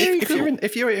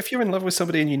 If you're in love with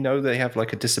somebody and you know they have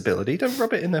like a disability, don't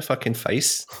rub it in their fucking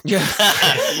face. Yeah,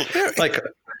 like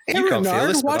you can't feel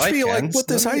this, but watch me I can. put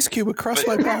this ice cube across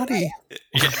my body.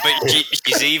 But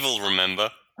she's evil, remember?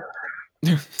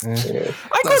 I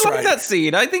quite like that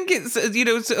scene. I think it's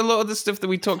it's a lot of the stuff that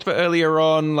we talked about earlier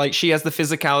on. Like she has the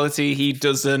physicality, he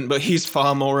doesn't, but he's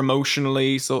far more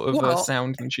emotionally sort of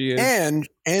sound than she is.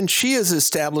 And she is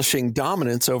establishing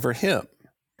dominance over him.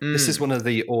 This is one of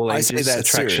the all ages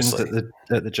attractions at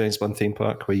the James Bond theme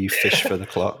park where you fish for the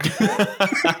clock.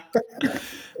 I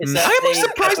am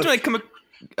surprised when I come.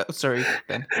 Sorry,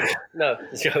 Ben. No,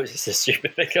 it was just a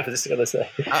stupid thing I was just going to say.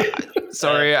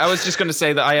 Sorry, I was just going to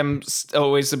say that I am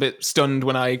always a bit stunned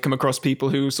when I come across people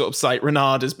who sort of cite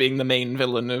Renard as being the main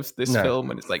villain of this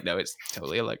film, and it's like, no, it's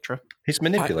totally Elektra. He's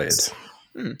manipulated.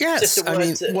 Yes,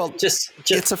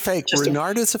 it's a fake.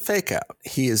 Renard is a fake out.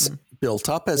 He is built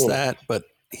up as that, but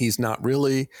he's not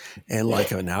really. And like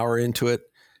an hour into it,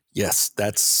 yes,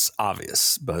 that's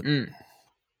obvious. But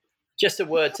just a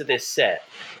word to this set.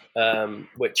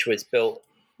 Which was built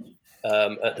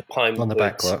at the Pinewood on the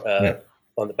back lot,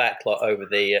 on the back lot over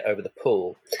the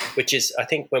pool, which is I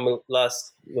think when we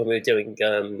were doing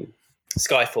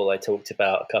Skyfall, I talked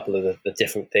about a couple of the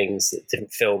different things,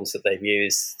 different films that they've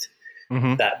used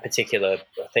that particular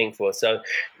thing for. So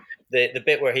the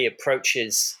bit where he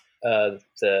approaches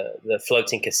the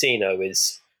floating casino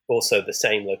is also the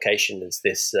same location as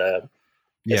this as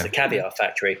the Caviar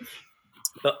Factory.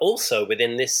 But also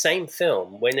within this same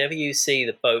film, whenever you see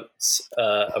the boats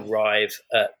arrive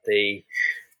at the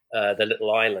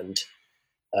little island,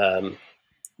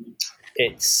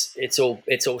 it's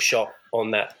all shot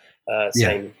on that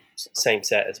same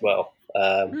set as well,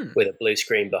 with a blue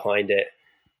screen behind it.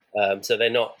 So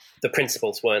the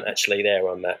principals weren't actually there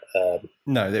on that.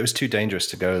 No, it was too dangerous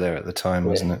to go there at the time,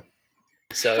 wasn't it?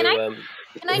 So.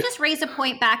 Can I just raise a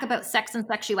point back about sex and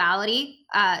sexuality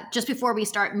just before we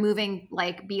start moving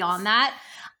like beyond that?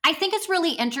 I think it's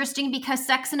really interesting because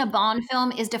sex in a Bond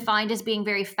film is defined as being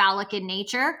very phallic in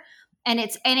nature. And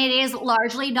it is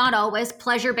largely, not always,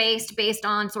 pleasure-based, based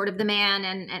on sort of the man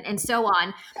and so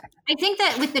on. I think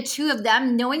that with the two of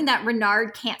them, knowing that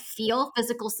Renard can't feel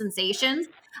physical sensations,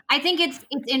 I think it's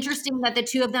interesting that the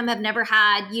two of them have never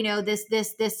had,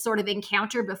 this sort of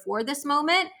encounter before this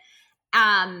moment.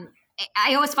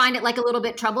 I always find it like a little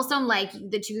bit troublesome, like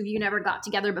the two of you never got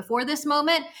together before this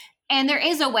moment. And there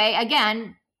is a way,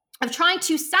 again, of trying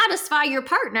to satisfy your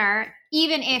partner,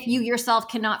 even if you yourself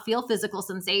cannot feel physical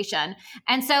sensation.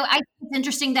 And so I think it's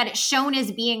interesting that it's shown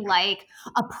as being like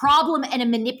a problem and a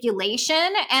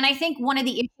manipulation. And I think one of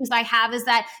the issues I have is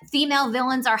that female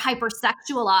villains are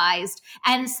hypersexualized.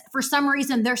 And for some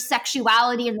reason, their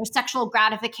sexuality and their sexual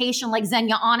gratification, like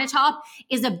Xenia Onatopp,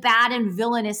 is a bad and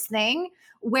villainous thing.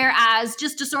 Whereas,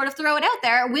 just to sort of throw it out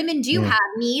there, women do have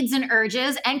needs and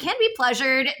urges and can be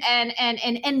pleasured and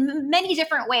in many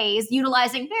different ways,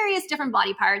 utilizing various different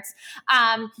body parts.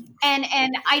 And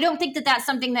I don't think that that's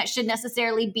something that should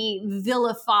necessarily be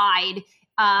vilified in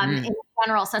a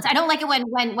general sense. I don't like it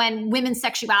when women's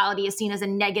sexuality is seen as a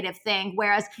negative thing,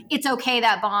 whereas it's okay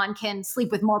that Bond can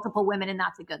sleep with multiple women and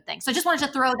that's a good thing. So I just wanted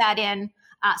to throw that in.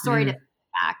 Sorry to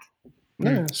back.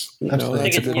 Yes, I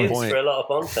think it's news for a lot of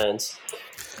Bond fans.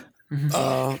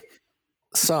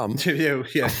 Some. Yeah.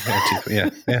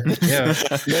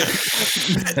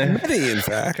 Many, in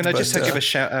fact. Can I just give a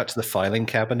shout out to the filing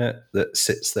cabinet that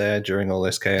sits there during all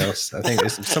this chaos? I think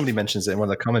somebody mentions it in one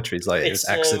of the commentaries, like it was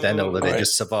accidental that it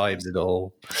just survives it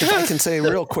all. If I can say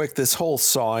real quick, this whole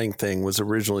sawing thing was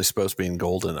originally supposed to be in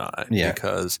GoldenEye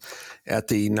because at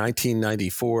the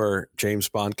 1994 James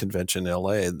Bond convention in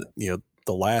LA,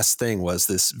 the last thing was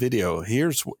this video.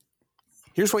 Here's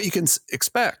what you can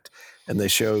expect, and they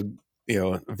showed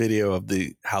a video of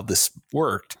how this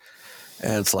worked,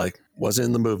 and it's like wasn't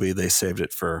in the movie. They saved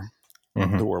it for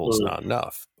The World Is Not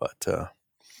Enough, but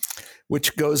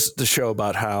which goes to show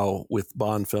about how with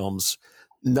Bond films,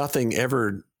 nothing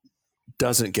ever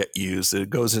doesn't get used. It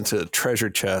goes into a treasure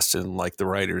chest, and like the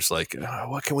writer's like,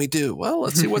 what can we do? Well,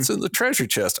 let's see what's in the treasure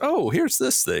chest. Oh, here's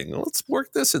this thing. Let's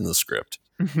work this in the script.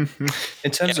 In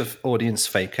terms of audience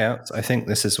fake outs, I think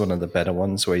this is one of the better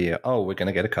ones where we're going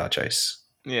to get a car chase.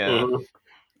 Yeah,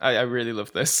 I really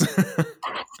love this.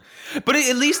 But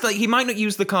at least he might not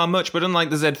use the car much, but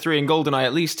unlike the Z3 and GoldenEye,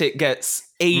 at least it gets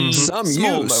a Some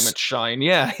small use. moment shine.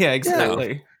 Yeah,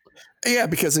 exactly. Yeah,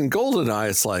 because in GoldenEye,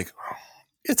 it's like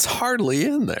it's hardly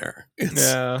in there.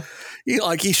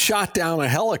 He shot down a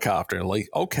helicopter. Like,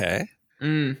 okay.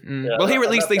 Well, here at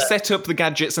least they set up the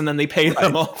gadgets and then they pay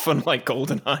them off, unlike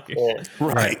GoldenEye.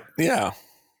 Right. Yeah.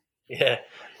 Yeah.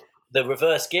 The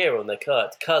reverse gear on the car.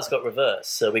 The car's got reverse,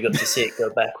 so we got to see it go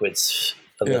backwards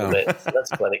a little bit. So that's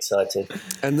quite exciting.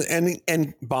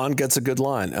 And Bond gets a good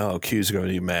line. Oh, Q's going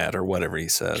to be mad or whatever he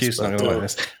says. Q's not going to like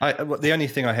this. The only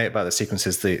thing I hate about the sequence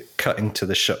is the cutting to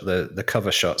the shot, the cover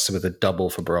shots with a double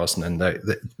for Brosnan.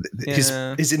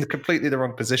 He's in completely the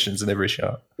wrong positions in every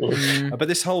shot. But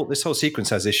this whole sequence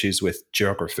has issues with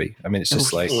geography. I mean, it's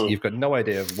just you've got no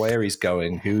idea of where he's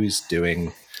going, who he's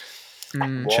doing.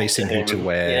 Chasing who to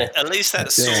where. Yeah. At least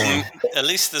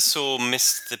the saw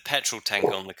missed the petrol tank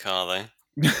on the car, though.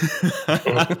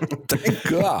 Thank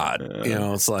God.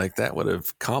 It's like that would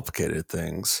have complicated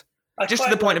things. Just to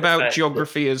the point about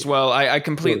geography as well, I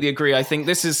completely agree. I think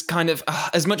this is kind of,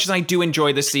 as much as I do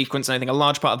enjoy this sequence, and I think a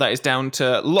large part of that is down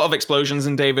to a lot of explosions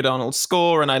and David Arnold's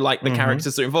score, and I like the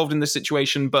characters that are involved in this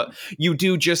situation, but you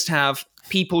do just have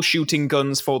people shooting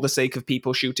guns for the sake of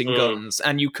people shooting guns,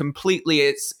 and you completely,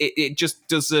 it just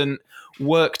doesn't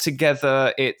work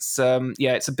together. It's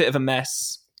it's a bit of a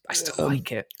mess. I still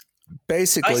like it.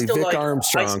 Basically, Vic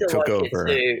Armstrong took over.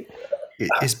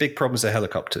 His big problems are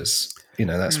helicopters.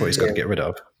 That's what he's got to get rid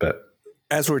of. But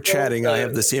as we're chatting, I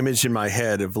have this image in my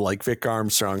head of like Vic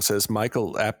Armstrong says,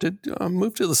 Michael Apted,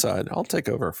 move to the side. I'll take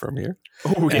over from here.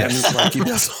 Oh, yes. And like he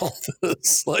does all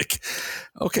this. Like,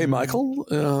 okay, Michael,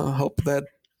 hope that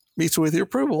meets with your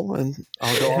approval. And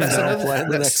I'll go off and plan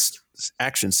the next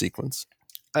action sequence.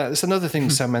 That's another thing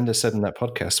Sam Mendes said in that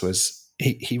podcast was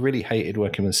he really hated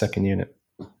working with the second unit.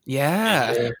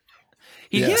 Yeah.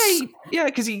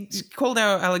 Because he called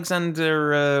out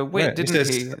Alexander Witt, didn't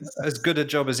he? As good a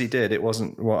job as he did, it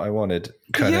wasn't what I wanted.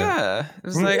 It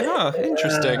was like,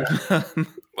 interesting.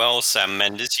 Well, Sam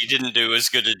Mendes, you didn't do as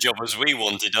good a job as we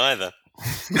wanted either.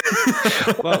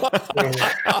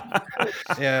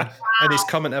 And his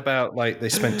comment about they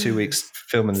spent 2 weeks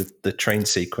filming the train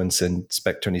sequence in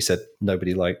Spectre, and he said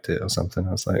nobody liked it or something.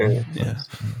 I was like,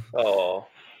 Oh.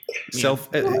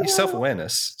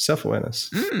 Self-awareness.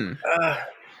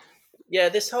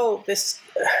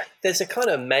 There's a kind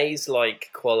of maze-like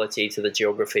quality to the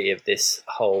geography of this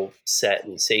whole set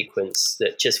and sequence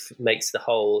that just makes the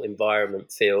whole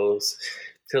environment feels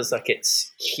like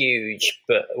it's huge,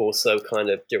 but also kind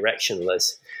of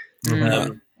directionless.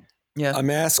 I'm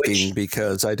asking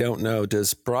because I don't know.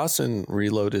 Does Brosnan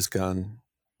reload his gun?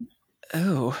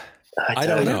 Oh, I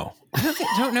don't know.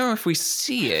 I don't know if we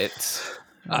see it.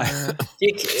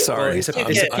 Sorry, it's a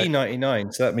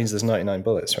P99, so that means there's 99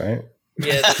 bullets, right?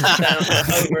 Yeah,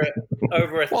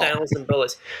 over 1,000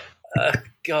 bullets.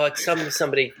 God,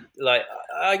 somebody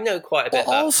I know quite a bit.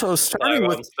 Well, also starting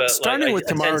with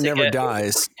Tomorrow Never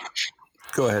Dies.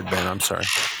 Go ahead, Ben. I'm sorry.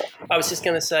 I was just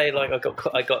going to say, I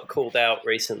got called out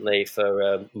recently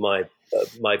for my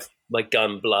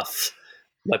gun bluff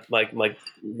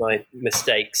my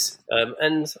mistakes.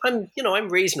 And I'm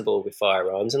reasonable with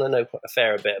firearms, and I know quite a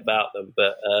fair bit about them.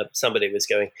 But somebody was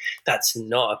going, "That's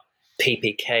not a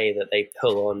PPK that they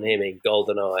pull on him in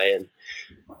GoldenEye," and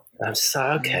I'm just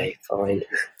like, "Okay, fine."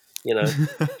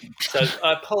 So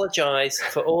I apologize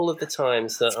for all of the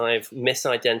times that I've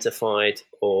misidentified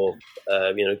or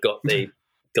got the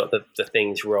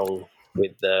things wrong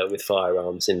with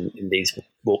firearms in these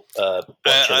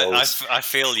I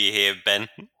feel you here, Ben.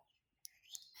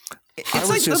 It's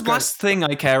like the last thing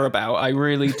I care about. I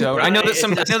really don't. I know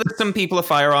that some people are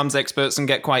firearms experts and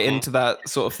get quite into that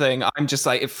sort of thing. I'm just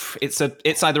like, if it's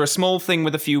either a small thing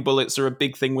with a few bullets or a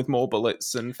big thing with more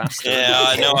bullets and faster. Yeah,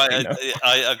 I know.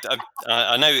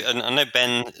 I know.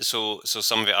 Ben saw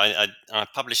some of it. I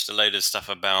published a load of stuff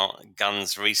about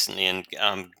guns recently, and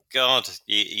God,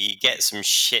 you get some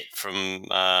shit from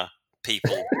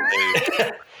people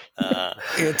who.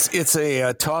 It's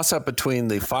a toss up between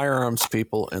the firearms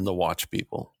people and the watch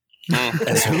people.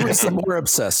 As who is the more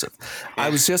obsessive? I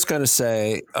was just going to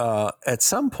say, at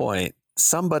some point,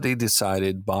 somebody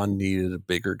decided Bond needed a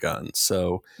bigger gun.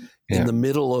 So in the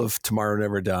middle of Tomorrow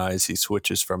Never Dies, he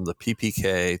switches from the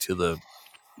PPK to the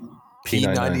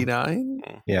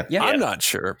P99. Yeah. I'm not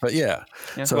sure, but yeah.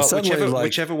 So well, suddenly,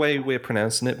 whichever way we're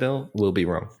pronouncing it, Bill, will be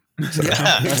wrong. So.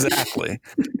 Yeah, exactly.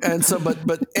 And so,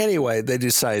 but anyway, they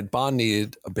decided Bond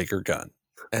needed a bigger gun,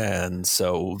 and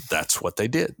so that's what they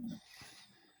did.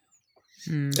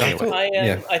 Anyway,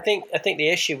 I think the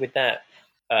issue with that,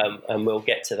 and we'll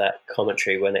get to that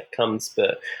commentary when it comes,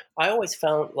 but I always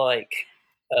felt like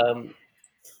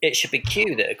it should be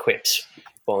Q that equips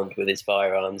Bond with his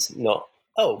firearms, not.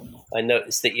 Oh, I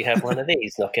noticed that you have one of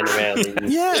these knocking around in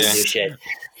your shed.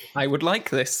 I would like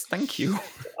this. Thank you.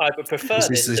 I would prefer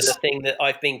this to the thing that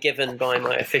I've been given by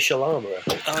my official armourer.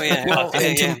 Oh,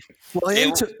 yeah.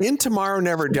 In Tomorrow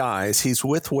Never Dies, he's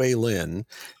with Wei Lin,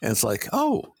 and it's like,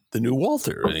 oh, the new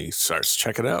Walther. And he starts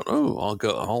checking it out. Oh,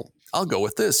 I'll go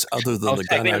with this, other than the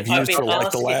gun I've used for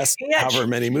like the last however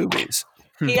many movies.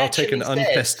 I'll take an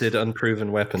untested,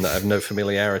 unproven weapon that I have no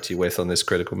familiarity with on this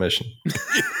critical mission.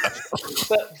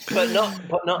 But not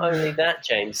only that,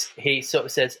 James. He sort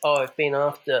of says, "Oh, I've been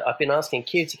asking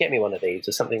Q to get me one of these,"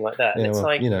 or something like that. And it's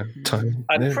like, time.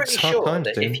 I'm pretty sure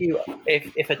that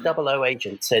if a 00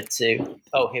 agent said to,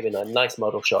 "Oh, here we go, nice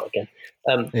model shot again."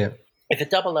 If a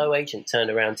 00 agent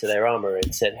turned around to their armourer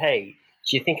and said, "Hey,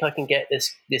 do you think I can get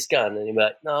this gun?" And he'd be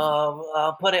like, "No,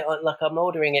 I'll put it on, like I'm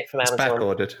ordering it from Amazon. It's back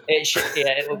ordered.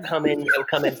 It will come in. It will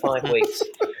come in 5 weeks."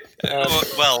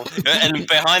 Well, and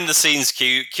behind the scenes,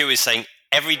 Q is saying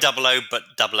every 00 but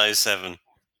 007.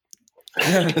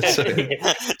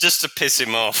 Just to piss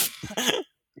him off.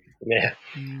 Yeah.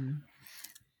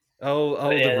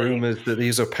 The rumors that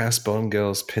these are past Bond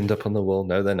girls pinned up on the wall.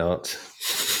 No, they're not.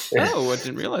 Oh, I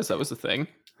didn't realize that was a thing.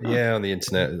 Yeah, on the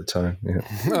internet at the time. Yeah.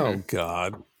 Oh,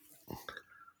 God.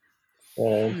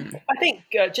 I think,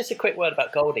 just a quick word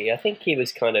about Goldie. I think he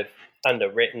was kind of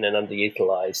underwritten and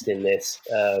underutilized in this.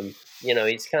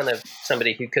 He's kind of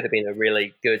somebody who could have been a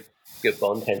really good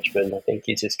Bond henchman. I think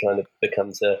he just kind of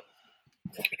becomes a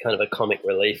comic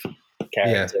relief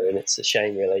character, and it's a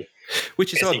shame, really.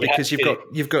 Which is odd because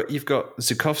you've got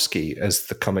Zukovsky as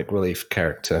the comic relief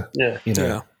character. Yeah.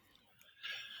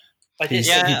 I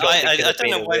don't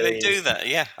know why they do that.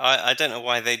 Yeah, I don't know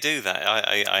why they do that.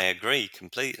 I agree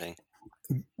completely.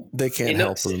 They can't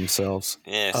help themselves.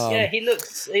 Yes. He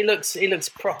looks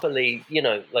properly,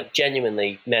 like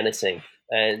genuinely menacing,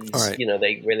 and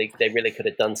they really could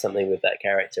have done something with that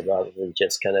character rather than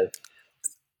just kind of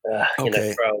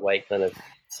throwaway kind of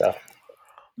stuff.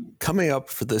 Coming up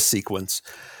for this sequence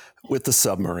with the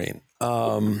submarine,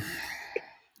 I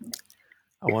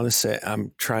want to say,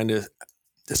 I'm trying to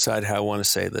decide how I want to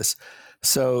say this.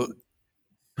 So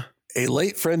a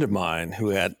late friend of mine who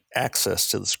had access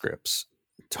to the scripts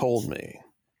told me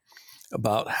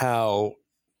about how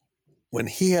when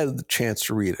he had the chance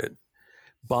to read it,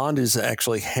 Bond is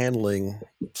actually handling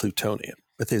plutonium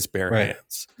with his bare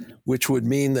hands, which would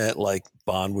mean that like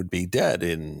Bond would be dead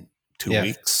in 2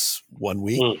 weeks, 1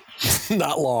 week,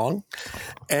 not long.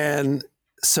 And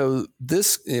so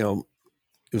this, it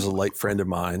was a late friend of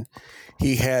mine.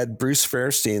 He had Bruce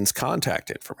Fairstein's contact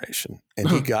information, and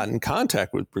he got in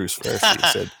contact with Bruce Fairstein and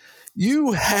said,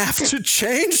 you have to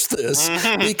change this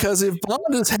because if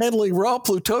Bond is handling raw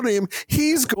plutonium,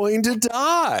 he's going to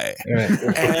die.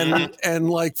 And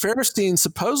like Fairstein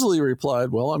supposedly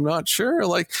replied, well, I'm not sure.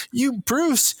 Like,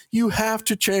 Bruce, you have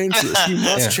to change this. You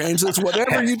must change this,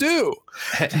 whatever you do.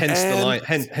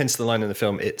 Hence the line in the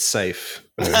film, it's safe.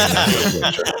 Or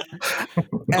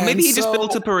maybe he just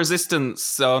built up a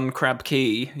resistance on Crab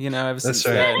Key, ever since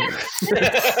then.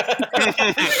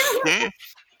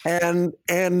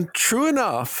 And true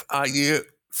enough,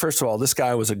 first of all, this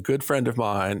guy was a good friend of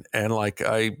mine, and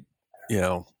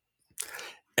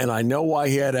and I know why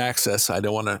he had access. I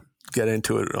don't want to get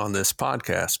into it on this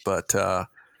podcast, but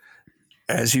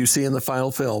as you see in the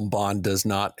final film, Bond does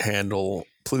not handle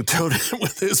plutonium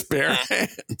with his bare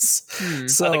hands.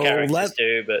 So other characters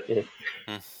do, but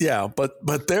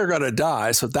but they're gonna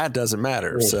die, so that doesn't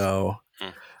matter. So,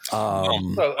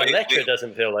 Elektra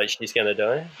doesn't feel like she's gonna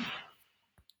die.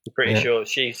 I'm pretty sure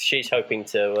she's hoping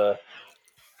to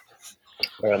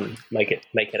make it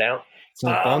out. So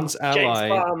Bond's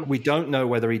ally, we don't know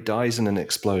whether he dies in an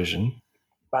explosion.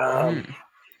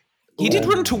 He did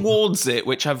run towards it,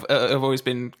 which I've always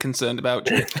been concerned about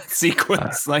during that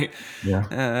sequence. I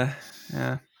was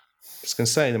going to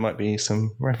say there might be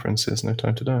some references. No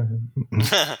Time to Die.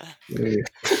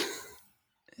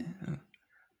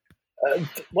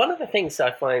 One of the things I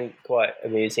find quite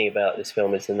amusing about this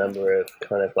film is the number of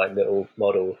kind of like little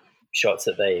model shots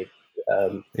that they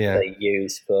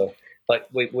use for, like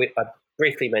I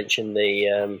briefly mentioned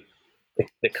the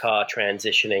car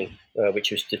transitioning,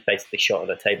 which was just basically shot on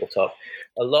a tabletop.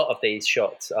 A lot of these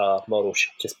shots are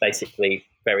just basically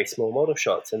very small model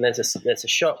shots. And there's a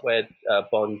shot where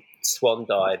Bond swan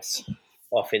dives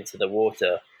off into the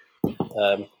water.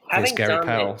 It's Gary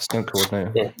Powell, stunt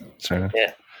coordinator.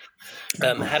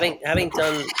 Having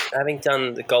done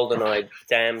the GoldenEye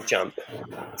dam jump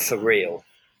for real,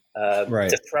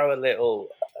 to throw a little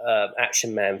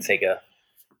Action Man figure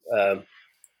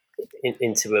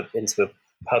into a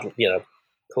puddle,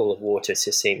 pool of water,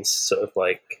 just seems sort of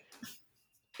like,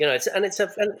 and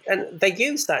they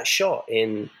use that shot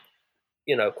in,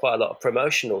 quite a lot of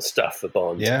promotional stuff for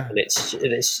Bond. Yeah, and it's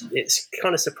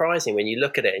kind of surprising when you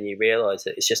look at it and you realise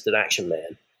that it's just an Action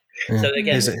Man. Yeah. So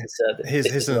again,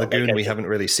 here's another goon we haven't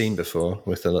really seen before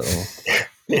with the little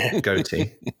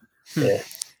goatee. Yeah.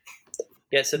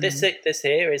 So this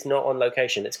here is not on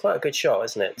location. It's quite a good shot,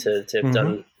 isn't it? To have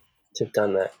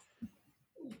done that.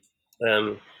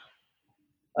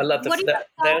 I love that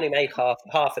they only made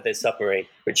half of this submarine,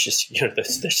 which is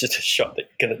there's just a shot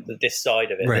this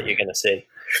side of it that you're going to see.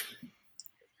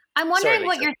 I'm wondering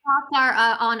what your thoughts are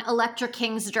on Elektra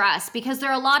King's dress, because there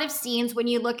are a lot of scenes when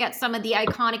you look at some of the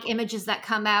iconic images that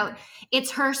come out.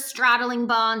 It's her straddling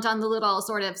Bond on the little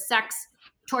sort of sex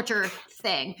torture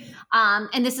thing.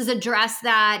 And this is a dress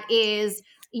that is,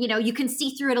 you can see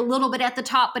through it a little bit at the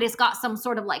top, but it's got some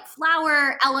sort of like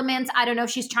flower elements. I don't know if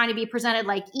she's trying to be presented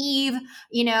like Eve,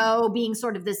 being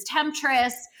sort of this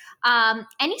temptress.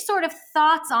 Any sort of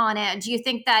thoughts on it? Do you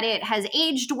think that it has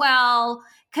aged well?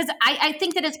 Because I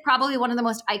think that it's probably one of the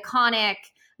most iconic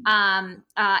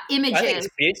images. I think it's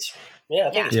beautiful. Yeah,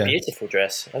 I think it's a beautiful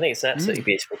dress. I think it's an absolutely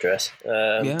beautiful dress.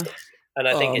 And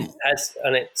I think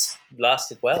it's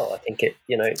lasted well. I think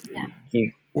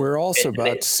we're also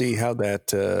about to see how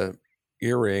that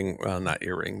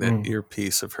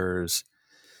earpiece of hers,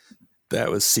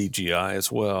 that was CGI as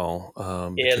well.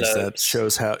 Because that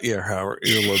shows how her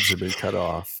earlobes have been cut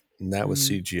off, and that was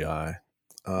CGI.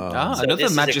 Another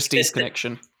Majesty's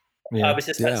connection. I was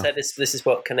just about to say this is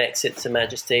what connects it to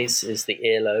Majesty's, is the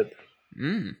earlobe.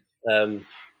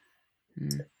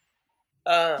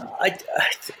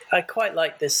 I quite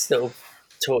like this little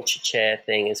torture chair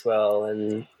thing as well,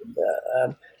 and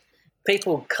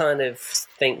people kind of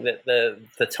think that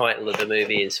the title of the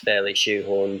movie is fairly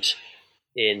shoehorned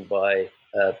in by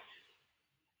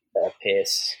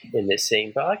Pierce in this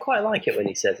scene, but I quite like it when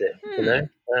he says it.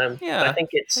 I think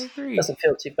it doesn't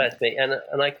feel too bad to me, and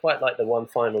I quite like the one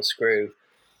final screw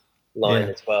line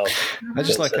as well. I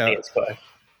just like how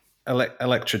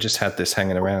Elektra just had this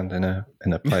hanging around in a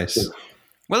place.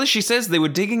 Well, as she says, they were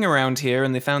digging around here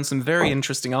and they found some very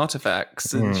interesting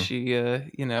artifacts. And she,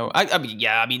 I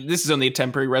mean, this is only a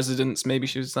temporary residence. Maybe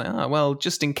she was like,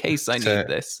 just in case I need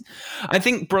this. I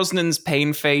think Brosnan's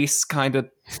pain face kind of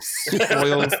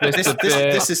spoils this a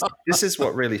bit. This is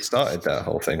what really started that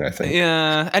whole thing, I think.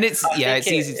 Yeah, and it's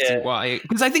easy to see why.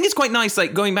 Because I think it's quite nice,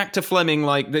 like going back to Fleming,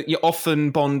 like that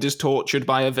often Bond is tortured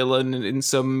by a villain in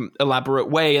some elaborate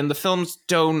way, and the films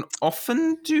don't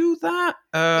often do that.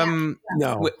 No,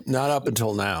 not up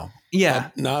until now. Yeah.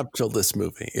 Not up until this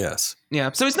movie, yes.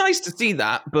 Yeah, so it's nice to see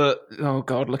that, but oh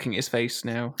god, looking at his face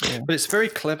now. Yeah. But it's very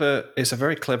clever. It's a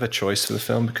very clever choice for the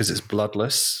film because it's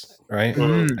bloodless, right?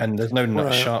 And there's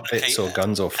no sharp bits or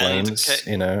guns or flames.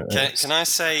 Can I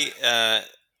say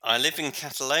I live in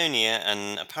Catalonia,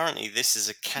 and apparently this is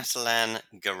a Catalan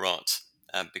garrote.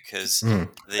 Because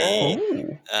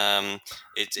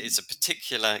it's a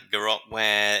particular garrote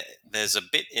where there's a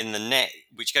bit in the neck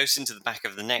which goes into the back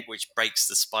of the neck which breaks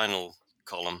the spinal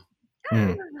column.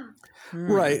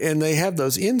 Right, and they have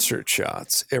those insert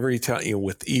shots every time,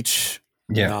 with each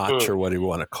notch or whatever you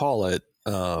want to call it.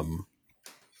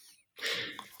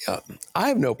 I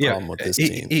have no problem with this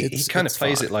scene. He kind of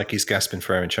plays it like he's gasping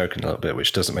for air and choking a little bit,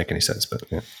 which doesn't make any sense. But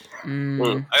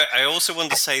I also want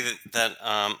to say that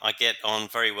I get on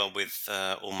very well with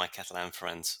all my Catalan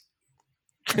friends.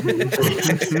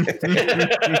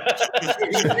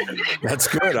 That's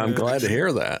good. I'm glad to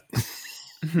hear that.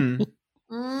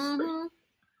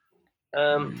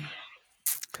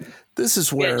 This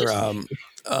is where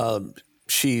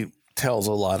she tells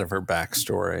a lot of her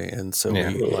backstory, and so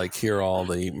we hear all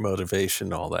the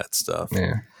motivation, all that stuff.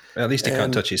 Yeah, at least he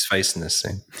can't touch his face in this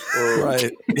scene,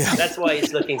 right? Yeah, that's why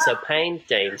he's looking so pained,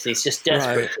 James. He's just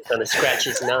desperate to kind of scratch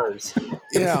his nose.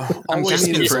 Yeah, all we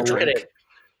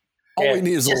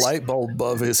need is a light bulb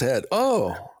above his head.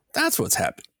 Oh, that's what's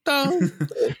happened.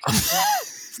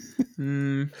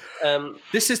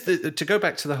 This is to go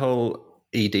back to the whole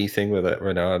ED thing with it,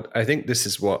 Renard. I think this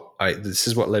is what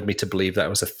led me to believe that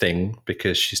was a thing,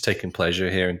 because she's taking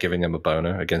pleasure here and giving him a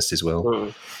boner against his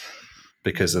will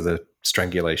because of the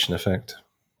strangulation effect.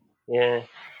 Yeah,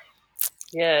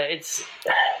 it's.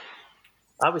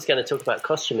 I was going to talk about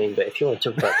costuming, but if you want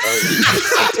to talk about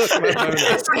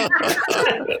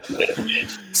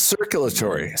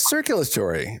circulatory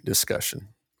discussion.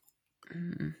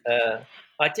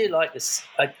 I do like this.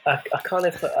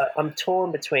 I'm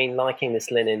torn between liking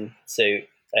this linen suit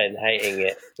and hating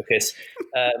it, because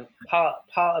part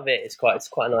of it is it's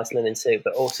quite a nice linen suit,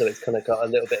 but also it's kind of got a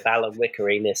little bit of Alan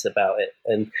Wickery-ness about it,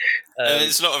 and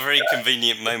it's not a very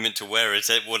convenient moment to wear it.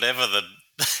 Whatever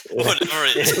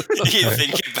you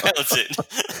think about it.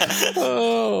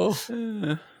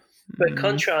 But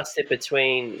contrasted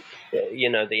between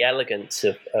the elegance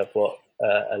of what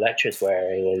Elektra's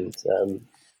wearing and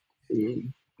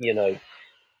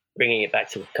bringing it back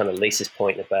to kind of Lisa's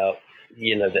point about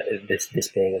this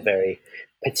being a very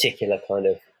particular kind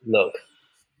of look.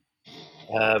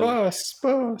 Boss.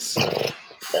 God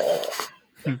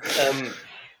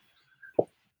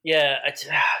damn,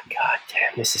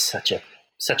 this is such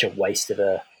a waste of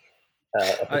a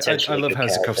potential. I love how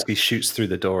Zukovsky shoots through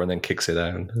the door and then kicks it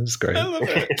down. It's great. I love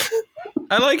it.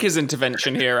 I like his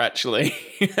intervention here, actually.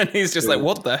 And he's just like,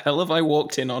 what the hell have I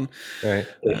walked in on? Right.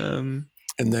 And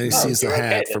then he sees the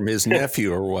hat from his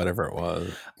nephew or whatever it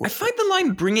was. I find the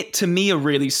line "bring it to me" a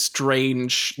really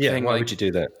strange thing. Why would you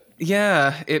do that?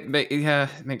 Yeah, it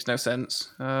makes no sense.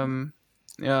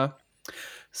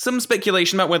 Some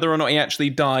speculation about whether or not he actually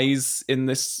dies in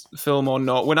this film or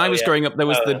not. When I was growing up, there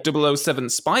was the 007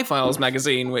 Spy Files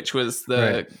magazine, which was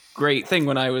the great thing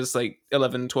when I was like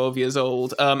 11, 12 years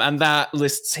old. And that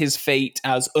lists his fate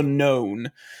as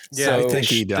unknown. Yeah, so I think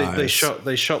he dies.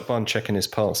 They shot Bond checking his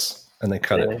pulse, and they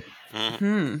cut it.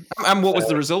 And what was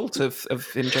the result of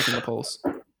him checking the pulse?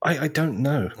 I don't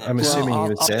know. I'm assuming he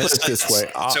was dead. I'll put it this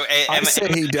way. So I say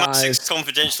he dies.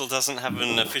 Confidential doesn't have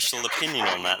an official opinion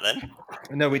on that, then?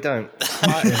 No, we don't.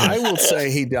 I will say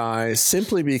he dies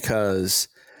simply because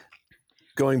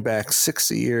going back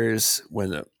 60 years,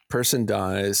 when a person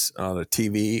dies on a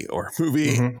TV or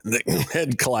movie, the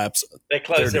head collapse. They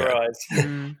close their eyes.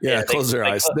 They close their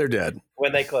eyes. They're dead.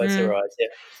 When they close their eyes,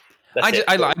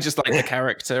 I just like the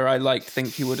character. I think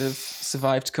he would have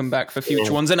survived to come back for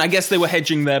future ones, and I guess they were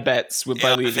hedging their bets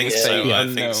by leaving his fate unknown.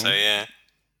 I think so. Yeah.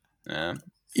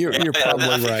 You're probably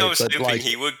I think right. I was hoping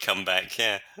he would come back.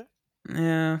 Yeah.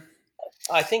 Yeah.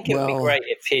 I think it would be great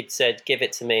if he'd said, "Give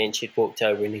it to me," and she'd walked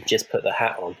over and he'd just put the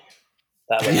hat on.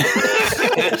 That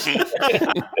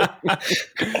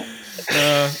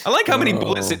I like how many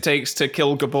bullets it takes to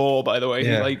kill Gabor. By the way,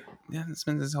 he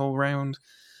spends his whole round.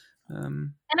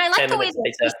 And I like the way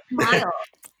that she smiles.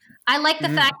 I like the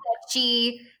fact that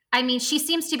she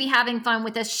seems to be having fun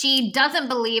with this. She doesn't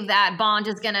believe that Bond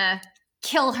is going to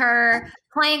kill her,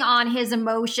 playing on his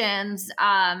emotions.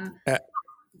 I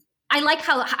like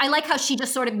how she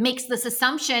just sort of makes this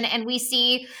assumption, and we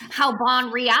see how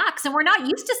Bond reacts. And we're not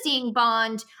used to seeing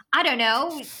Bond, I don't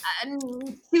know,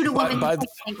 shoot a woman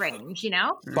in range,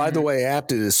 By the way,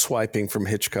 Apted is swiping from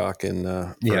Hitchcock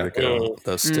and Vertigo,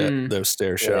 those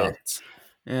stair shots.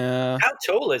 Yeah. How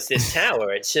tall is this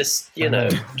tower? It's just,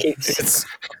 keeps... It's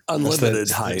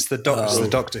unlimited height. It's the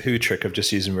Doctor Who trick of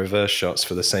just using reverse shots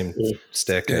for the same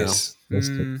staircase.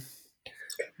 And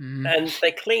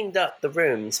they cleaned up the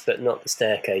rooms, but not the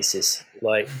staircases.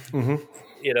 Like,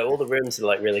 all the rooms are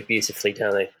like really beautifully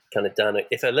done. Kind of done.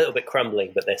 If a little bit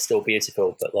crumbling, but they're still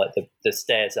beautiful. But like the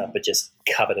stairs up are just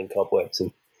covered in cobwebs.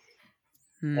 And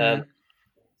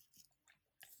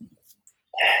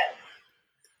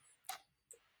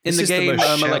in the game,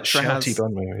 Electra has.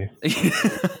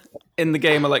 In the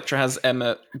game, Electra has M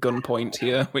at gunpoint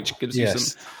here, which gives you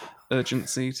some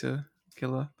urgency to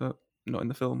kill her, but not in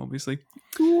the film, obviously.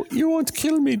 You won't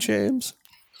kill me, James.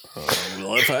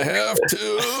 Well, if I have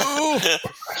to.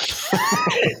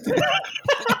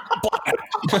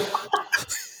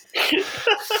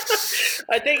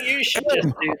 I think you should just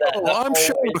do that. I'm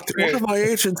sure one of my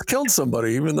agents killed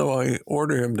somebody, even though I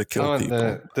order him to kill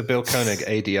people. The Bill Koenig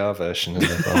ADR version of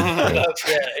the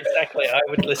Yeah, exactly. I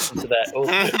would listen to that.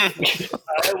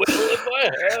 I will if I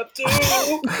have to.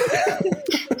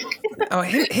 Oh,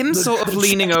 him sort of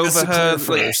leaning over her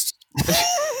first.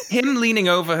 Him leaning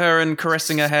over her and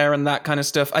caressing her hair and that kind of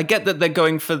stuff. I get that they're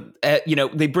going for,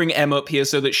 they bring Em up here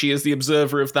so that she is the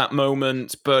observer of that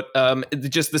moment, but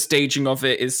just the staging of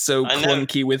it is so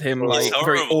clunky with him,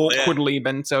 very awkwardly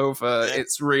bent over. Yeah.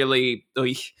 It's really...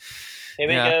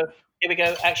 Here we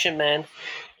go, action man.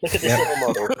 Look at this little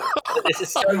model. This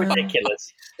is so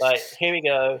ridiculous. Like, here we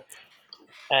go.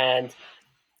 And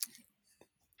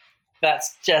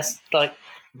that's just like...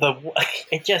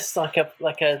 It's just like a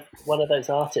one of those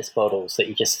artist models that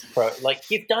you just throw.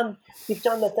 Like you've done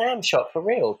the damn shot for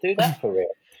real. Do that for real.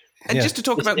 And just to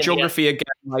talk about geography again,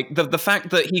 like the fact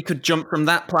that he could jump from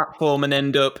that platform and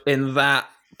end up in that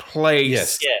place.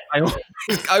 Yes. Yeah.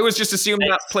 I was just assuming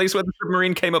that place where the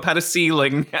submarine came up had a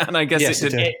ceiling, and I guess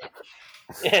it did.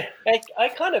 Yeah, I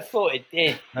kind of thought it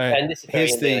did. Right. And this is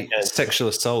here's the sexual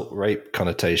assault rape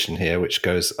connotation here, which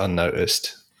goes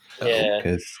unnoticed. Yeah.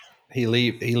 Because he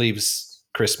leaves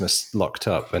Christmas locked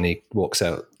up, and he walks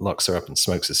out, locks her up, and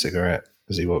smokes a cigarette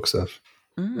as he walks off.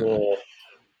 Yeah.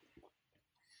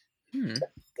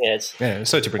 Yes. Yeah.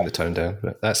 Sorry to bring the tone down,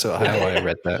 but that's sort of how I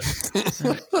read that.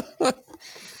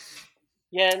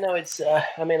 Yeah. No, it's.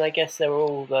 I mean, I guess they're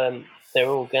all gonna.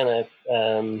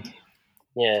 They're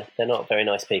not very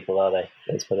nice people, are they?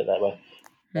 Let's put it that way.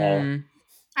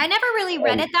 I never really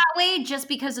read it that way, just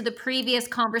because of the previous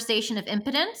conversation of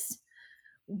impotence.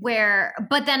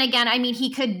 But then again, I mean, he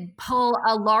could pull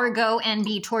a Largo and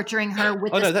be torturing her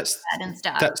with bed and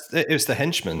stuff. It was the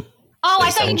henchman. Oh,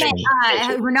 I thought you meant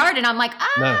Renard, and I'm like,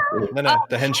 No,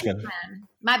 the henchman.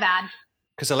 My bad.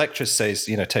 Because Electra says,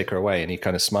 take her away, and he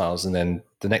kind of smiles, and then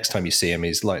the next time you see him,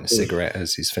 he's lighting a cigarette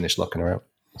as he's finished locking her out.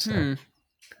 So,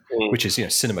 which is,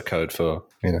 cinema code for,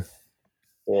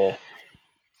 Yeah.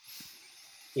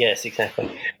 Yes,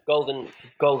 exactly. Golden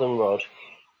rod.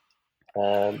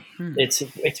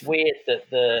 It's weird that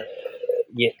the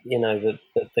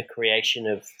creation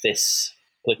of this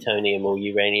plutonium or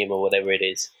uranium or whatever it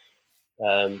is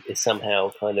somehow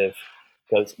kind of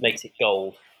makes it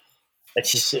gold.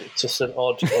 It's just an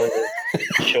odd kind of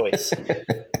choice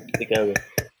to go with.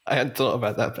 I hadn't thought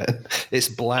about that, Ben. It's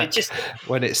black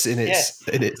when it's in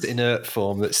its inert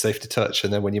form that's safe to touch,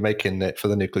 and then when you're making it for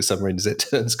the nuclear submarines, it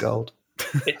turns gold.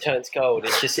 It turns gold.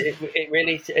 It's just it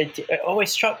really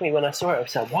always struck me when I saw it. I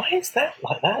was like, why is that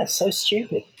like that? It's so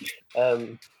stupid.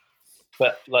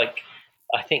 But like,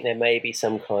 I think there may be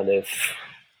some kind of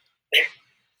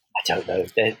I don't know.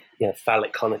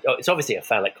 Phallic it's obviously a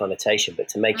phallic connotation, but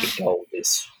to make it gold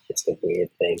is just a weird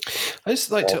thing. I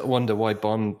just like to wonder why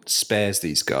Bond spares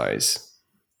these guys,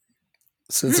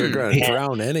 since they're going to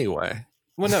drown anyway.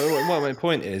 Well, no. Well, my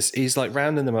point is, he's like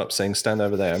rounding them up, saying, "Stand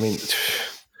over there." I mean.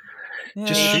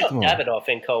 Just shoot them all. Davidoff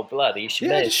in cold blood. You should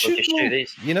just shoot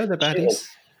these. They're baddies.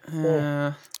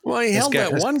 Well, he held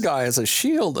that one guy as a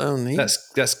shield, only.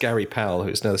 That's Gary Powell,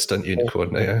 who's now the stunt unit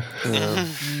coordinator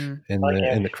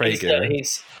in the Craig era.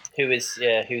 Who's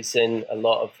in a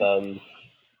lot of.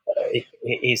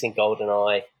 He's in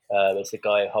GoldenEye. It's the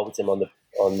guy who holds him on the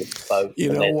boat.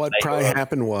 You know what probably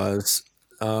happened was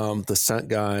the stunt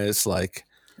guys like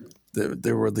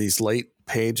there were these late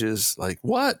pages like,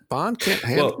 what, Bond can't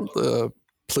handle the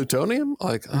plutonium?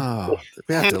 Like, we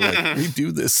have to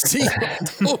redo this scene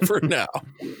over now.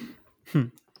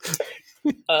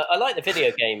 I like the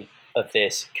video game of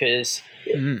this because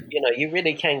you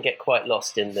really can get quite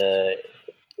lost in the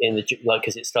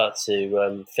because it starts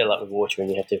to fill up with water and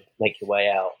you have to make your way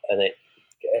out, and it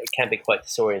can be quite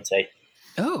disorientating.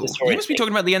 Oh, you must be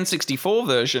talking about the N64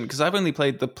 version, because I've only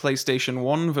played the PlayStation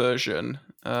 1 version,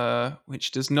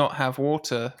 which does not have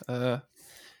water.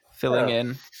 filling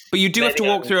in. But you do have to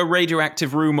walk through a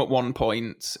radioactive room at one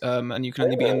point, and you can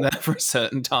only be in there for a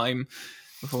certain time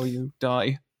before you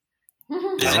die.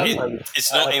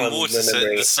 It's not in water,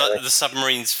 so the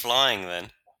submarine's flying then.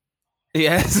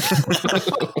 Yes.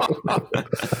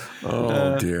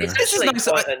 Oh dear. It's actually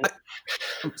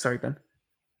sorry, Ben.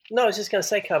 No, I was just going to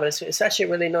say, Carmen, it's actually a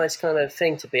really nice kind of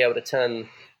thing to be able to turn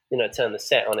the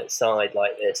set on its side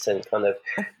like this and kind of,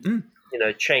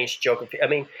 change geography. I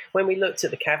mean, when we looked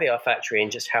at the Caviar Factory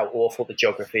and just how awful the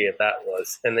geography of that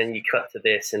was, and then you cut to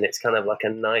this and it's kind of like a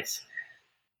nice,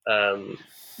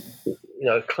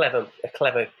 clever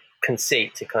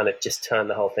conceit to kind of just turn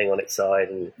the whole thing on its side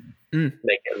and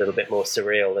make it a little bit more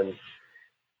surreal, and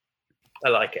I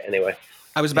like it anyway.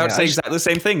 I was about to say exactly the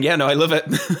same thing. Yeah, no, I love it. I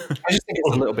just think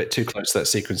it's a little bit too close to that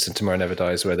sequence in Tomorrow Never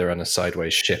Dies where they're on a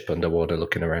sideways ship underwater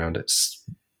looking around. It's...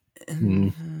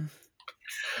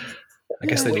 I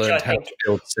guess they learned how to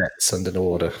build sets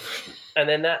underwater. And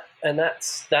then that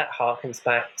harkens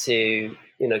back to,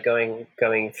 going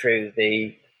through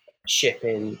the ship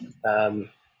in A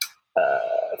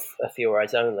Few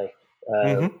Eyes Only.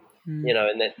 And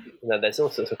then there's all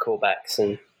sorts of callbacks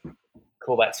on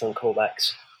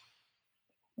callbacks.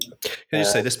 Can you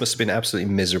say this must have been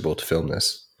absolutely miserable to film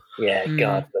this? Yeah,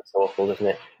 God, that's awful, isn't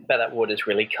it? I bet that water's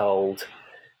really cold.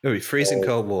 Oh, freezing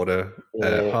cold water,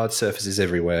 hard surfaces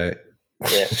everywhere.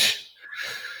 Yeah.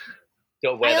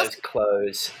 Got to wear those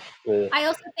clothes. I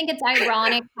also think it's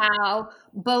ironic how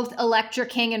both Electra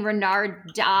King and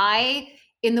Renard die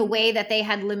in the way that they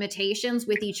had limitations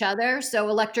with each other. So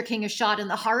Electra King is shot in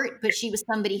the heart, but she was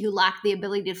somebody who lacked the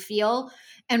ability to feel.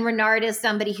 And Renard is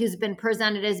somebody who's been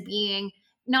presented as being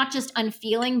not just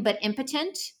unfeeling, but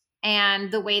impotent. And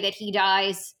the way that he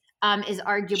dies is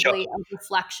arguably a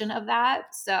reflection of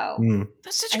that. So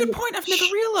that's such a good point. I've never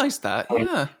realized that.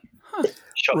 Yeah. Huh.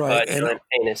 Right. And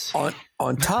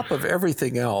on top of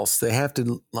everything else, they have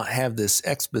to have this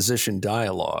exposition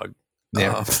dialogue in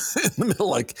the middle,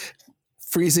 like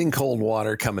freezing cold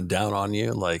water coming down on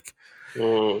you. Like,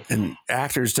 and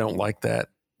actors don't like that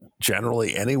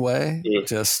generally anyway.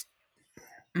 Just.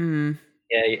 Yeah.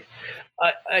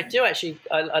 I do actually.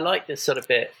 I like this sort of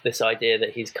bit. This idea that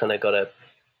he's kind of got to,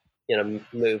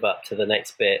 move up to the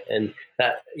next bit, and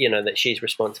that that she's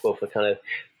responsible for kind of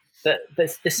that.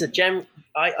 This is a gem.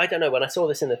 I don't know. When I saw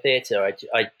this in the theater,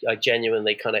 I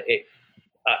genuinely kind of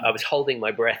I was holding my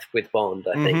breath with Bond.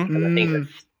 I think, and I think that,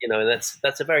 and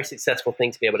that's a very successful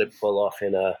thing to be able to pull off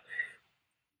in a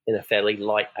fairly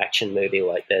light action movie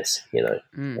like this. And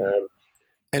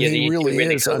he really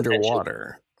is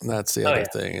underwater. That's the other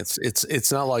thing.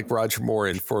 It's not like Roger Moore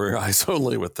in For Your Eyes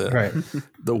Only with the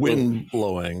wind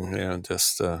blowing.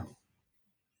 Just. Well,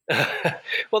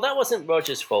 that wasn't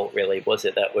Roger's fault, really, was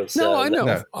it? That was I know.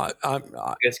 No. I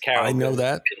know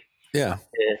that. Yeah.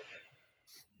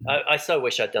 I so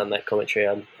wish I'd done that commentary.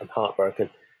 I'm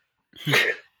heartbroken.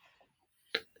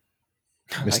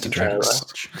 Mr.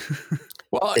 Drax.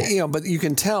 Well, but you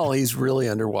can tell he's really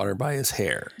underwater by his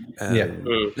hair.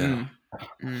 And,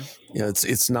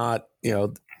 it's not,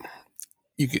 you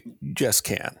just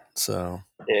can. So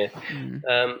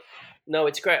no,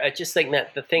 it's great. I just think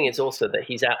that the thing is also that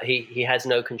he's out. He has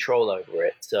no control over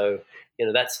it. So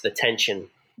that's the tension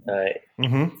for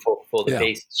the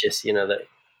piece. It's just that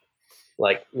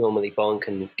like normally Bond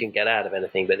can get out of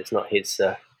anything, but it's not his.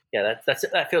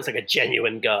 That feels like a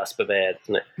genuine gasp of air,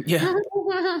 doesn't it? Yeah.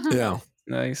 Yeah.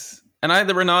 Nice. And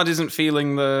either Renard isn't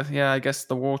feeling the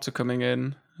water coming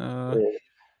in. I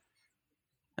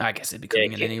guess it'd be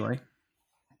coming in anyway.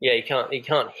 Yeah, he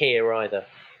can't hear either.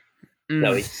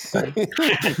 No, he's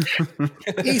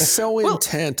so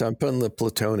intent on putting the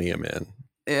plutonium in.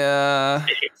 Yeah,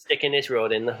 sticking his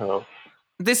rod in the hole.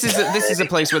 This is a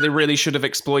place where they really should have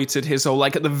exploited his whole,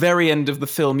 like at the very end of the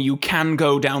film, you can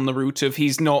go down the route of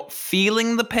he's not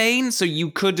feeling the pain. So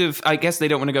you could have, I guess they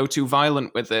don't want to go too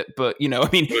violent with it, but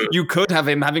you could have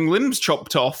him having limbs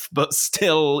chopped off, but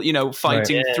still,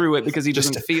 fighting through it because he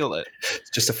doesn't feel it. It's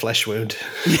just a flesh wound.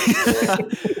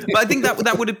 But I think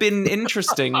that would have been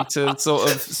interesting to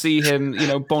sort of see him,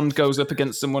 Bond goes up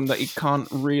against someone that he can't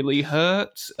really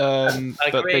hurt. I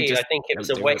agree. I think it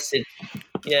was a wasted.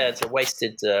 Yeah, it's a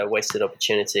wasted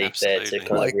opportunity. Absolutely. There to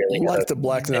kind of really like the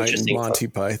Black Knight and Monty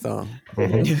Python.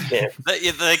 Mm-hmm. Yeah.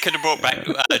 They could have brought back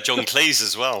John Cleese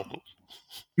as well.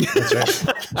 That's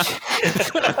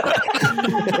right.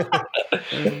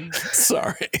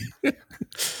 Sorry,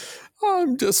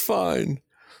 I'm just fine.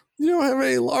 You don't have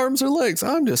any arms or legs.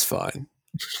 I'm just fine.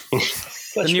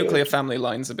 The nuclear family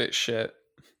line's a bit shit.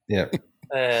 Yeah.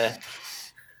 I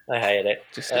hate it.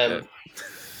 Just a bit.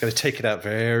 Got to take it out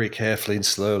very carefully and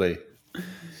slowly.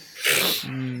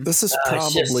 This is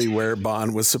probably where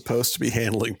Bond was supposed to be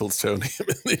handling plutonium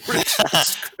in the original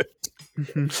script.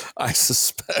 I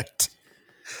suspect.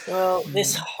 Well,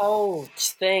 this whole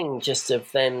thing just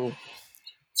of them,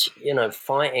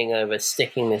 fighting over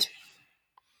sticking this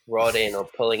rod in or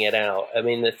pulling it out. I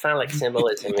mean, the phallic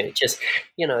symbolism, it just,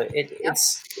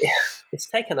 it's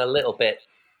taken a little bit,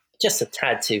 just a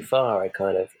tad too far. I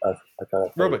kind of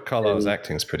Robert Carlyle's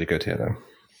acting is pretty good here, though.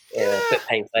 Yeah, a bit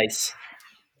pain face.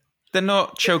 They're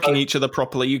not choking each other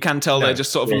properly. You can tell they're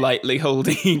just sort of lightly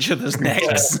holding each other's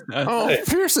necks.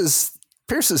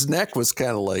 Pierce's neck was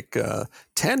kind of like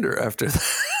tender after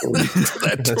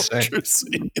that torture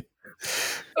scene.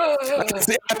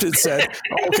 The captain said,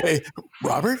 "Okay,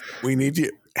 Robert, we need you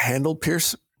to handle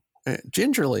Pierce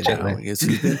gingerly now because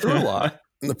he's been through a lot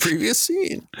in the previous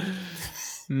scene."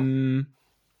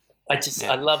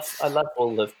 I love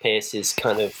all of Pierce's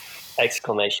kind of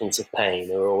exclamations of pain.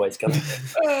 They're always going.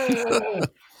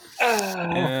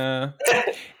 Yeah,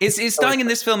 it's starting in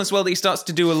this film as well that he starts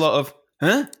to do a lot of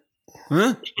huh?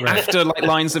 After like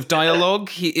lines of dialogue.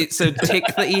 It's a tick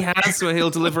that he has where he'll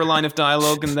deliver a line of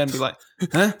dialogue and then be like,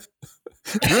 huh?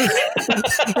 They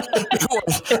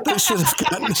should have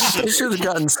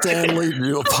gotten Stan Lee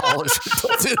to apologize,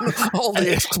 put in all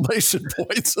the exclamation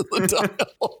points in the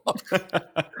dialogue.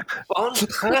 Bond,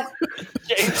 huh?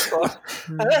 James Bond,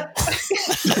 huh?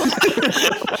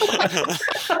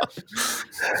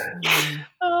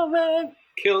 Oh man,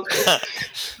 kills me.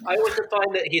 I want to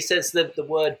find that he says the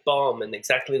word bomb in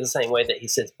exactly the same way that he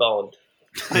says Bond.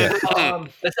 Yeah.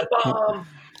 There's a bomb,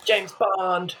 James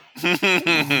Bond.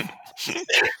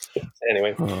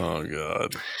 Anyway. Oh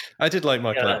God. I did like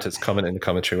Michael Apted's comment in the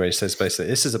commentary where he says basically,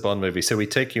 this is a Bond movie, so we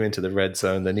take you into the red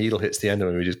zone, the needle hits the end of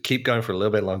it, and we just keep going for a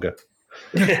little bit longer.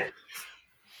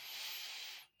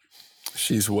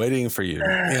 She's waiting for you.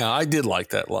 Yeah, I did like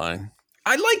that line.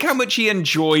 I like how much he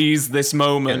enjoys this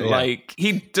moment. Yeah. Like,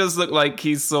 he does look like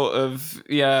he's sort of,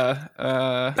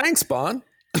 Thanks, Bond.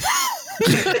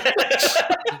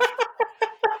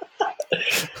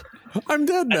 I'm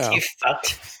dead now. You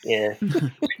fucked. Yeah.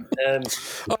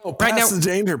 Past the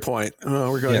danger point.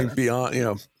 Oh, we're going beyond,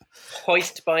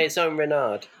 Hoist by his own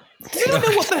Renard. I don't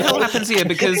know what the hell happens here,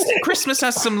 because Christmas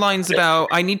has some lines about,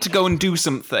 I need to go and do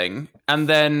something, and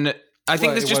then I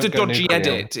think there's just a dodgy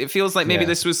edit. It feels like maybe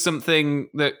this was something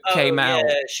that came out.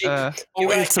 You're right,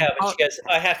 Calvin. She goes,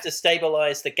 I have to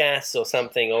stabilize the gas or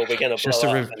something, or we're going to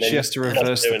blow up. She has to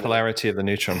reverse the polarity of the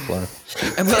neutron flow.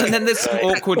 And then there's some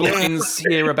awkward lines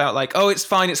here about like, oh, it's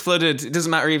fine, it's flooded. It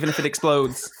doesn't matter even if it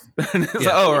explodes. And it's like,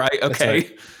 oh, right,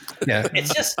 okay. Yeah.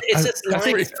 It's just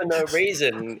lines for no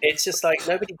reason. It's just like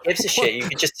nobody gives a shit. You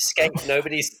could just escape.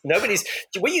 Nobody's.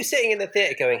 Were you sitting in the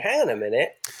theater going, "Hang on a minute,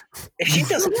 if she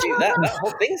doesn't do that, that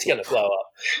whole thing's going to blow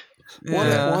up." One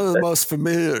of the most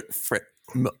familiar.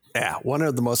 One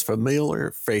of the most familiar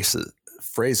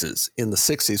phrases in the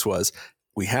 '60s was,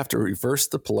 "We have to reverse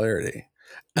the polarity,"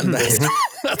 and that's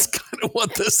kind of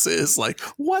what this is. Like,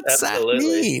 what's that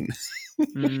mean?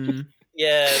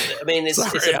 Yeah, I mean, it's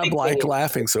a big thing.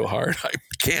 Laughing so hard I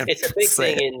can't. It's a big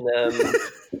thing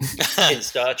in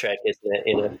Star Trek, isn't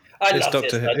it? I love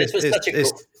this. This was such a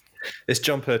cool. It's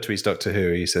John Pertwee's Doctor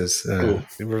Who. He says,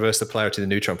 reverse the polarity of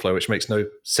the neutron flow, which makes no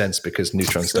sense because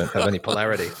neutrons don't have any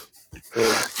polarity.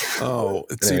 Oh,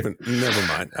 it's never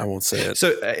mind. I won't say it.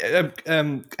 So,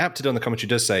 Apted on the commentary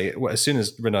does say, as soon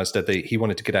as Renard's dead, he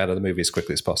wanted to get out of the movie as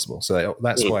quickly as possible. So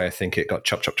that's why I think it got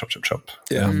chop.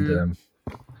 Yeah.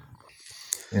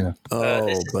 And,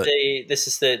 this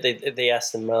is the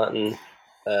Aston Martin.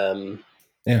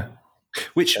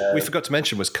 Which we forgot to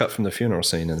mention was cut from the funeral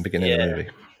scene in the beginning of the movie.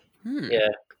 Yeah,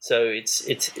 so it's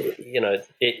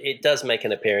it does make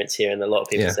an appearance here, and a lot of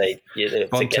people say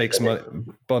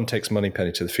Bond takes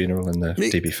Moneypenny to the funeral in the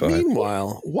DB5.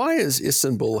 Meanwhile, why is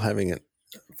Istanbul having a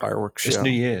fireworks show? It's New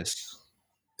Year's.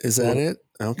 Is that it?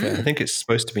 Okay, I think it's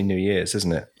supposed to be New Year's,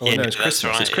 isn't it? Oh no, it's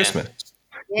Christmas. Right, it's Christmas.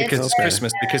 Because it's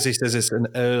Christmas, because he says it's an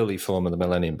early form of the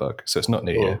Millennium Bug, so it's not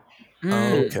New Year.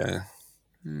 Okay.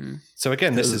 So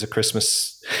again, this is a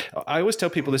Christmas. I always tell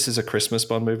people this is a Christmas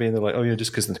Bond movie, and they're like, "Oh, yeah,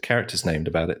 just because the character's named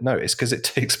about it." No, it's because it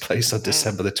takes place on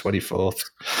December the 24th.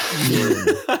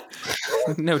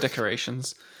 No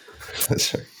decorations.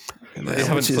 That's right. They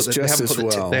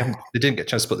didn't get a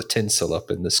chance to put the tinsel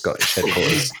up in the Scottish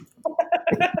headquarters.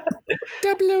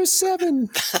 007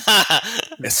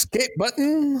 escape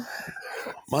button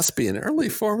must be an early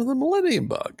form of the Millennium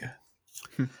Bug.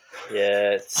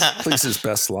 Yeah, at least his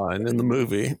best line in the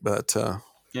movie, but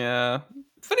yeah,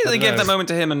 funny that they gave that moment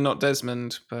to him and not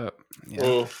Desmond. But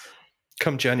yeah,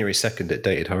 come January 2nd, it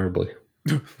dated horribly.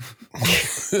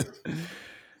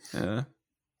 Yeah.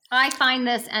 I find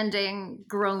this ending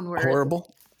groan worthy.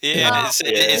 Horrible. Yeah,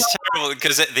 it's terrible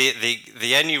because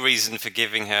the only reason for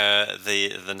giving her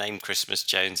the name Christmas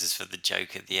Jones is for the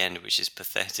joke at the end, which is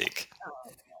pathetic.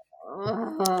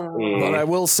 But I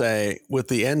will say, with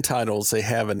the end titles, they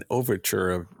have an overture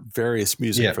of various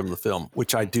music from the film,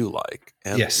 which I do like.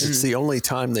 And it's the only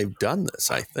time they've done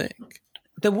this, I think.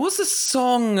 There was a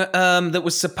song that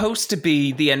was supposed to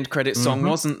be the end credit song,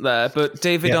 wasn't there? But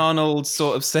David Arnold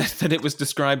sort of said that it was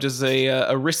described as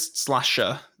a wrist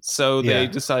slasher. So they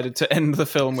decided to end the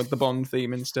film with the Bond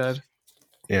theme instead.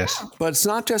 Yes. But it's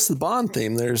not just the Bond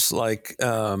theme. There's like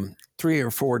 3 or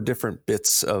 4 different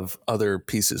bits of other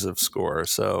pieces of score.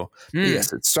 So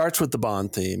yes, it starts with the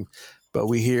Bond theme, but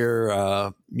we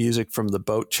hear music from the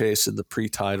boat chase in the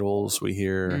pre-titles. We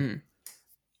hear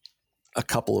a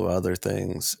couple of other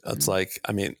things. It's like,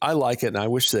 I mean, I like it, and I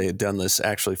wish they had done this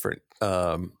actually for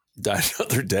Die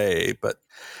Another Day.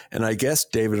 And I guess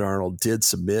David Arnold did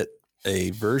submit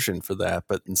a version for that,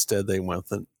 but instead they went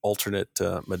with an alternate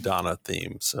Madonna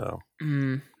theme. So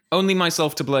Only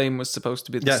Myself to Blame was supposed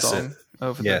to be the song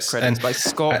over the credits by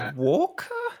Scott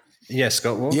Walker. Yes,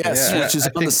 Scott Walker. Yes, which is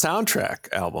on the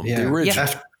soundtrack album, the original.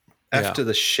 After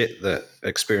the shit that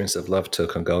Experience of Love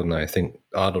took on GoldenEye, I think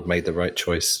Arnold made the right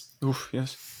choice. Oof,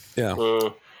 yes. Yeah.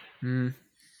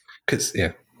 Because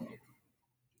you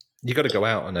got to go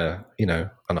out on a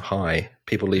high.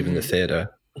 People leaving the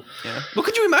theater. Yeah. Well,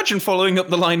 could you imagine following up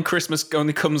the line "Christmas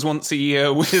only comes once a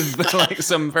year" with like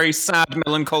some very sad,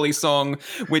 melancholy song,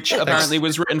 which apparently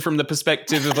was written from the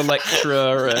perspective of a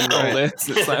lecturer and all this?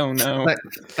 It's like, oh no!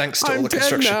 Thanks to all the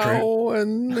construction crew.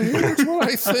 And here's what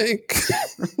I think.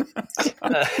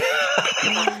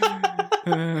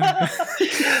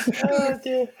 Oh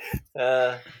dear.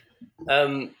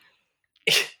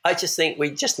 I just think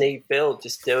we just need Bill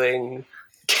just doing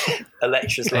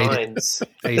Electra's lines.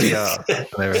 ADR.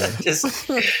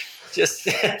 just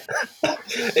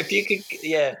if you could,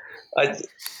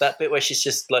 that bit where she's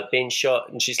just like being shot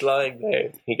and she's lying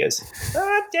there. He goes,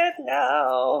 "I'm dead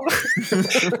now."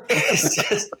 It's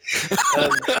just,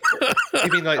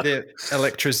 you mean like the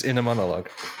Electra's inner monologue?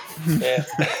 Yeah.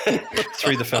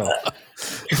 Through the film.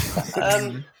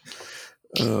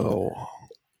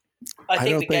 I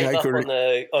think we gave up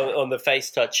on the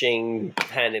face touching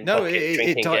hand in pocket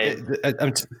drinking game.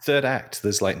 Third act,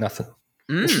 there's like nothing.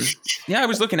 Yeah, I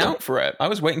was looking out for it. I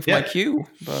was waiting for my cue,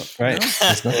 but there's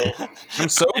nothing. I'm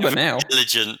sober now.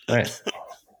 Intelligent. Right.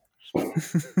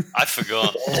 I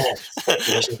forgot.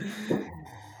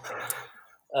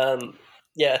 I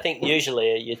think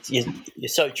usually you're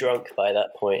so drunk by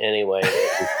that point anyway.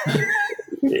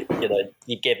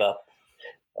 You give up.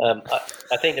 I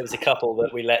think there was a couple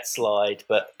that we let slide,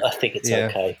 but I think it's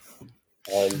okay.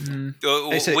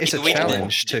 It's a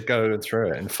challenge to go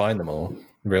through it and find them all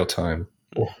in real time.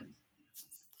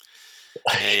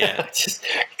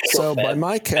 So by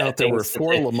my count, there were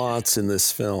 4 Lamonts in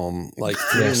this film, like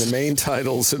 3 in the main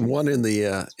titles and 1 in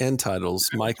the end titles.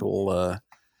 Michael,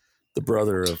 the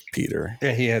brother of Peter.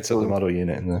 Yeah, he heads up the model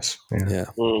unit in this. Yeah.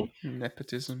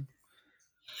 Nepotism.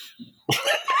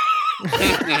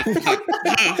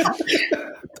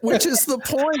 Which is the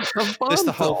point of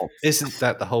Bond. Isn't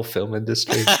that the whole film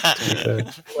industry?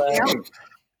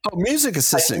 Music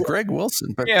assistant Greg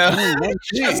Wilson. But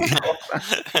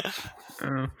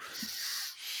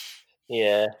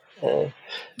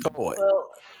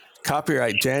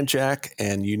copyright Jan Jack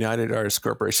and United Artists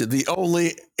Corporation. The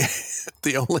only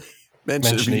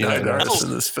mention of United Artists in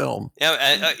this film.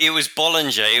 Yeah, it was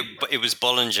Bollinger. It was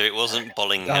Bollinger. It wasn't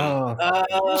Bollingham.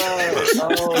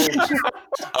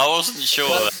 I wasn't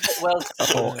sure.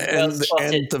 And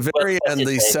the very end,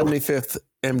 the 75th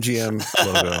MGM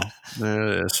logo. There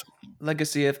it is.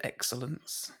 Legacy of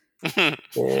excellence.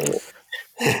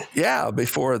 Yeah,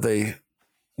 before they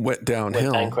went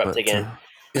downhill. Went bankrupt again.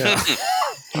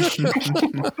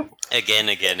 Again.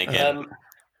 Again.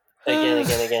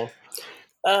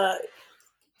 I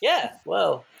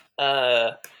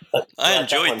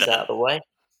enjoyed that. Out of the way.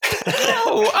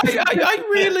 I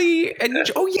really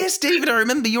enjoy. Oh yes, David, I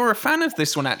remember you're a fan of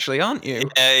this one, actually, aren't you?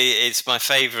 It's my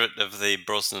favourite of the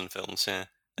Brosnan films. Yeah.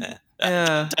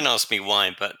 Don't ask me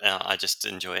why, but I just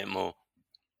enjoy it more.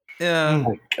 Yeah. Oh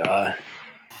my god.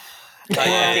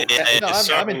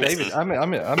 I'm in David. I'm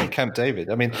in Camp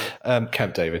David. I mean,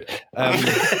 Camp David.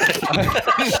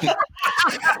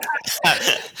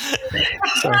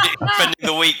 Spending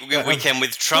the weekend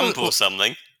with Trump or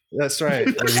something. That's right.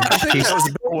 I think that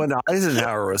was when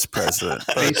Eisenhower was president.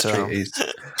 But, I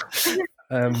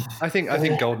think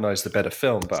GoldenEye is the better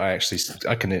film, but I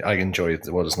enjoy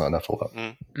What Is Not Enough a lot.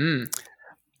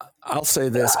 I'll say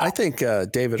this. I think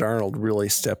David Arnold really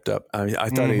stepped up. I mean, I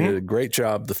thought he did a great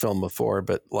job the film before,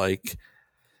 but like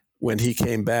when he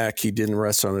came back, he didn't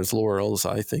rest on his laurels.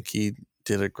 I think he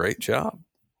did a great job.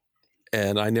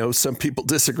 And I know some people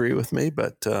disagree with me,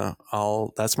 but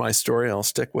that's my story. I'll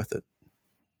stick with it.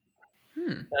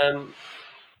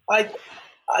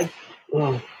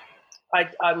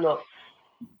 I'm not.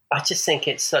 I just think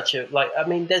it's such a like. I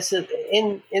mean, there's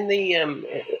in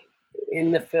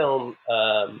the film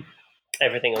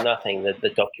Everything or Nothing,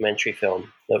 the documentary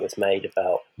film that was made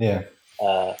about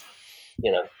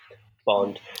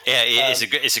Bond. Yeah,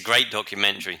 it's a great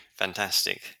documentary.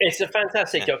 Fantastic. It's a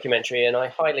fantastic documentary, and I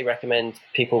highly recommend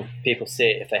people see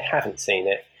it if they haven't seen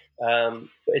it.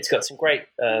 It's got some great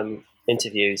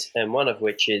interviews, and one of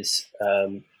which is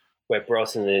where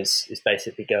Brosnan is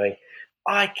basically going,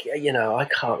 I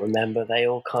can't remember. They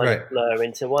all kind of blur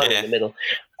into one in the middle,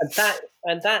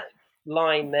 and that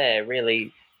line there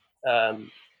really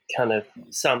kind of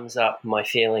sums up my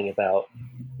feeling about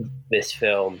this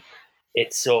film.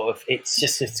 It's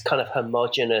just this kind of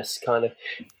homogenous kind of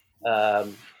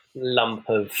lump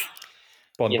of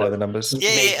Bond by the numbers.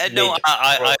 I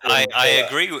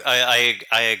agree.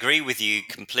 I agree with you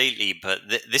completely. But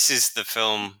this is the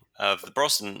film of the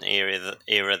Brosnan era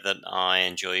that I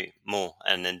enjoy more,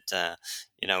 and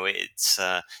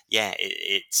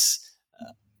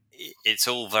it's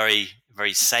all very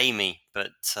very samey,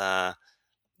 but.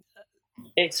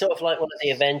 It's sort of like one of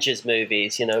the Avengers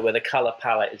movies, where the color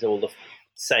palette is all the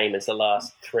same as the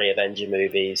last three Avenger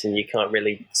movies, and you can't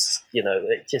really,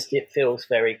 it feels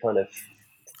very kind of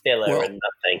filler and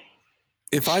nothing.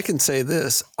 If I can say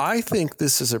this, I think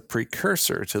this is a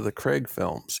precursor to the Craig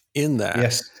films in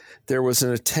that there was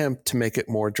an attempt to make it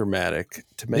more dramatic,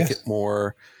 to make it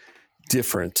more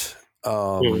different.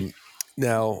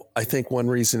 Now, I think one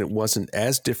reason it wasn't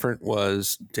as different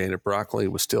was Dana Broccoli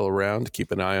was still around to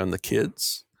keep an eye on the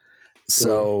kids.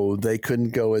 So they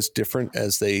couldn't go as different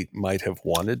as they might have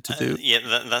wanted to do.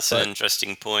 That's an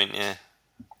interesting point, yeah.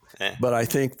 But I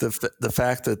think the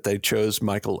fact that they chose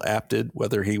Michael Apted,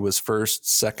 whether he was first,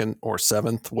 second, or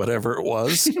seventh, whatever it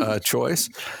was, choice,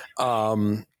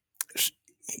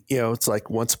 it's like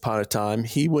Once Upon a Time,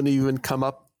 he wouldn't even come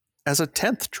up as a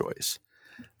 10th choice.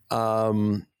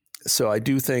 So I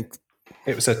do think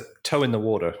it was a toe in the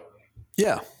water.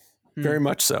 Yeah, very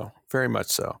much so. Very much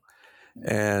so.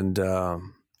 And so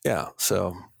I'll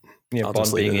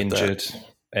Bond being injured,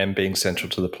 M being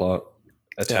central to the plot,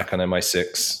 attack on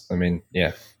MI6. I mean,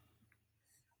 yeah.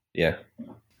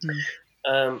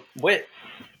 We're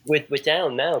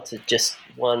down now to just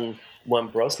one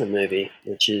Brosnan movie,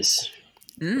 which is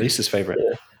Lisa's favorite.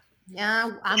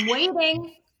 Yeah, I'm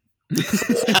waiting.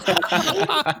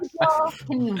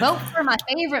 Can you vote for my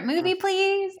favorite movie,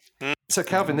 please? So,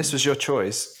 Calvin, this was your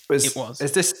choice. It was.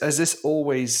 Has this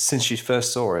always, since you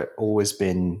first saw it, always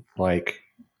been like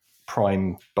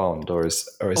prime Bond, or is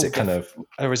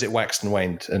it waxed and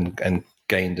waned and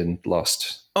gained and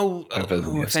lost?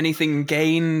 If anything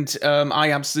gained,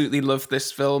 I absolutely love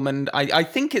this film, and I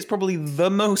think it's probably the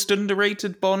most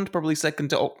underrated Bond, probably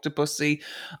second to Octopussy.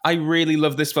 I really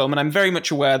love this film, and I'm very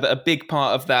much aware that a big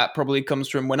part of that probably comes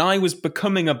from when I was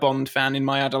becoming a Bond fan in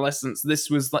my adolescence. This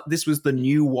was the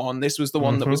new one. This was the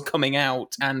one that was coming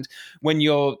out, and when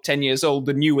you're 10 years old,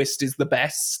 the newest is the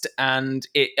best, and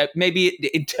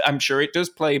I'm sure it does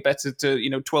play better to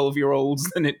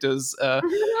 12-year-olds than it does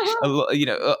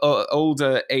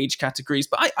older age categories,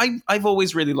 but I've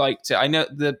always really liked it. I know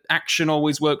the action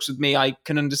always works with me. I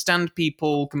can understand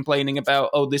people complaining about,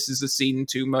 this is a scene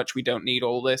too much, we don't need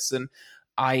all this, and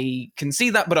I can see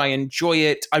that, but I enjoy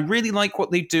it. I really like what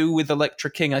they do with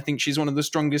Elektra King. I think she's one of the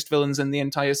strongest villains in the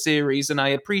entire series, and I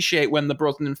appreciate when the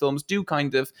Brosnan films do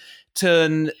kind of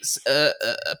turn a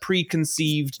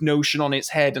preconceived notion on its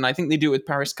head, and I think they do it with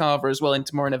Paris Carver as well in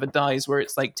Tomorrow Never Dies, where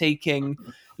it's like taking...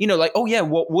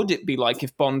 what would it be like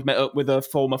if Bond met up with a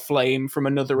former flame from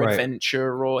another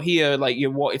adventure? Or here,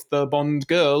 what if the Bond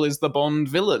girl is the Bond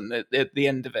villain at the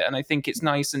end of it? And I think it's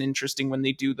nice and interesting when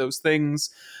they do those things.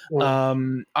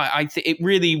 I think it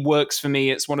really works for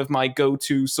me. It's one of my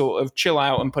go-to sort of chill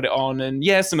out and put it on. And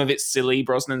yeah, some of it's silly.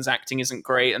 Brosnan's acting isn't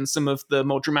great. And some of the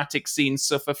more dramatic scenes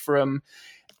suffer from,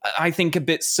 I think, a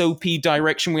bit soapy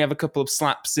direction. We have a couple of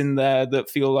slaps in there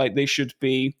that feel like they should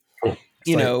be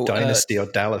you know, Dynasty or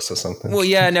Dallas or something. Well,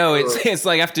 yeah, no, it's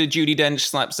like after Judi Dench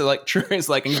slaps Elektra, it's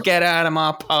like and get out of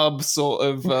my pub sort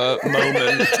of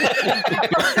moment.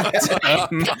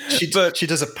 She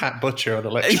does a Pat Butcher on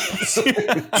Elektra.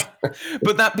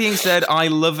 But that being said, I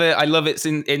love it. I love it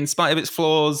in spite of its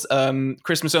flaws.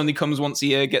 Christmas Only Comes Once a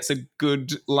Year gets a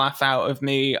good laugh out of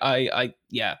me. I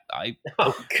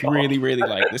really, really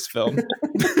like this film.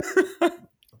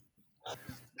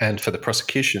 And for the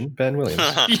prosecution, Ben Williams.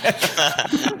 I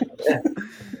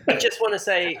just want to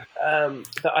say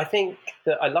that I think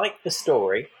that I like the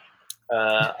story.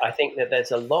 I think that there's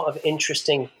a lot of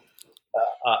interesting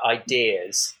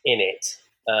ideas in it,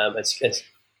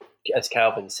 as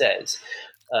Calvin says.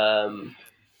 You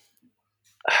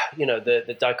know,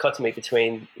 the dichotomy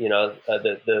between, you know,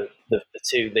 the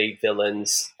two lead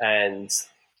villains, and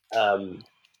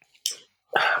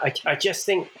I just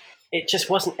think it just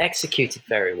wasn't executed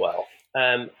very well.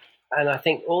 And I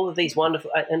think all of these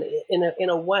wonderful, and in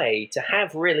a way, to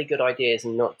have really good ideas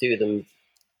and not do them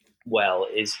well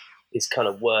is kind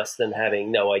of worse than having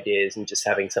no ideas and just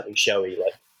having something showy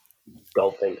like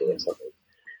Goldfinger or something.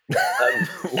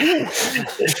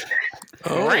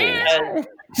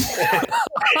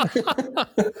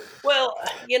 Well,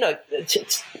 you know,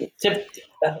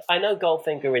 I know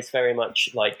Goldfinger is very much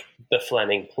like the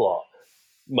Fleming plot,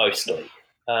 mostly.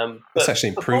 It's actually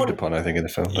improved upon, I think, in the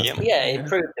film. Yeah,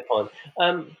 improved upon.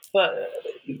 But,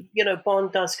 you know,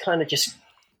 Bond does kind of just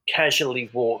casually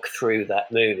walk through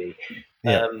that movie.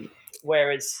 Yeah.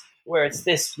 Whereas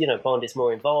this, you know, Bond is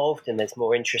more involved and there's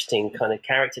more interesting kind of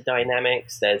character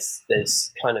dynamics.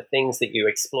 There's kind of things that you're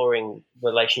exploring,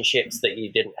 relationships that you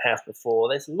didn't have before.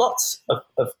 There's lots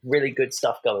of really good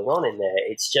stuff going on in there.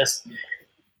 It's just,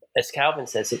 as Calvin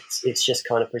says, it's just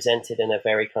kind of presented in a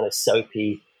very kind of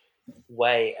soapy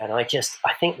way. And I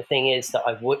think the thing is that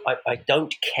I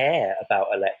don't care about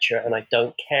Elektra and I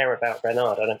don't care about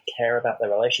Renard. I don't care about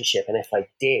their relationship. And if I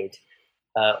did,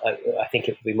 I think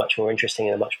it would be much more interesting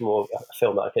and a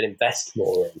film that I could invest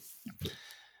more in.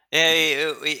 Yeah,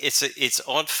 it's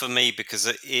odd for me because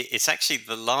it's actually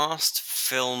the last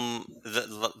film,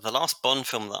 the last Bond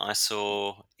film that I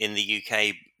saw in the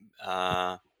UK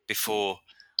before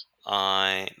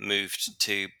I moved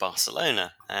to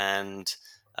Barcelona, and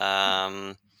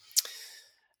I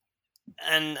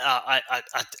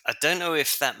don't know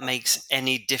if that makes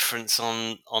any difference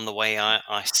on the way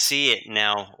I see it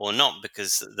now or not,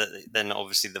 because then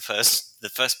obviously the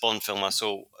first Bond film I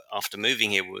saw after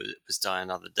moving here was Die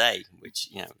Another Day, which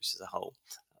is a whole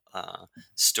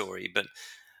story. But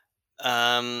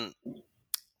and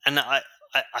I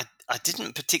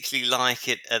didn't particularly like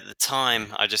it at the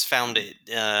time. I just found it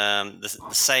the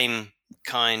same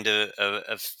kind of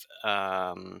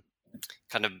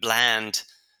kind of bland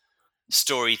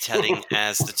storytelling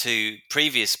as the two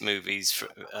previous movies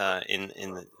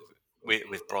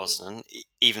with Brosnan.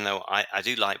 Even though I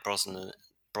do like Brosnan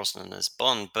as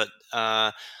Bond, but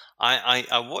I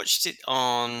watched it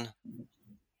on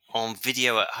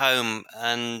video at home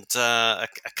and a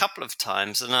couple of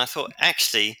times, and I thought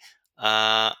actually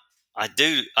I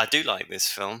do like this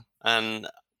film, and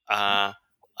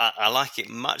I like it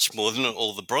much more than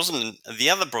all the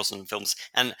other Brosnan films,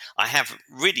 and I have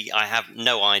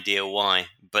no idea why,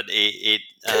 but it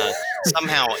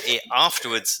somehow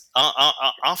afterwards,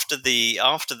 after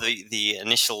the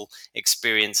initial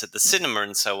experience at the cinema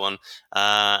and so on,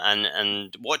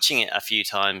 and watching it a few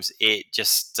times, it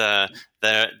just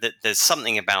there's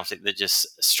something about it that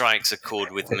just strikes a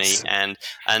chord with me, and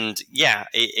yeah,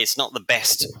 it's not the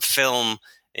best film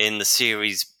in the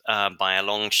series by a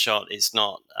long shot. It's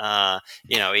not,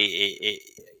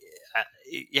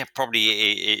 probably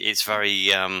it's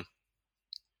very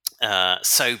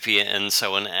soapy and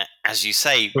so on, as you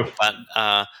say, but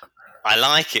I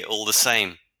like it all the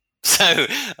same. So,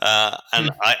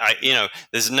 and I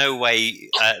there's no way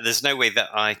that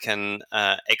I can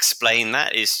explain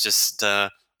that. It's just I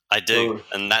do,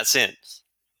 and that's it.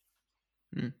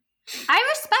 I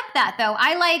respect that, though.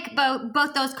 I like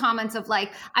both those comments of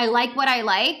like, I like what I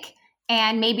like,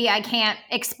 and maybe I can't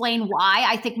explain why.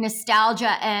 I think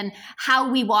nostalgia and how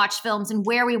we watch films and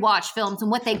where we watch films and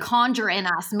what they conjure in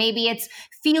us. Maybe it's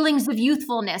feelings of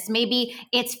youthfulness. Maybe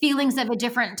it's feelings of a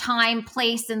different time,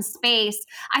 place, and space.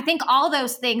 I think all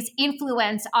those things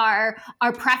influence our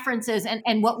preferences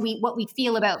and what we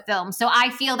feel about films. So I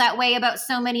feel that way about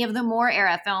so many of the Moore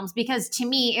era films, because to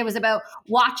me, it was about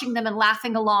watching them and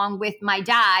laughing along with my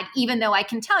dad, even though I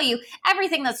can tell you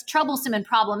everything that's troublesome and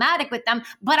problematic with them,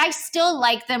 but I still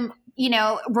like them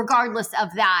regardless of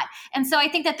that. And so I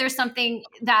think that there's something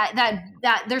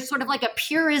that there's sort of like a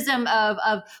purism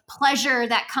of pleasure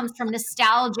that comes from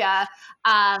nostalgia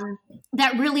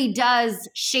that really does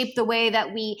shape the way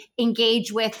that we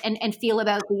engage with and feel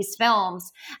about these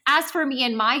films. As for me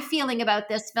and my feeling about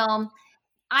this film,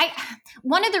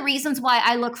 one of the reasons why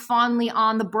I look fondly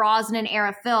on the Brosnan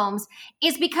era films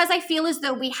is because I feel as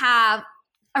though we have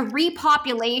a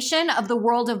repopulation of the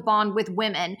world of Bond with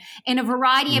women in a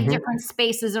variety of different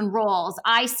spaces and roles.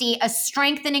 I see a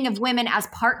strengthening of women as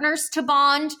partners to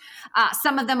Bond.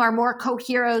 Some of them are more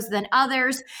co-heroes than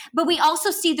others, but we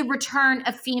also see the return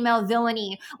of female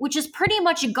villainy, which is pretty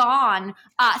much gone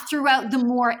throughout the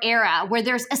Moore era, where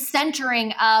there's a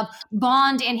centering of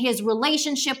Bond and his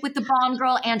relationship with the Bond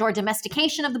girl and or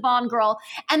domestication of the Bond girl.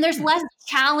 And there's less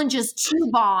challenges to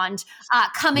Bond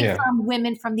coming from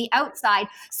women from the outside.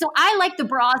 So I like the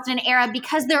Brosnan era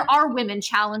because there are women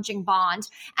challenging Bond.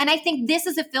 And I think this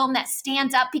is a film that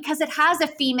stands up because it has a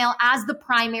female as the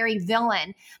primary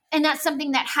villain. And that's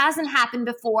something that hasn't happened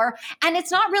before. And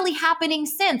it's not really happening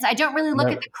since. I don't really look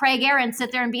at the Craig era and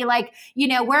sit there and be like,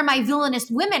 where are my villainous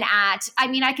women at? I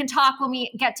mean, I can talk when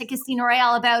we get to Casino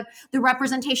Royale about the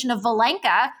representation of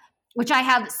Valenka, which I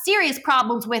have serious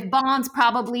problems with. Bond's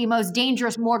probably most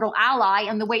dangerous mortal ally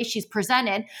and the way she's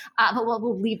presented. But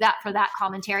we'll leave that for that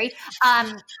commentary.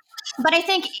 But I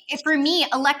think for me,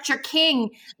 Electra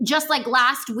King, just like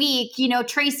last week,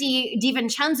 Tracy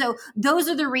DiVincenzo, those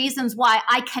are the reasons why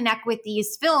I connect with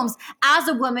these films as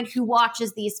a woman who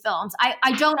watches these films.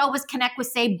 I don't always connect with,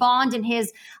 say, Bond and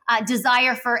his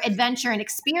desire for adventure and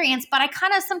experience, but I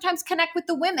kind of sometimes connect with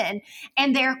the women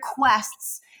and their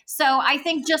quests. So I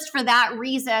think just for that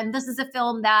reason, this is a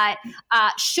film that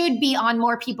should be on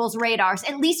more people's radars,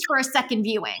 at least for a second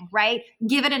viewing, right?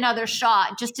 Give it another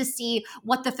shot just to see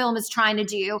what the film is trying to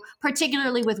do,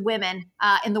 particularly with women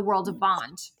in the world of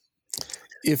Bond.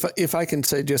 If I can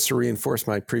say, just to reinforce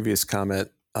my previous comment,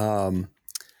 like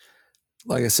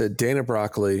I said, Dana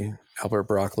Broccoli, Albert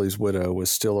Broccoli's widow, was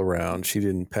still around. She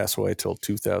didn't pass away till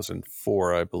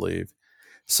 2004, I believe.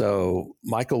 So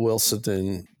Michael Wilson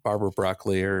and Barbara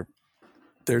Broccoli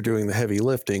they're doing the heavy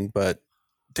lifting, but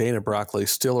Dana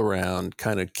Broccoli's still around,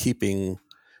 kind of keeping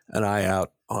an eye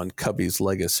out on Cubby's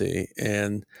legacy.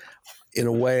 And in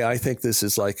a way, I think this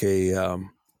is like a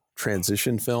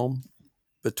transition film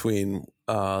between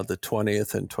the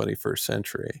 20th and 21st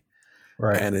century.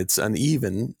 Right. And it's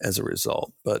uneven as a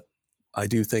result, but I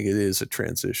do think it is a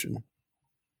transition.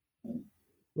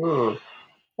 I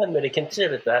hadn't really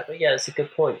considered that, but yeah, it's a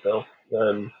good point, Bill.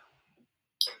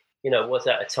 Was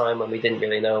at a time when we didn't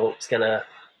really know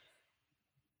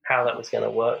how that was going to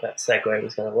work, that segue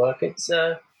was going to work. It's,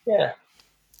 and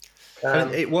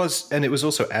it was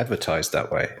also advertised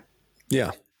that way.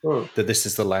 Yeah. That this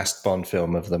is the last Bond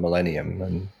film of the millennium.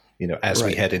 And, as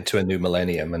we head into a new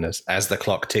millennium and as the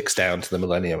clock ticks down to the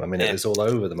millennium, I mean, it was all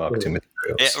over the marketing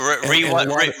materials.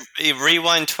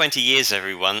 Rewind 20 years,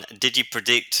 everyone. Did you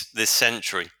predict this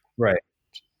century? Right.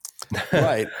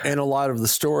 Right. And a lot of the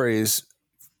stories,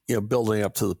 building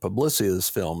up to the publicity of this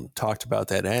film, talked about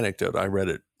that anecdote. I read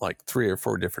it like 3 or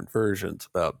 4 different versions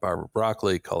about Barbara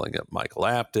Broccoli calling up Michael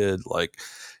Apted, like,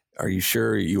 are you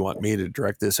sure you want me to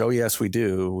direct this? Oh, yes, we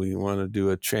do. We want to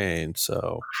do a change.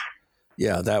 So,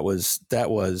 yeah, that was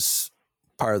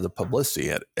part of the publicity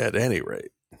at any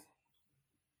rate.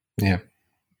 Yeah.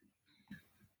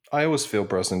 I always feel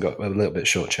Brosnan got a little bit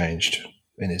shortchanged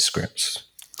in his scripts.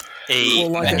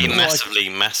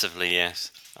 Massively,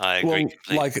 yes. I agree.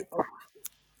 Well, like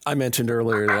I mentioned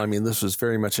earlier, I mean, this was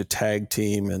very much a tag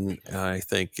team, and I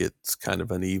think it's kind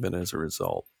of uneven as a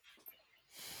result.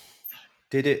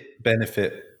 Did it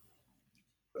benefit?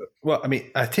 Well, I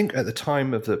mean, I think at the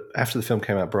time after the film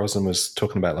came out, Brosnan was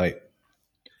talking about like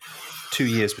 2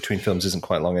 years between films isn't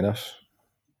quite long enough,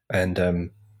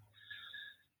 and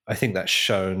I think that's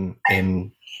shown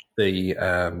in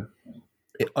the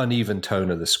uneven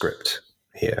tone of the script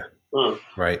here,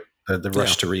 right? The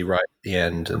rush to rewrite the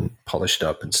end and polish it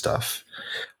up and stuff.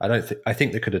 I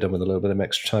think they could have done with a little bit of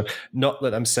extra time. Not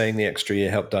that I'm saying the extra year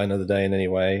helped Die Another Day in any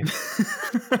way.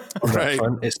 Right.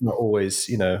 It's not always,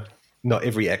 not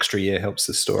every extra year helps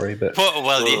the story. But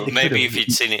maybe if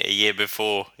you'd seen it a year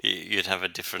before, you'd have a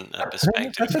different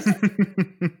perspective.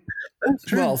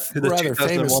 Well, rather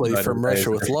famously from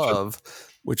Russia with Love,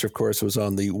 which of course was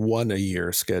on the 1 a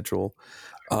year schedule.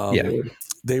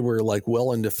 They were like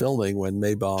well into filming when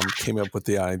Maybaum came up with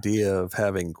the idea of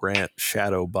having Grant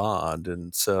shadow Bond.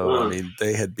 And so, I mean,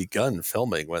 they had begun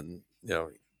filming when,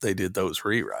 they did those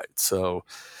rewrites. So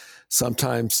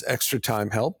sometimes extra time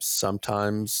helps,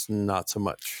 sometimes not so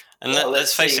much. And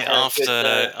let's face it,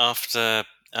 after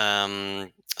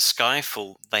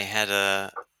Skyfall, they had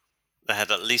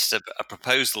at least a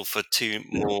proposal for 2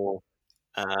 more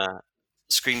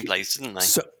screenplays, didn't they?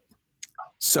 So,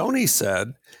 Sony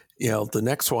said, the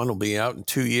next one will be out in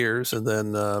 2 years, and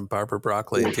then Barbara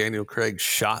Broccoli and Daniel Craig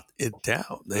shot it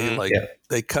down.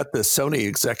 They cut the Sony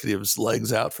executive's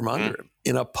legs out from under him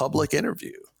in a public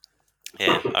interview.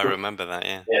 Yeah, I remember that.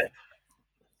 Yeah.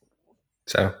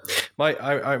 So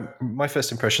my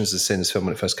first impressions of seeing this film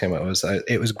when it first came out was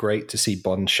it was great to see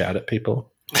Bond shout at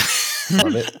people.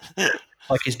 Love it.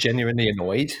 Like he's genuinely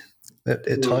annoyed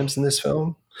at times in this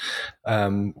film.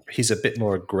 He's a bit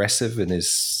more aggressive in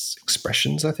his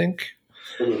expressions, I think.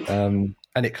 And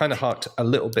it kind of harked a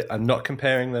little bit. I'm not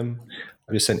comparing them.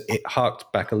 I'm just saying it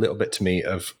harked back a little bit to me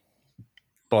of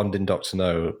Bond in Dr.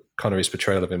 No, Connery's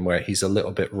portrayal of him, where he's a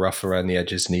little bit rough around the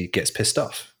edges and he gets pissed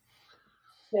off.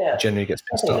 Yeah, Generally gets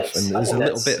pissed off, and there's a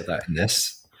little bit of that in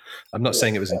this. I'm not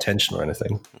saying it was intentional or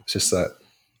anything. It's just that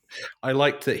I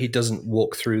liked that he doesn't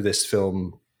walk through this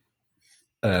film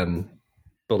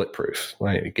bulletproof.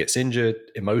 Like, he gets injured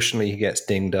emotionally, he gets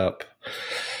dinged up,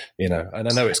 and I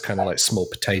know it's kind of like small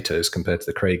potatoes compared to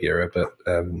the Craig era, but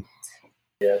I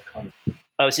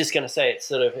was just going to say it's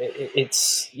sort of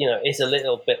it's a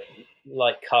little bit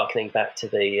like harkening back to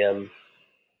the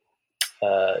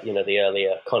the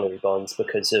earlier Connery Bonds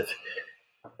because of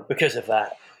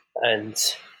that. And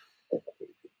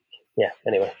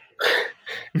anyway.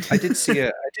 I did see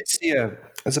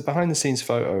as a behind the scenes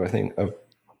photo, I think, of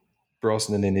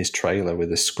Brosnan in his trailer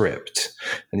with a script,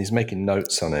 and he's making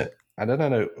notes on it. And I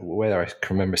don't know where I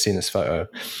can remember seeing this photo,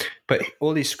 but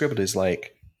all he scribbled is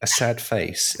like a sad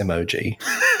face emoji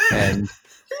and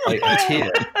like a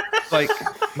tear. Like,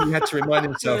 he had to remind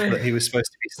himself that he was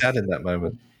supposed to be sad in that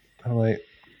moment. I'm like,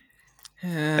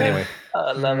 anyway.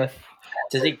 I love it.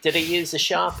 Did he use a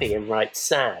Sharpie and write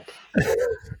sad?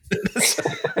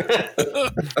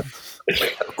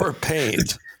 Or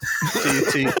paint.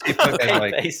 Do you put in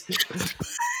like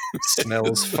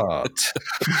smells fart?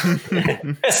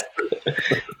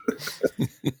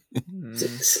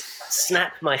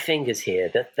 Snap my fingers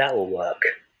here. That will work.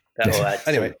 That will add.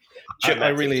 Anyway, I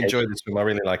really enjoyed this film. I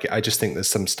really like it. I just think there's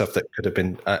some stuff that could have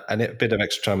been, and a bit of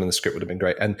extra time in the script would have been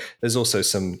great. And there's also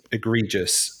some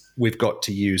egregious, we've got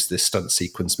to use this stunt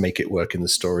sequence, make it work in the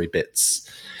story bits,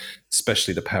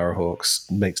 especially the Powerhawks.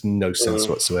 Makes no sense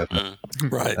whatsoever.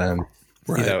 Right.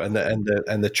 Right. And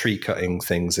the tree cutting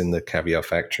things in the caviar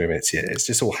factory. It's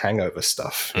just all hangover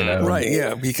stuff, Right,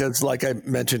 yeah, because like I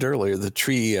mentioned earlier, the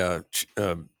tree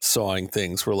sawing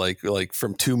things were like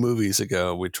from 2 movies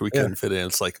ago, which we couldn't fit in.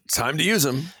 It's like, time to use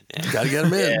them. Got to get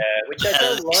them in. Yeah, which I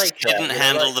don't like. Didn't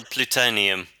handle the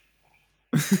plutonium.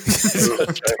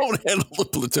 Don't handle the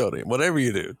plutonium. Whatever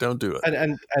you do, don't do it.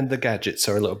 And the gadgets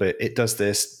are a little bit. It does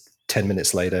this. 10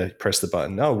 minutes later, press the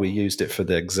button. Oh, we used it for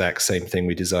the exact same thing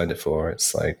we designed it for.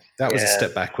 It's like, that was a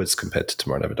step backwards compared to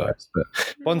Tomorrow Never Dies.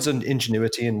 But Bond's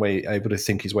ingenuity and able to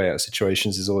think his way out of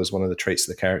situations is always one of the traits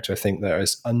of the character, I think, that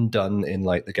is undone in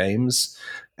like the games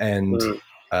and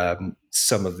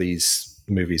some of these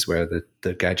movies where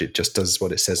the gadget just does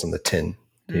what it says on the tin,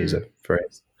 to use a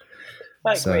phrase.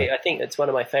 I agree. I think that's one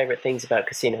of my favorite things about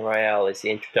Casino Royale is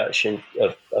the introduction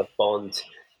of Bond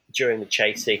during the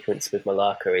chase sequence with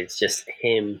Malacca. Is just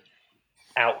him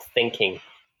outthinking,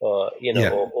 or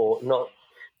not,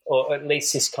 or at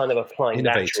least he's kind of applying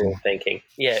lateral thinking.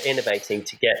 Yeah, innovating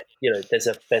to get. There's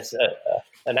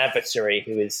an adversary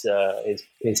who is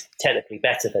technically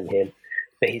better than him,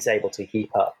 but he's able to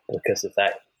keep up because of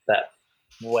that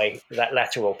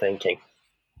lateral thinking.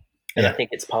 And I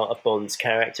think it's part of Bond's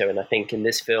character. And I think in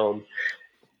this film,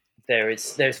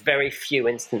 there's very few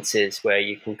instances where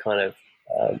you can kind of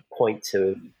point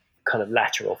to kind of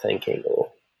lateral thinking or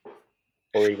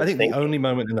even I think the only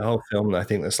moment in the whole film that I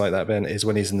think that's like that, Ben, is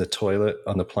when he's in the toilet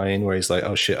on the plane where he's like,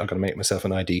 oh shit, I've got to make myself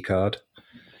an ID card.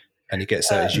 And he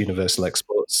gets out his Universal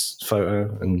Exports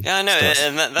photo. And I know,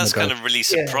 and that's kind of really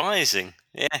surprising.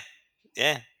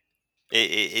 Yeah.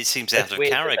 It seems out of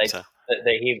character.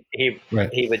 He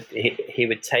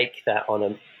would take that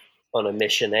on a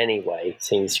mission anyway.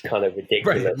 Seems kind of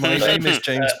ridiculous. Right. My name is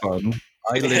James Bond.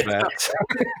 I live at.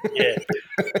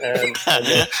 And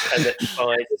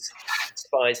that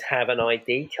spies have an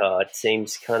ID card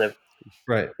seems kind of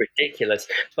ridiculous.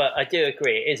 But I do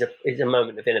agree, it is a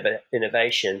moment of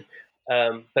innovation.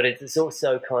 But it is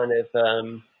also kind of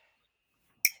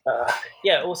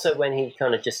also when he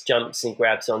kind of just jumps and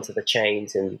grabs onto the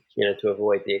chains and to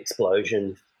avoid the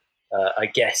explosion, I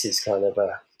guess is kind of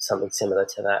something similar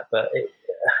to that. But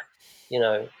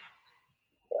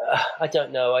I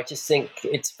don't know. I just think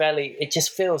it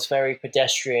just feels very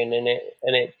pedestrian, and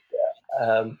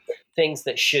things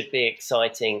that should be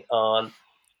exciting aren't.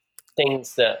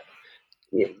 Things that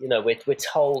we're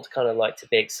told kind of like to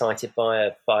be excited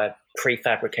by a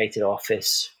prefabricated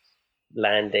office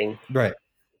landing. Right.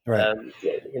 I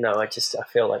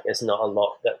feel like there's not a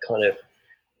lot that kind of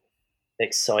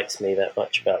excites me that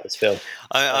much about this film.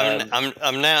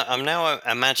 I'm now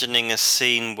imagining a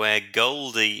scene where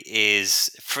Goldie is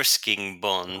frisking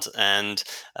Bond and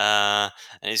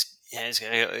he's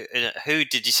who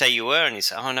did you say you were? And he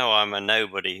said, "Oh no, I'm a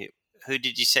nobody." Who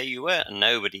did you say you were? A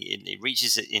nobody. And he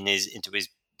reaches it into his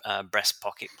breast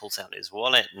pocket, pulls out his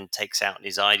wallet, and takes out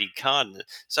his ID card.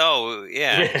 So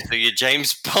so you're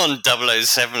James Bond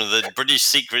 007 of the British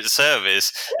Secret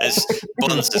Service. As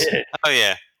Bond says, "Oh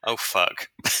yeah, oh fuck."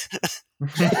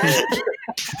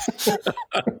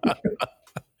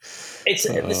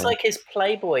 It's like his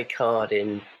Playboy card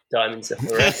in Diamonds Are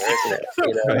Forever, isn't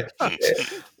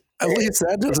it? At least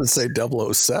that doesn't say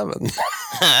 007.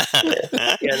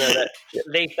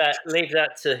 Leave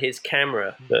that to his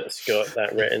camera that's got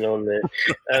that written on there.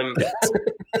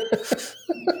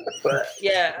 But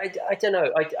yeah, I don't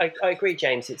know. I agree,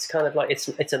 James. It's kind of like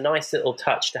it's a nice little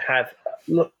touch to have.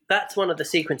 Look, that's one of the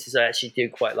sequences I actually do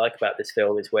quite like about this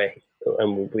film is where,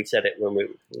 and we said it when we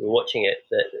were watching it,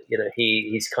 that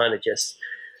he's kind of just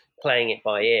playing it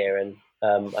by ear, and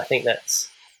I think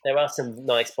there are some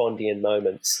nice Bondian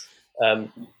moments.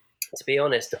 To be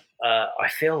honest, I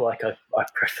feel like I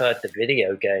preferred the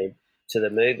video game to the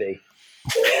movie,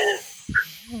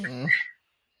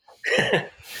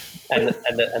 and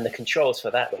the controls for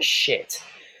that were shit.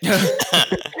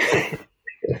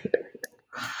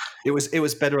 It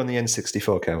was better on the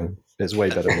N64, Calvin. It's way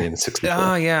better on the N64.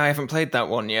 Oh yeah, I haven't played that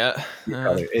one yet.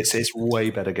 It's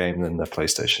way better game than the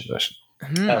PlayStation version.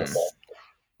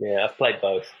 Yeah, I've played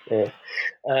both. Yeah.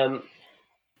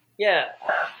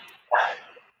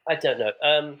 I don't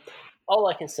know. All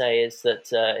I can say is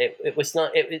that it was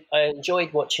not. I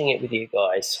enjoyed watching it with you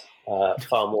guys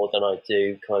far more than I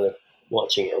do kind of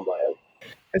watching it on my own.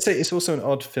 I'd say it's also an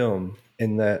odd film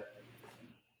in that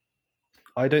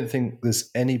I don't think there's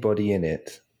anybody in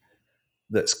it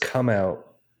that's come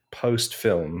out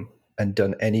post-film and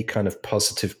done any kind of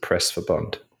positive press for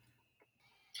Bond.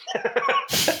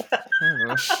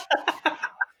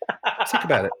 Think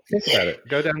about it.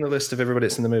 Go down the list of everybody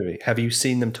that's in the movie. Have you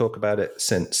seen them talk about it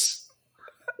since?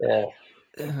 Yeah.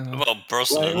 Well,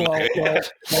 Brosnan.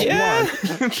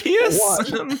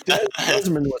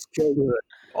 Desmond was killed in an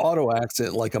auto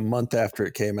accident like a month after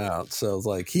it came out, so it's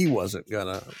like he wasn't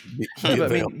gonna be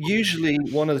available. Usually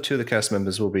one of the two of the cast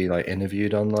members will be like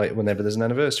interviewed on like whenever there's an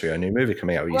anniversary or a new movie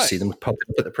coming out. You see them pop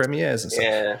up at the premieres and stuff.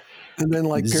 Yeah. And then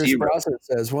like Pierce Brosnan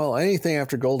says, well, anything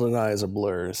after GoldenEye is a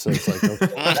blur. So it's like,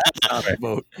 okay, that's not a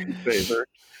vote in favor.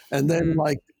 And then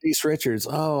like Denise Richards,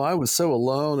 oh, I was so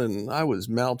alone and I was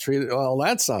maltreated. Well,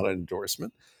 that's not an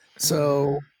endorsement.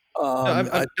 So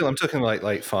I'm talking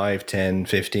like 5, 10,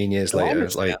 15 years later.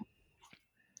 It's like,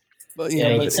 but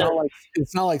it's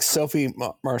not like Sophie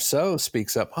Marceau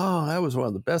speaks up. Oh, that was one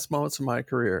of the best moments of my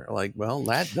career. Like, well,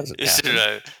 that doesn't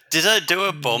happen. Did I do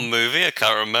a Bond movie? I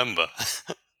can't remember.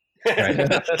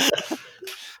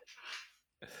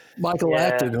 Michael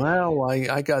acted, well,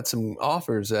 I got some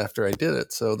offers after I did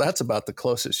it, so that's about the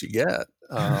closest you get.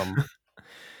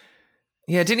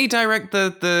 Yeah, didn't he direct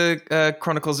the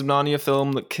Chronicles of Narnia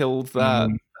film that killed that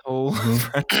whole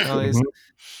franchise?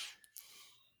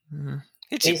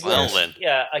 It's well then.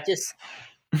 Yeah, I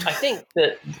think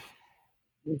that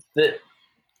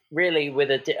really with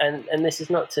and this is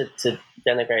not to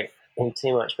denigrate him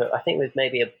too much, but I think with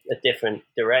maybe a different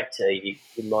director, you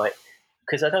might,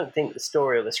 because I don't think the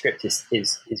story or the script is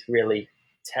really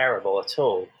terrible at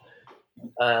all.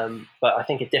 But I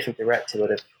think a different director would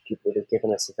have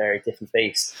given us a very different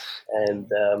beast,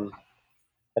 and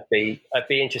I'd be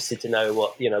interested to know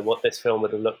what this film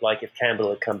would have looked like if Campbell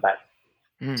had come back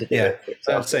to do it.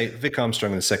 I'd say Vic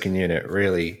Armstrong in the second unit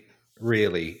really,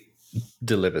 really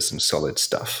delivers some solid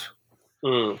stuff.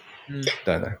 Don't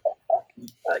know.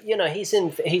 He's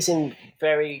in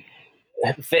very.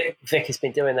 Vic has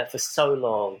been doing that for so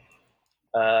long,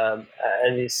 and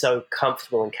he's so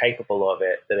comfortable and capable of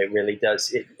it that it really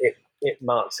does. It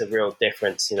marks a real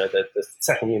difference. The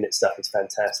second unit stuff is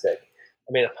fantastic.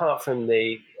 I mean, apart from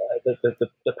the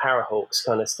Parahawks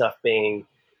kind of stuff being,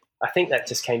 I think that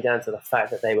just came down to the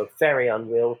fact that they were very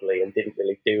unwieldy and didn't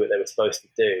really do what they were supposed to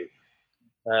do.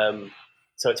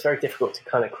 So it's very difficult to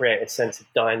kind of create a sense of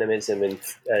dynamism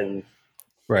and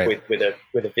with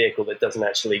a vehicle that doesn't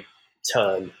actually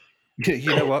turn.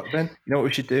 You know what, Ben? You know what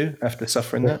we should do after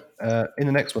suffering that? In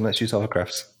the next one, let's use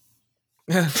holographs.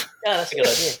 Yeah, that's a good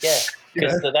idea. Yeah.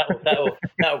 because that'll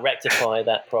rectify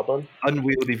that problem.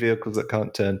 Unwieldy vehicles that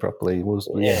can't turn properly.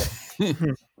 Yeah.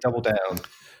 Double down.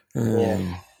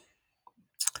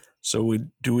 So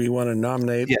do we want to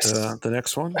nominate the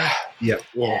next one? Yeah.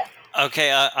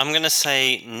 Okay, I'm going to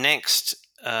say next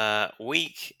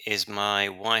week is my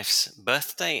wife's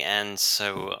birthday, and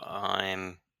so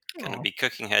I'm going to be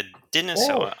cooking her dinner,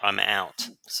 so I'm out.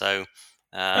 So,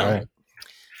 all right.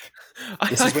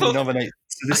 This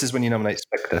is when you nominate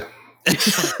Spectre.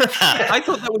 I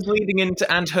thought that was leading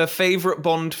into, and her favourite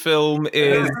Bond film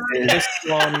is this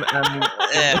one.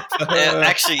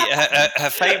 Actually, her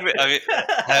favourite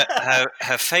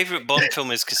her favourite Bond film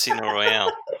is Casino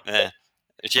Royale.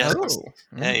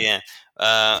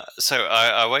 So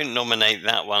I won't nominate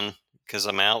that one because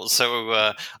I'm out.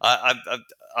 So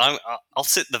I'll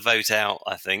sit the vote out,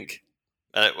 I think.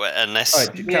 Unless all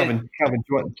right, Calvin,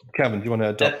 do you want to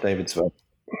adopt David's vote?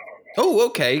 Oh,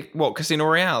 okay. What, Casino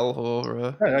Royale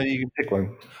or? No, you can pick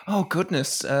one. Oh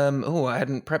goodness. I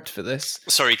hadn't prepped for this.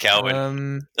 Sorry,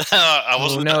 Calvin. I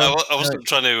wasn't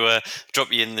trying to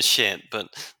drop you in the shit, but.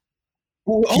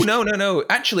 Oh no!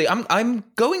 Actually, I'm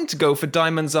going to go for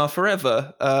Diamonds Are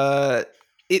Forever.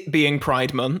 It being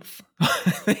Pride Month, I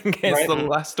think it's the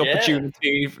last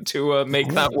opportunity to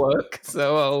make that work.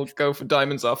 So I'll go for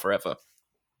Diamonds Are Forever.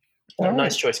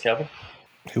 Nice choice, Calvin.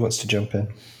 Who wants to jump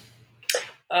in?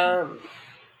 Oh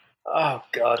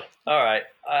God! All right.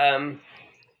 I'm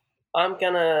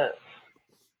gonna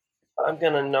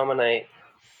nominate.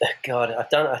 God,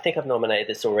 I think I've nominated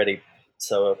this already.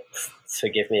 So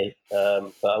forgive me,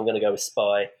 but I'm going to go with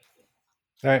Spy.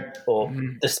 All right. Or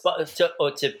the spy,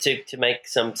 to make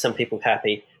some people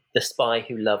happy. The Spy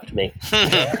Who Loved Me.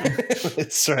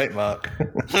 That's right, Mark.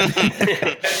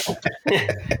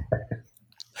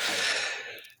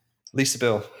 Lisa,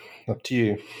 Bill, up to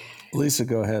you. Lisa,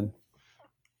 go ahead.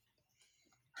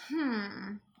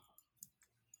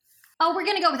 Oh, we're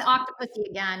gonna go with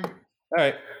Octopussy again. All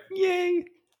right. Yay!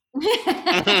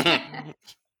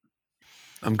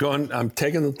 I'm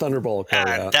taking the Thunderbolt card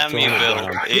out. Damn you, Bill.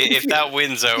 If that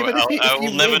wins, I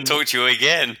will never talk to you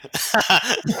again.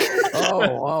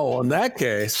 In that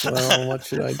case, well, what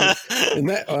should I do?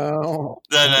 No.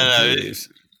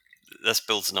 That's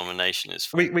Bill's nomination.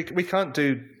 We can't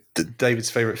do David's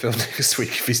favourite film next week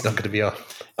if he's not going to be on.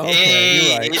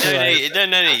 Okay, you're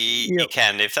right. You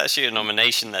can. If that's your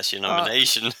nomination, that's your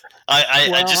nomination.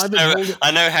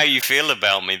 I know how you feel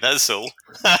about me. That's all.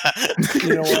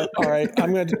 You know what? All right,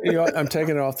 I'm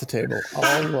taking it off the table.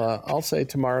 I'll say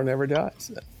Tomorrow Never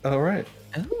Dies. All right.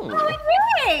 Oh,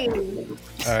 yay!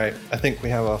 All right. I think we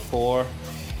have our 4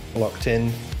 locked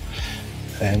in,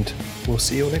 and we'll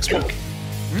see you all next week.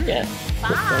 Yeah. Bye.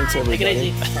 Thanks, everybody. Take it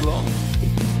easy.